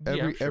 Yeah,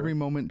 sure. Every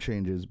moment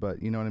changes,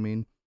 but you know what I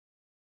mean?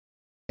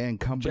 And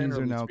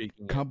Generally speaking,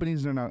 yeah.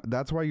 companies are now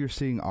that's why you're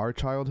seeing our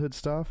childhood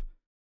stuff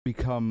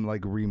become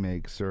like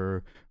remakes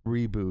or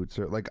reboots,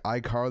 or like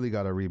iCarly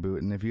got a reboot,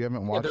 and if you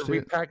haven't Yeah, they're watched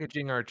it,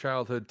 repackaging our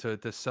childhood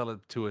to sell it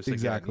to us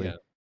exactly. again.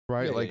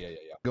 Right? Yeah. Like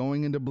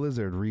going into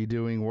Blizzard,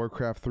 redoing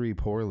Warcraft 3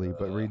 poorly,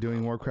 but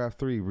redoing Warcraft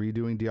 3,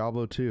 redoing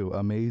Diablo 2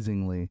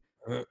 amazingly.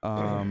 Yeah.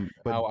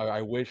 But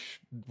I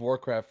wish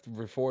Warcraft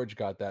Reforged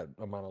got that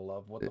amount of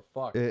love. What the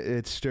fuck?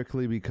 it's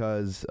strictly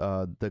because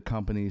the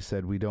company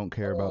said we don't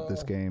care about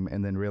this game,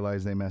 and then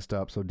realized they messed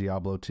up, so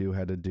Diablo 2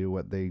 had to do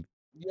what they.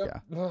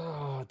 Yep.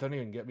 Oh, don't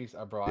even get me,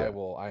 bro. Yeah.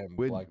 I am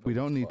We black.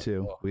 don't need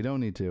to. We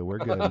don't need to. We're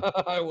good.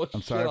 I will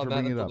I'm shit sorry on for that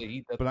bringing it until up, they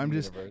eat that but I'm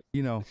just,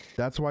 universe.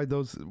 that's why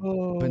those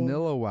Oh,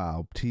 Vanilla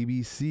WoW,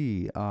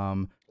 TBC,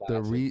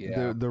 classic,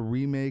 yeah. the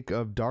remake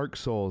of Dark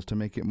Souls to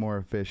make it more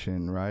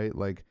efficient, right?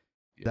 Like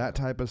that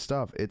Yeah. type of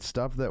stuff. It's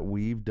stuff that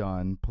we've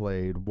done,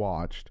 played,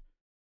 watched,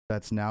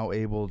 that's now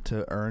able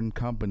to earn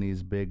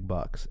companies big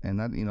bucks, and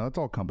that that's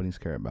all companies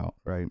care about,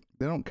 right?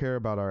 They don't care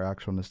about our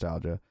actual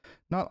nostalgia.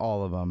 Not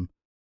all of them,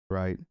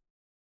 right?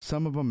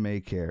 Some of them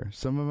may care.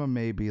 Some of them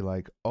may be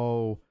like,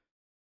 oh,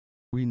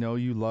 we know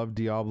you love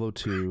Diablo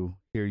 2.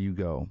 Here you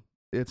go.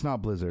 It's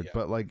not Blizzard, Yeah.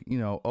 but like,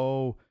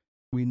 oh,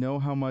 we know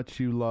how much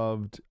you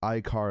loved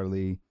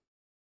iCarly.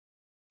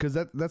 Because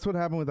that's what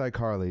happened with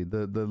iCarly.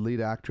 The lead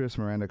actress,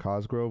 Miranda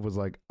Cosgrove, was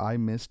like, I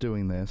miss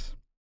doing this.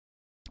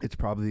 It's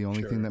probably the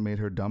only thing that made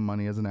her dumb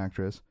money as an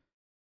actress.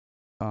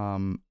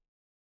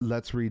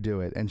 Let's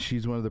redo it. And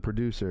she's one of the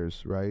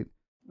producers, right?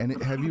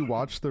 And have you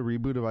watched the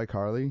reboot of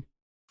iCarly?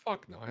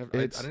 Fuck no. I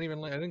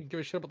didn't give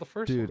a shit about the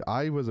first one. Dude,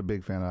 I was a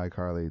big fan of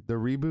iCarly. The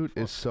reboot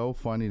is so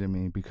funny to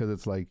me because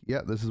it's like,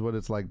 yeah, this is what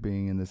it's like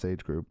being in this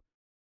age group.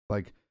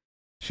 Like,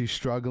 she's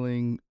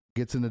struggling,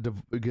 gets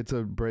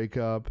a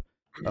breakup.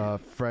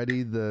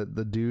 Freddie,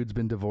 the dude's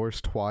been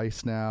divorced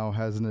twice now,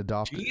 has an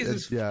adopted.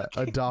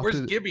 Adopted.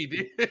 Where's Gibby,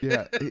 dude?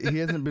 Yeah, he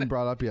hasn't been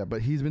brought up yet,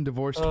 but he's been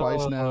divorced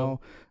twice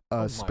now.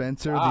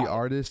 Spencer, the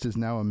artist, is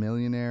now a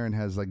millionaire and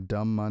has like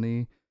dumb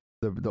money.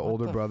 The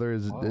older brother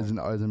is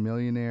a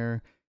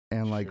millionaire.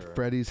 And like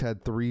Freddie's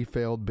had 3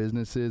 failed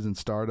businesses and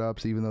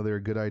startups, even though they were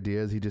good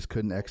ideas, he just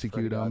couldn't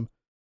execute them.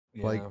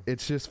 Yeah. Like,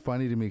 it's just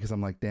funny to me because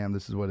I'm like, damn,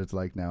 this is what it's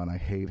like now, and I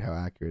hate how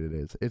accurate it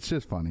is. It's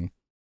just funny.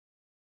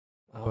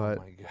 But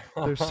my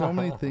God. There's so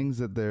many things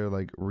that they're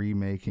like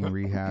remaking,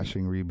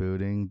 rehashing,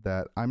 rebooting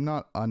that I'm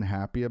not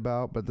unhappy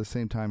about, but at the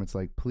same time, it's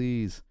like,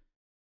 please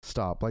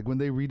stop. Like when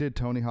they redid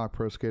Tony Hawk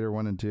Pro Skater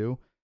 1 and 2,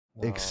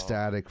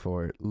 ecstatic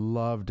for it.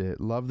 Loved it.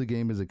 Loved the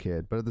game as a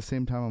kid. But at the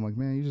same time, I'm like,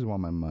 man, you just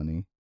want my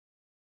money.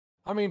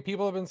 I mean,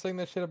 people have been saying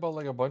that shit about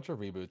like a bunch of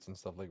reboots and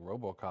stuff, like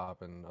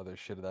RoboCop and other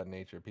shit of that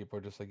nature. People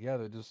are just like, yeah,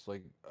 they're just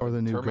like, or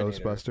the new Terminator.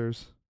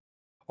 Ghostbusters,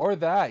 or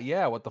that,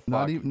 yeah. What the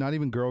fuck? Not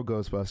even Girl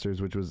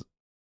Ghostbusters, which was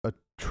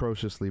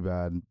atrociously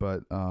bad,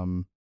 but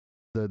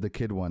the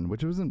kid one,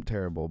 which wasn't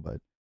terrible, but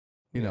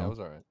you know, it was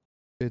alright.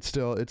 It's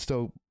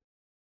still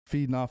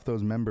feeding off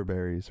those member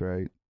berries,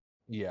 right?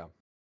 Yeah.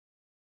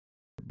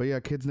 But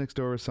yeah, Kids Next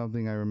Door was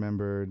something I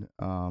remembered.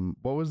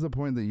 What was the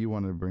point that you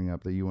wanted to bring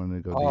up that you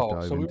wanted to go deep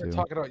dive so we into? were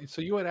talking about.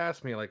 So you had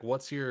asked me like,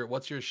 what's your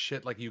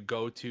shit like you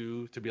go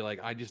to be like,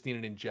 I just need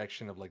an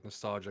injection of like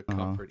nostalgia,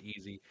 comfort,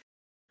 easy.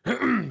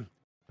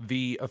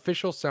 The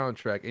official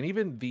soundtrack and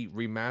even the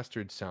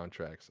remastered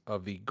soundtracks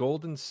of the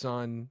Golden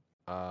Sun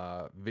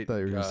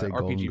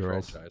RPG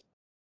franchise.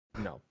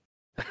 No.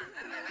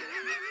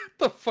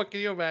 The fuck, can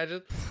you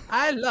imagine?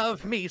 I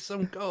love me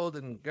some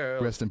Golden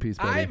Girls. Rest in peace,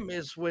 buddy.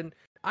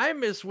 I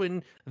miss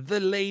when the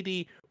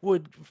lady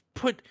would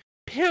put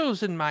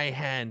pills in my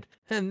hand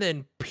and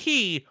then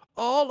pee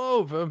all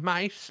over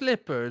my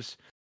slippers.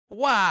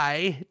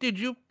 Why did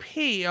you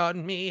pee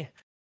on me?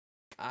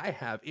 I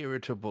have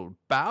irritable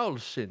bowel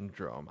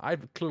syndrome.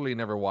 I've clearly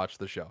never watched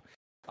the show.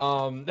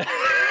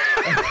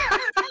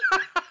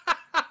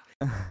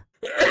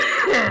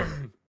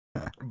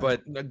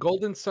 But the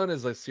Golden Sun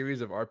is a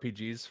series of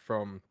RPGs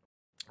from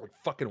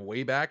fucking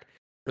way back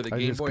for the I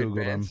Game just Boy Googled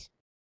Advance.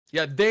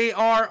 Yeah, they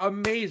are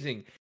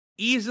amazing.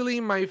 Easily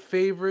my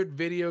favorite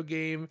video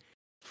game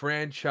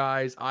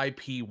franchise,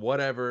 IP,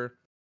 whatever,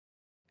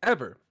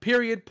 ever.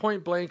 Period.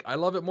 Point blank. I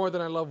love it more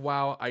than I love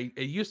WoW.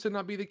 It used to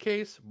not be the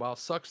case. WoW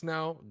sucks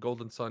now.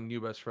 Golden Sun,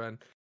 new best friend.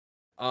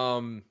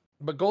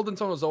 But Golden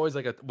Sun was always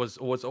was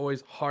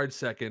always hard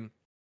second.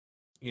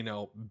 You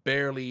know,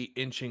 barely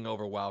inching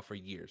over WoW for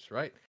years,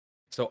 right?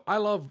 So I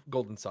love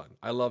Golden Sun.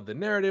 I love the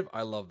narrative.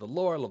 I love the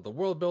lore. I love the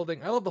world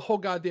building. I love the whole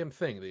goddamn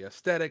thing. The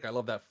aesthetic. I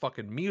love that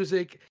fucking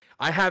music.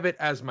 I have it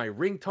as my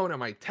ringtone and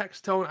my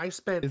text tone. I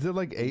spent Is it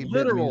like 8-bit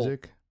literal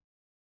music?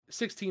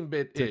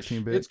 16-bit ish.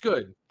 16-bit? It's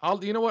good.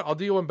 You know what? I'll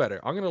do you one better.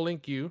 I'm gonna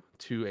link you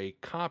to a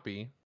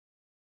copy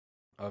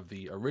of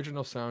the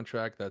original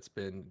soundtrack that's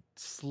been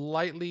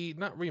slightly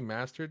not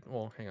remastered.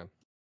 Well, hang on.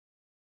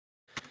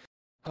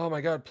 Oh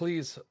my god,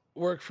 please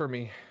work for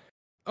me.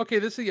 Okay,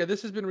 this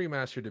has been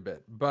remastered a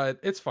bit, but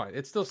it's fine.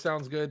 It still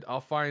sounds good. I'll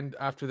find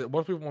after that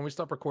when we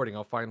stop recording,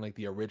 I'll find like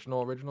the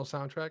original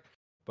soundtrack.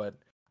 But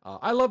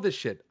I love this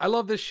shit. I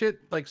love this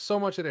shit like so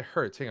much that it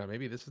hurts. Hang on,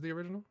 maybe this is the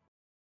original.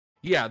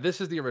 Yeah, this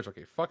is the original.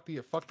 Okay, fuck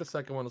the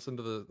second one. Listen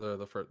to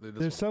the first. This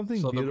There's one. something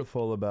So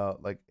beautiful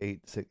about like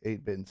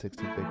 8-bit and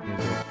 16-bit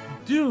music.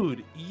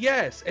 dude.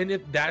 Yes, and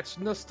if that's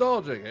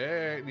nostalgic,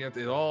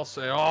 it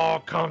all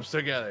comes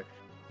together.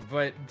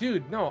 But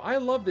dude, no, I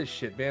love this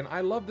shit, man.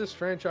 I love this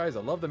franchise.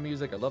 I love the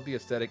music. I love the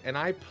aesthetic, and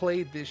I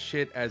played this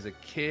shit as a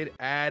kid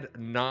ad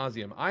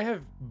nauseum. I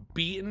have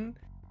beaten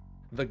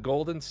the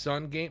Golden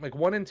Sun game, like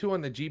 1 and 2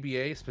 on the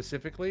GBA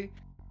specifically.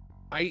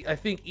 I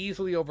think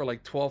easily over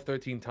like 12,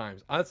 13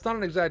 times. That's not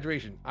an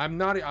exaggeration.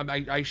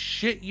 I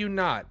shit you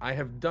not. I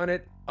have done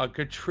it a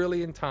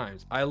quadrillion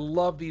times. I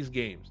love these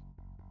games.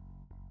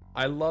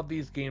 I love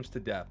these games to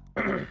death.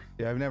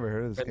 Yeah, I've never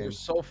heard of this And game. they're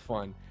so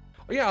fun.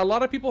 Yeah, a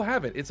lot of people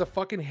have it. It's a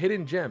fucking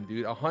hidden gem,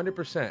 dude.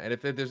 100%.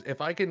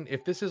 And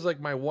if this is like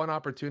my one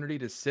opportunity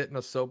to sit in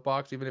a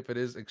soapbox, even if it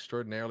is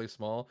extraordinarily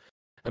small,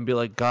 and be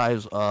like,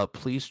 guys,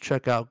 please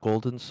check out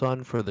Golden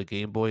Sun for the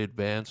Game Boy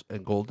Advance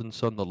and Golden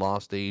Sun: The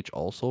Lost Age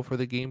also for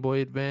the Game Boy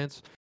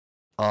Advance.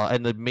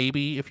 And then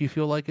maybe if you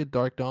feel like it,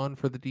 Dark Dawn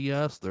for the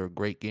DS. They're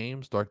great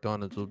games. Dark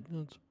Dawn it's a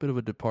bit of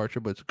a departure,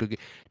 but it's a good game.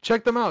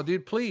 Check them out,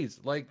 dude. Please,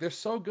 like they're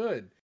so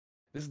good.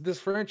 This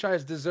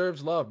franchise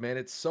deserves love, man.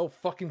 It's so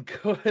fucking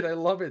good. I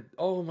love it.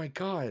 Oh my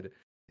god.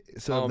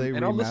 So if they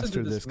and I'll listen to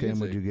remastered this game,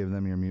 would music. you give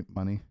them your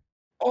money?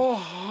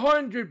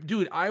 100,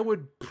 dude. I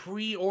would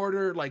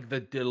pre-order like the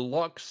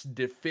deluxe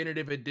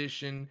definitive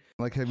edition.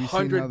 Like, have you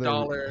seen how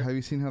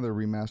 $100. they're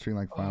remastering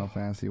like Final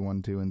Fantasy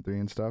 1, 2, and 3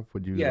 and stuff?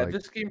 Would you Yeah, like?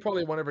 this game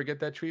probably won't ever get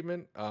that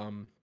treatment. But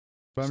I'm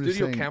just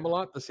Studio saying,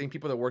 Camelot, the same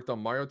people that worked on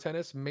Mario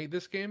Tennis, made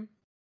this game.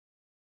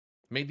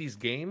 Made these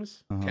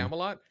games, Uh-huh.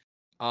 Camelot.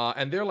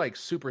 And they're like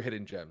super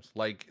hidden gems.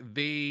 Like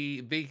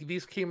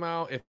these came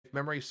out, if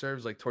memory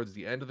serves, like towards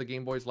the end of the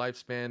Game Boy's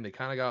lifespan. They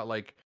kind of got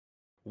like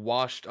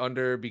washed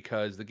under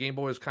because the Game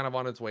Boy was kind of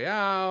on its way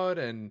out,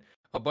 and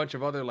a bunch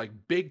of other like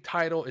big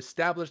title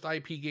established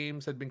IP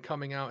games had been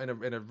coming out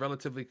in a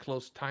relatively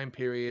close time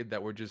period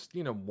that were just,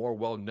 you know, more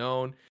well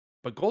known.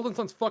 But Golden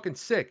Sun's fucking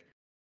sick.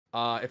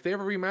 If they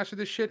ever remaster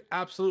this shit,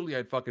 absolutely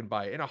I'd fucking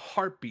buy it in a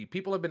heartbeat.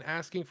 People have been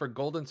asking for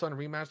Golden Sun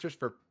remasters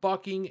for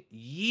fucking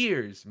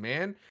years,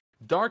 man.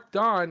 Dark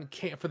Dawn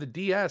can't for the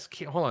DS.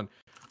 Can't hold on.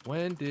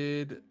 When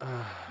did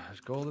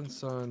Golden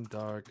Sun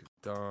Dark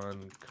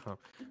Dawn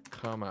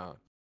come out?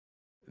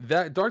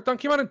 That Dark Dawn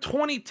came out in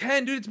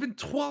 2010, dude. It's been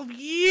 12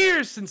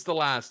 years since the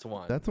last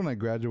one. that's when I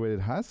graduated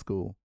high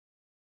school.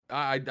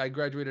 I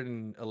graduated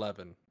in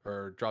 11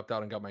 or dropped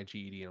out and got my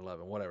GED in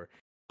 11, whatever.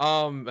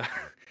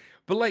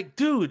 But like,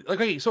 dude, like,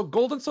 okay, so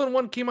Golden Sun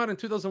 1 came out in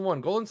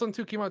 2001. Golden Sun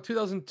 2 came out in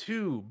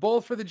 2002,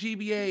 both for the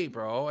GBA,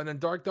 bro. And then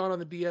Dark Dawn on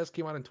the DS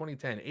came out in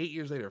 2010, 8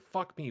 years later.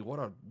 Fuck me, what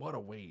a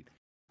wait.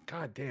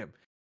 God damn.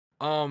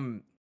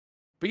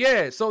 But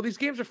yeah, so these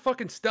games are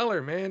fucking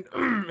stellar, man.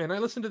 And I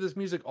listen to this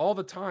music all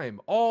the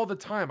time. All the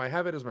time. I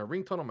have it as my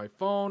ringtone on my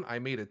phone. I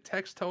made a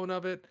text tone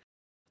of it.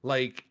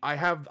 Like I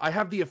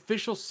have the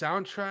official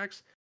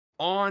soundtracks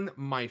on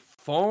my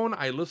phone.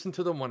 I listen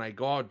to them when I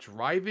go out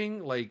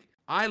driving. Like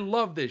I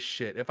love this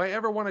shit. If I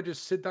ever want to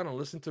just sit down and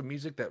listen to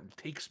music that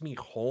takes me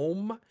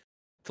home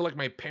to like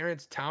my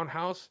parents'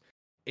 townhouse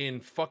in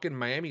fucking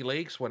Miami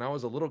Lakes when I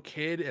was a little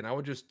kid, and I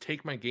would just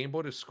take my Game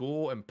Boy to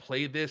school and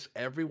play this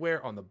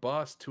everywhere on the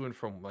bus to and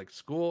from like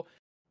school.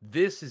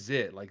 This is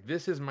it. Like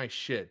this is my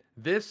shit.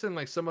 This and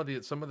like some of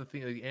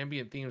the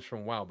ambient themes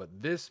from WoW, but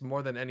this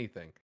more than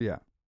anything. Yeah.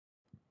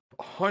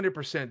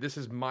 100%. This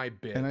is my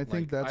bit. And I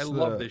think I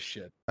love this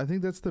shit. I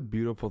think that's the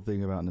beautiful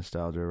thing about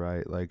nostalgia,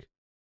 right? Like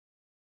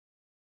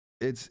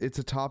it's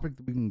a topic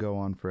that we can go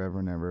on forever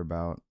and ever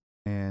about.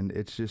 and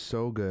it's just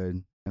so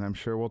good. And I'm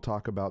sure we'll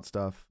talk about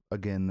stuff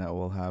again that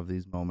will have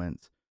these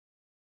moments,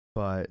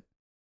 but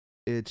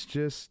it's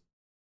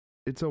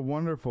a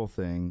wonderful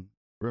thing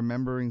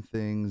remembering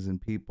things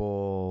and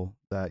people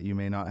that you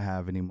may not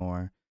have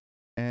anymore,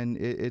 and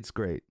it's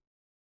great.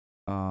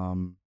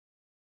 um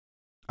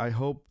I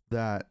hope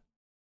that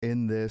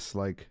in this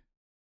like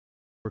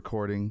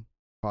recording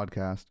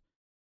podcast,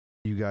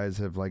 you guys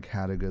have like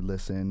had a good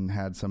listen,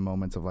 had some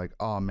moments of like,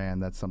 oh man,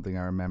 that's something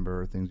I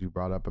remember, or things you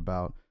brought up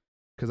about,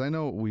 because I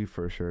know we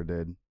for sure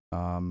did.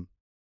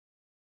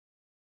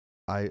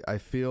 I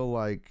feel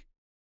like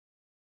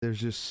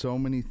there's just so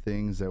many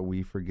things that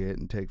we forget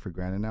and take for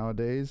granted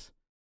nowadays,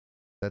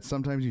 that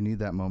sometimes you need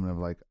that moment of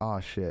like, oh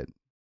shit,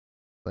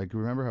 like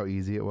remember how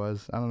easy it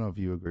was. I don't know if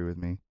you agree with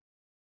me.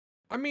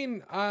 I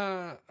mean,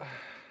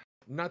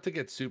 not to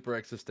get super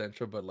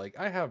existential, but like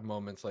I have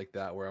moments like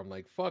that where I'm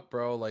like, fuck,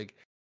 bro, like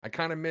I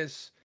kind of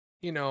miss,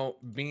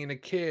 being a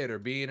kid or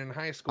being in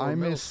high school or I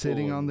middle miss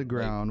sitting school, on the and like,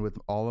 ground with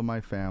all of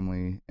my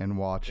family and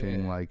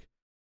watching yeah, like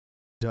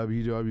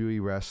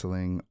WWE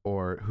wrestling,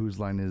 or Whose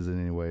Line Is It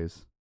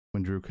Anyways,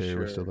 when Drew Carey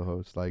was still sure. the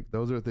host. Like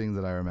those are things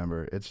that I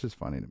remember. It's just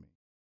funny to me.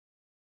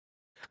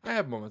 I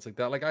have moments like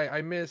that. Like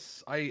I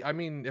miss I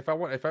mean if I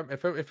want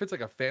if it's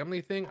like a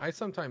family thing, I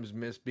sometimes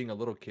miss being a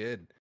little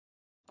kid.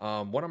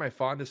 One of my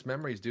fondest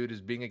memories, dude,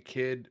 is being a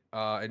kid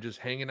and just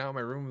hanging out in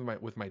my room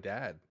with my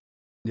dad.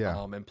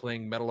 Yeah. And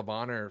playing Medal of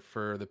Honor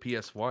for the I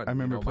PS1.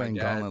 remember My playing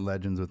dad. Gauntlet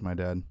Legends with my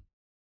dad.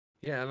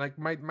 Yeah, and like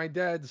my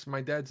dad's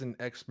an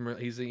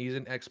he's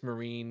an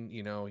ex-marine,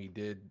 he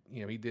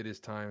did his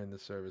time in the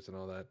service and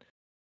all that.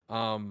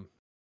 Um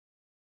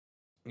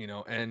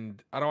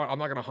and I'm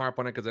not gonna harp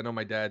on it because I know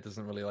my dad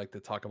doesn't really like to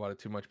talk about it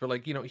too much, but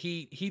like,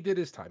 he did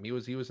his time. He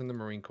was in the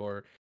Marine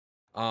Corps.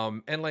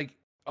 And like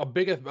a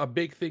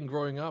big thing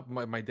growing up,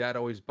 my dad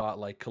always bought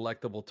like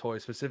collectible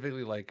toys,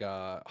 specifically like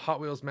Hot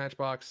Wheels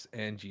Matchbox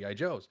and GI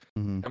Joes.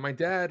 Mm-hmm. And my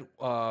dad,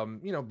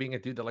 being a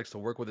dude that likes to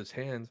work with his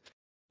hands,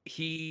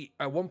 he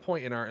at one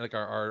point in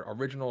our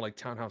original like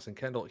townhouse in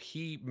Kendall,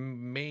 he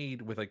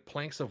made with like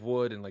planks of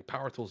wood and like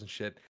power tools and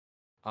shit.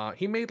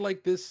 He made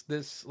like this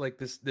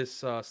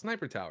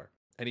sniper tower,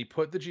 and he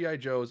put the GI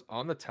Joes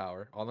on the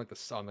tower on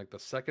the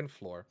second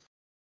floor,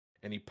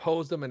 and he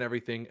posed them and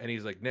everything. And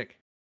he's like, Nick.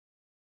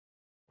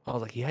 I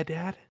was like, yeah,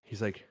 Dad.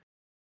 He's like,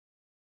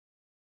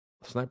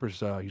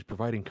 sniper's he's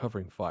providing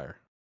covering fire.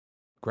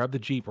 Grab the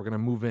jeep. We're gonna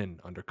move in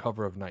under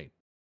cover of night.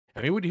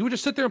 And he would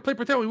just sit there and play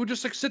pretend. We would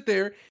just like sit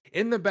there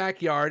in the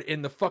backyard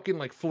in the fucking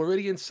like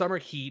Floridian summer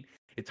heat.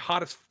 It's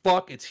hot as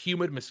fuck. It's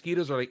humid.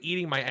 Mosquitoes are like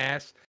eating my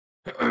ass.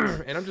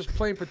 And I'm just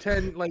playing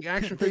pretend like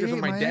action They figures with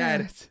ate my my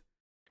dad. ass.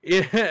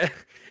 Yeah.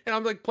 And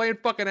I'm like playing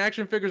fucking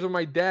action figures with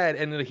my dad,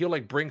 and then he'll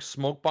like bring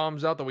smoke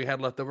bombs out that we had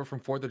left over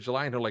from 4th of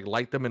July, and he'll like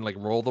light them and like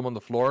roll them on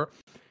the floor,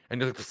 and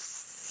just like,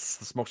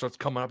 the smoke starts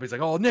coming up. He's like,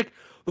 "Oh, Nick,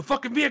 the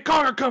fucking Viet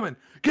Cong are coming!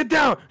 Get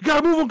down! You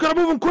gotta move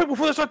them quick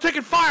before they start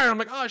taking fire!" And I'm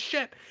like, "Oh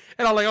shit!"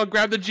 And I'll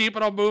grab the jeep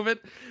and I'll move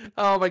it.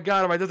 Oh my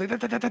god, my dad's like, "Da,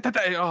 da, da, da, da,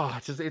 da." Oh,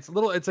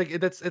 it's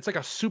like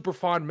a super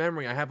fond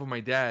memory I have with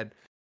my dad,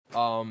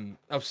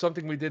 of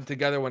something we did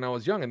together when I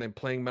was young, and then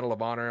playing Medal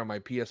of Honor on my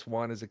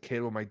PS1 as a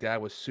kid when my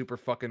dad was super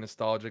fucking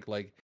nostalgic.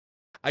 Like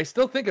I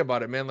still think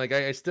about it, man. Like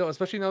I still,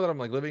 especially now that I'm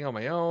like living on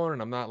my own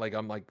and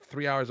I'm like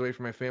 3 hours away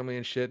from my family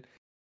and shit.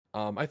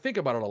 I think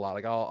about it a lot.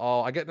 Like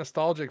I get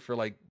nostalgic for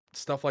like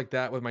stuff like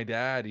that with my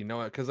dad,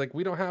 because like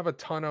I don't have a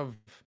ton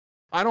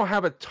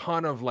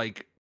of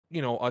like,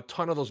 a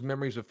ton of those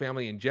memories of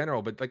family in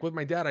general. But like with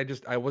my dad,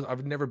 I was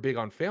never big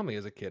on family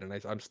as a kid, and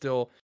I'm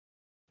still,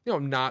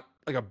 not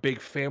like a big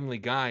family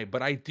guy,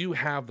 but I do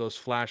have those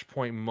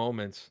flashpoint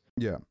moments,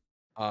 Yeah.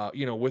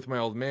 with my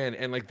old man,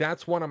 and like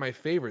that's one of my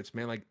favorites,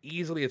 man. Like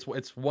easily, it's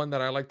one that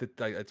I like to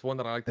it's one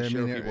that I like to I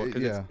share mean, with people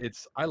because yeah.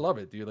 it's I love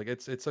it, dude. Like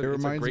It it's a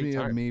reminds great me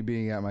of time. me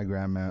being at my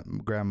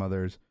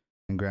grandmother's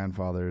and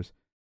grandfather's,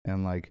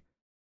 and like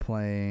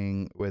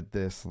playing with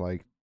this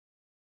like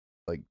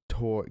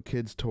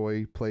kids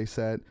toy play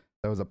set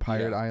that was a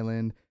pirate Yeah,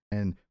 island,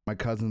 and my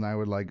cousin and I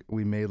would like,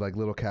 we made like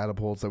little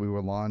catapults that we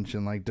would launch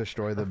and like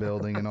destroy the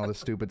building and all this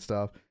stupid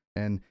stuff.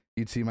 And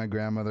you'd see my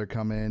grandmother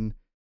come in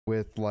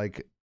with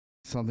like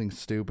something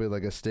stupid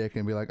like a stick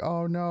and be like,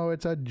 oh no,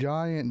 it's a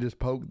giant, and just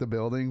poke the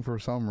building for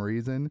some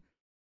reason.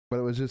 But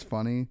it was just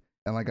funny,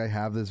 and like I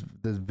have this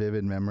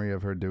vivid memory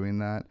of her doing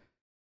that.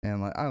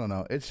 And like, I don't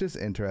know, it's just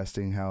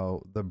interesting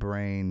how the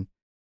brain,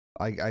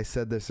 like I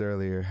said this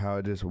earlier, how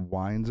it just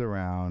winds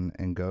around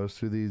and goes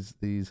through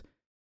these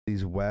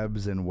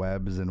webs and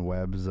webs and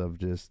webs of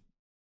just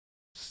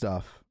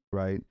stuff,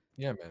 right?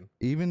 yeah, man.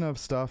 Even of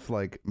stuff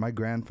like my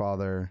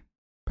grandfather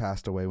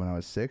passed away when I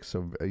was 6,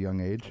 so a young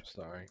age. I'm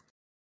sorry.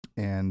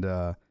 And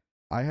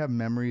I have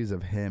memories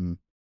of him.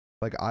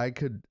 Like I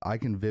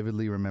can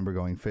vividly remember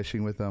going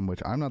fishing with him,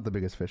 which I'm not the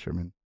biggest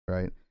fisherman,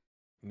 right?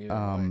 Neither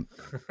Um,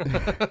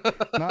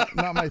 am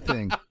not my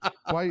thing.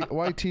 I.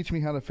 Why teach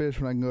me how to fish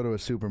when I can go to a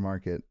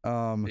supermarket?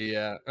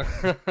 Yeah.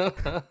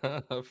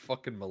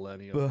 Fucking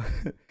millennial.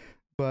 But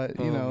but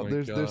Oh my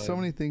there's so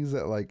god. many things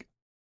that like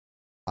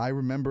I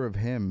remember of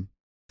him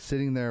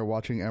sitting there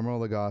watching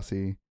Emerald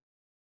Lagasse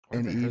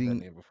and I've heard that eating.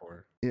 name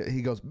before.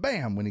 He goes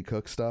bam when he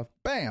cooks stuff.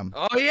 Bam.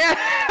 Oh yeah,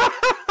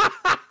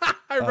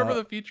 I remember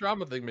the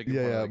Futurama thing making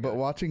fun of that but guy.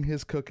 watching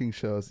his cooking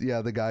shows,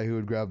 the guy who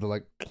would grab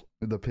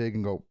the pig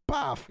and go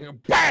paf. You know,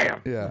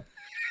 bam. Yeah.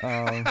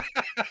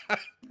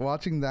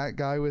 Watching that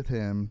guy with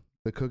him,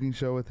 the cooking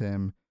show with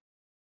him,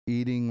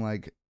 eating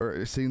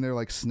or sitting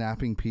there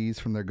snapping peas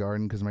from their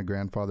garden because my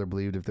grandfather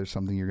believed if there's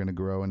something you're gonna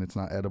grow and it's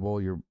not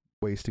edible, you're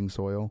wasting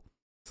soil.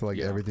 So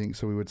everything.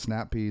 So we would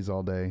snap peas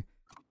all day,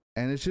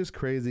 and it's just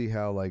crazy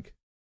how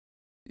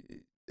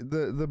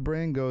the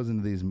brain goes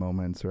into these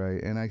moments,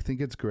 right? And I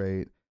think it's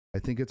great. I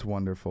think it's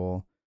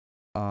wonderful.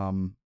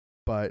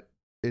 But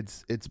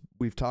it's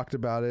we've talked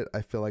about it.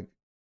 I feel like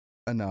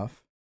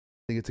enough.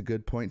 I think it's a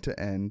good point to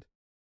end.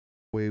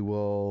 We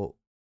will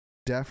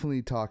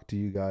definitely talk to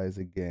you guys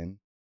again.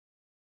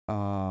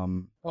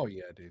 Oh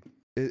yeah, dude.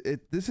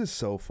 This is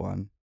so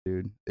fun,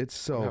 dude. It's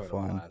so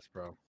fun. Blast,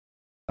 bro.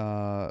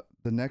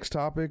 The next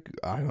topic,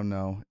 I don't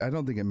know. I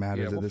don't think it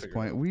matters at this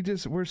point. We're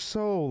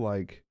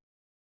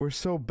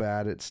so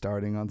bad at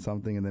starting on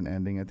something and then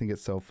ending. I think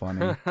it's so funny.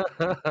 You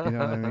know what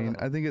I mean?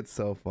 I think it's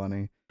so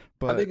funny.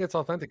 But I think it's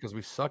authentic because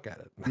we suck at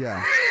it.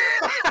 Yeah.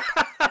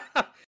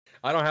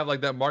 I don't have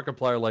that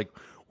Markiplier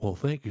well,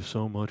 thank you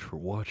so much for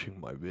watching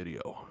my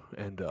video.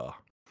 And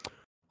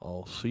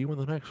I'll see you in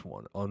the next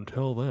one.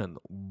 Until then,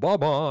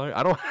 bye-bye.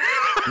 I don't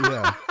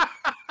Yeah.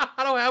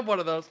 I don't have one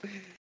of those.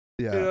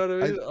 Yeah. You know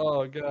what I mean?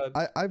 Oh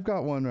god. I've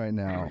got one right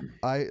now.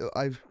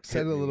 I've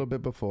said it a little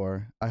bit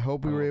before. I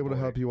hope we were able to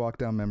help you walk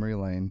down memory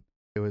lane.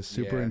 It was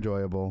super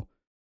enjoyable.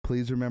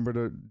 Please remember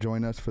to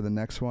join us for the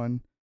next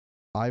one.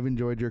 I've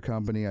enjoyed your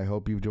company. I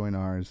hope you've joined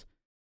ours.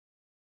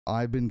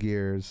 I've been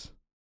Gears.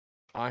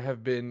 I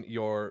have been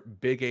your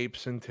Big Ape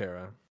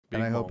Centera.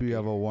 And I hope you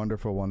have a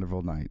wonderful,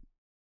 wonderful night.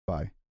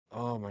 Bye.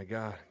 Oh my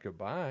god.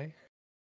 Goodbye.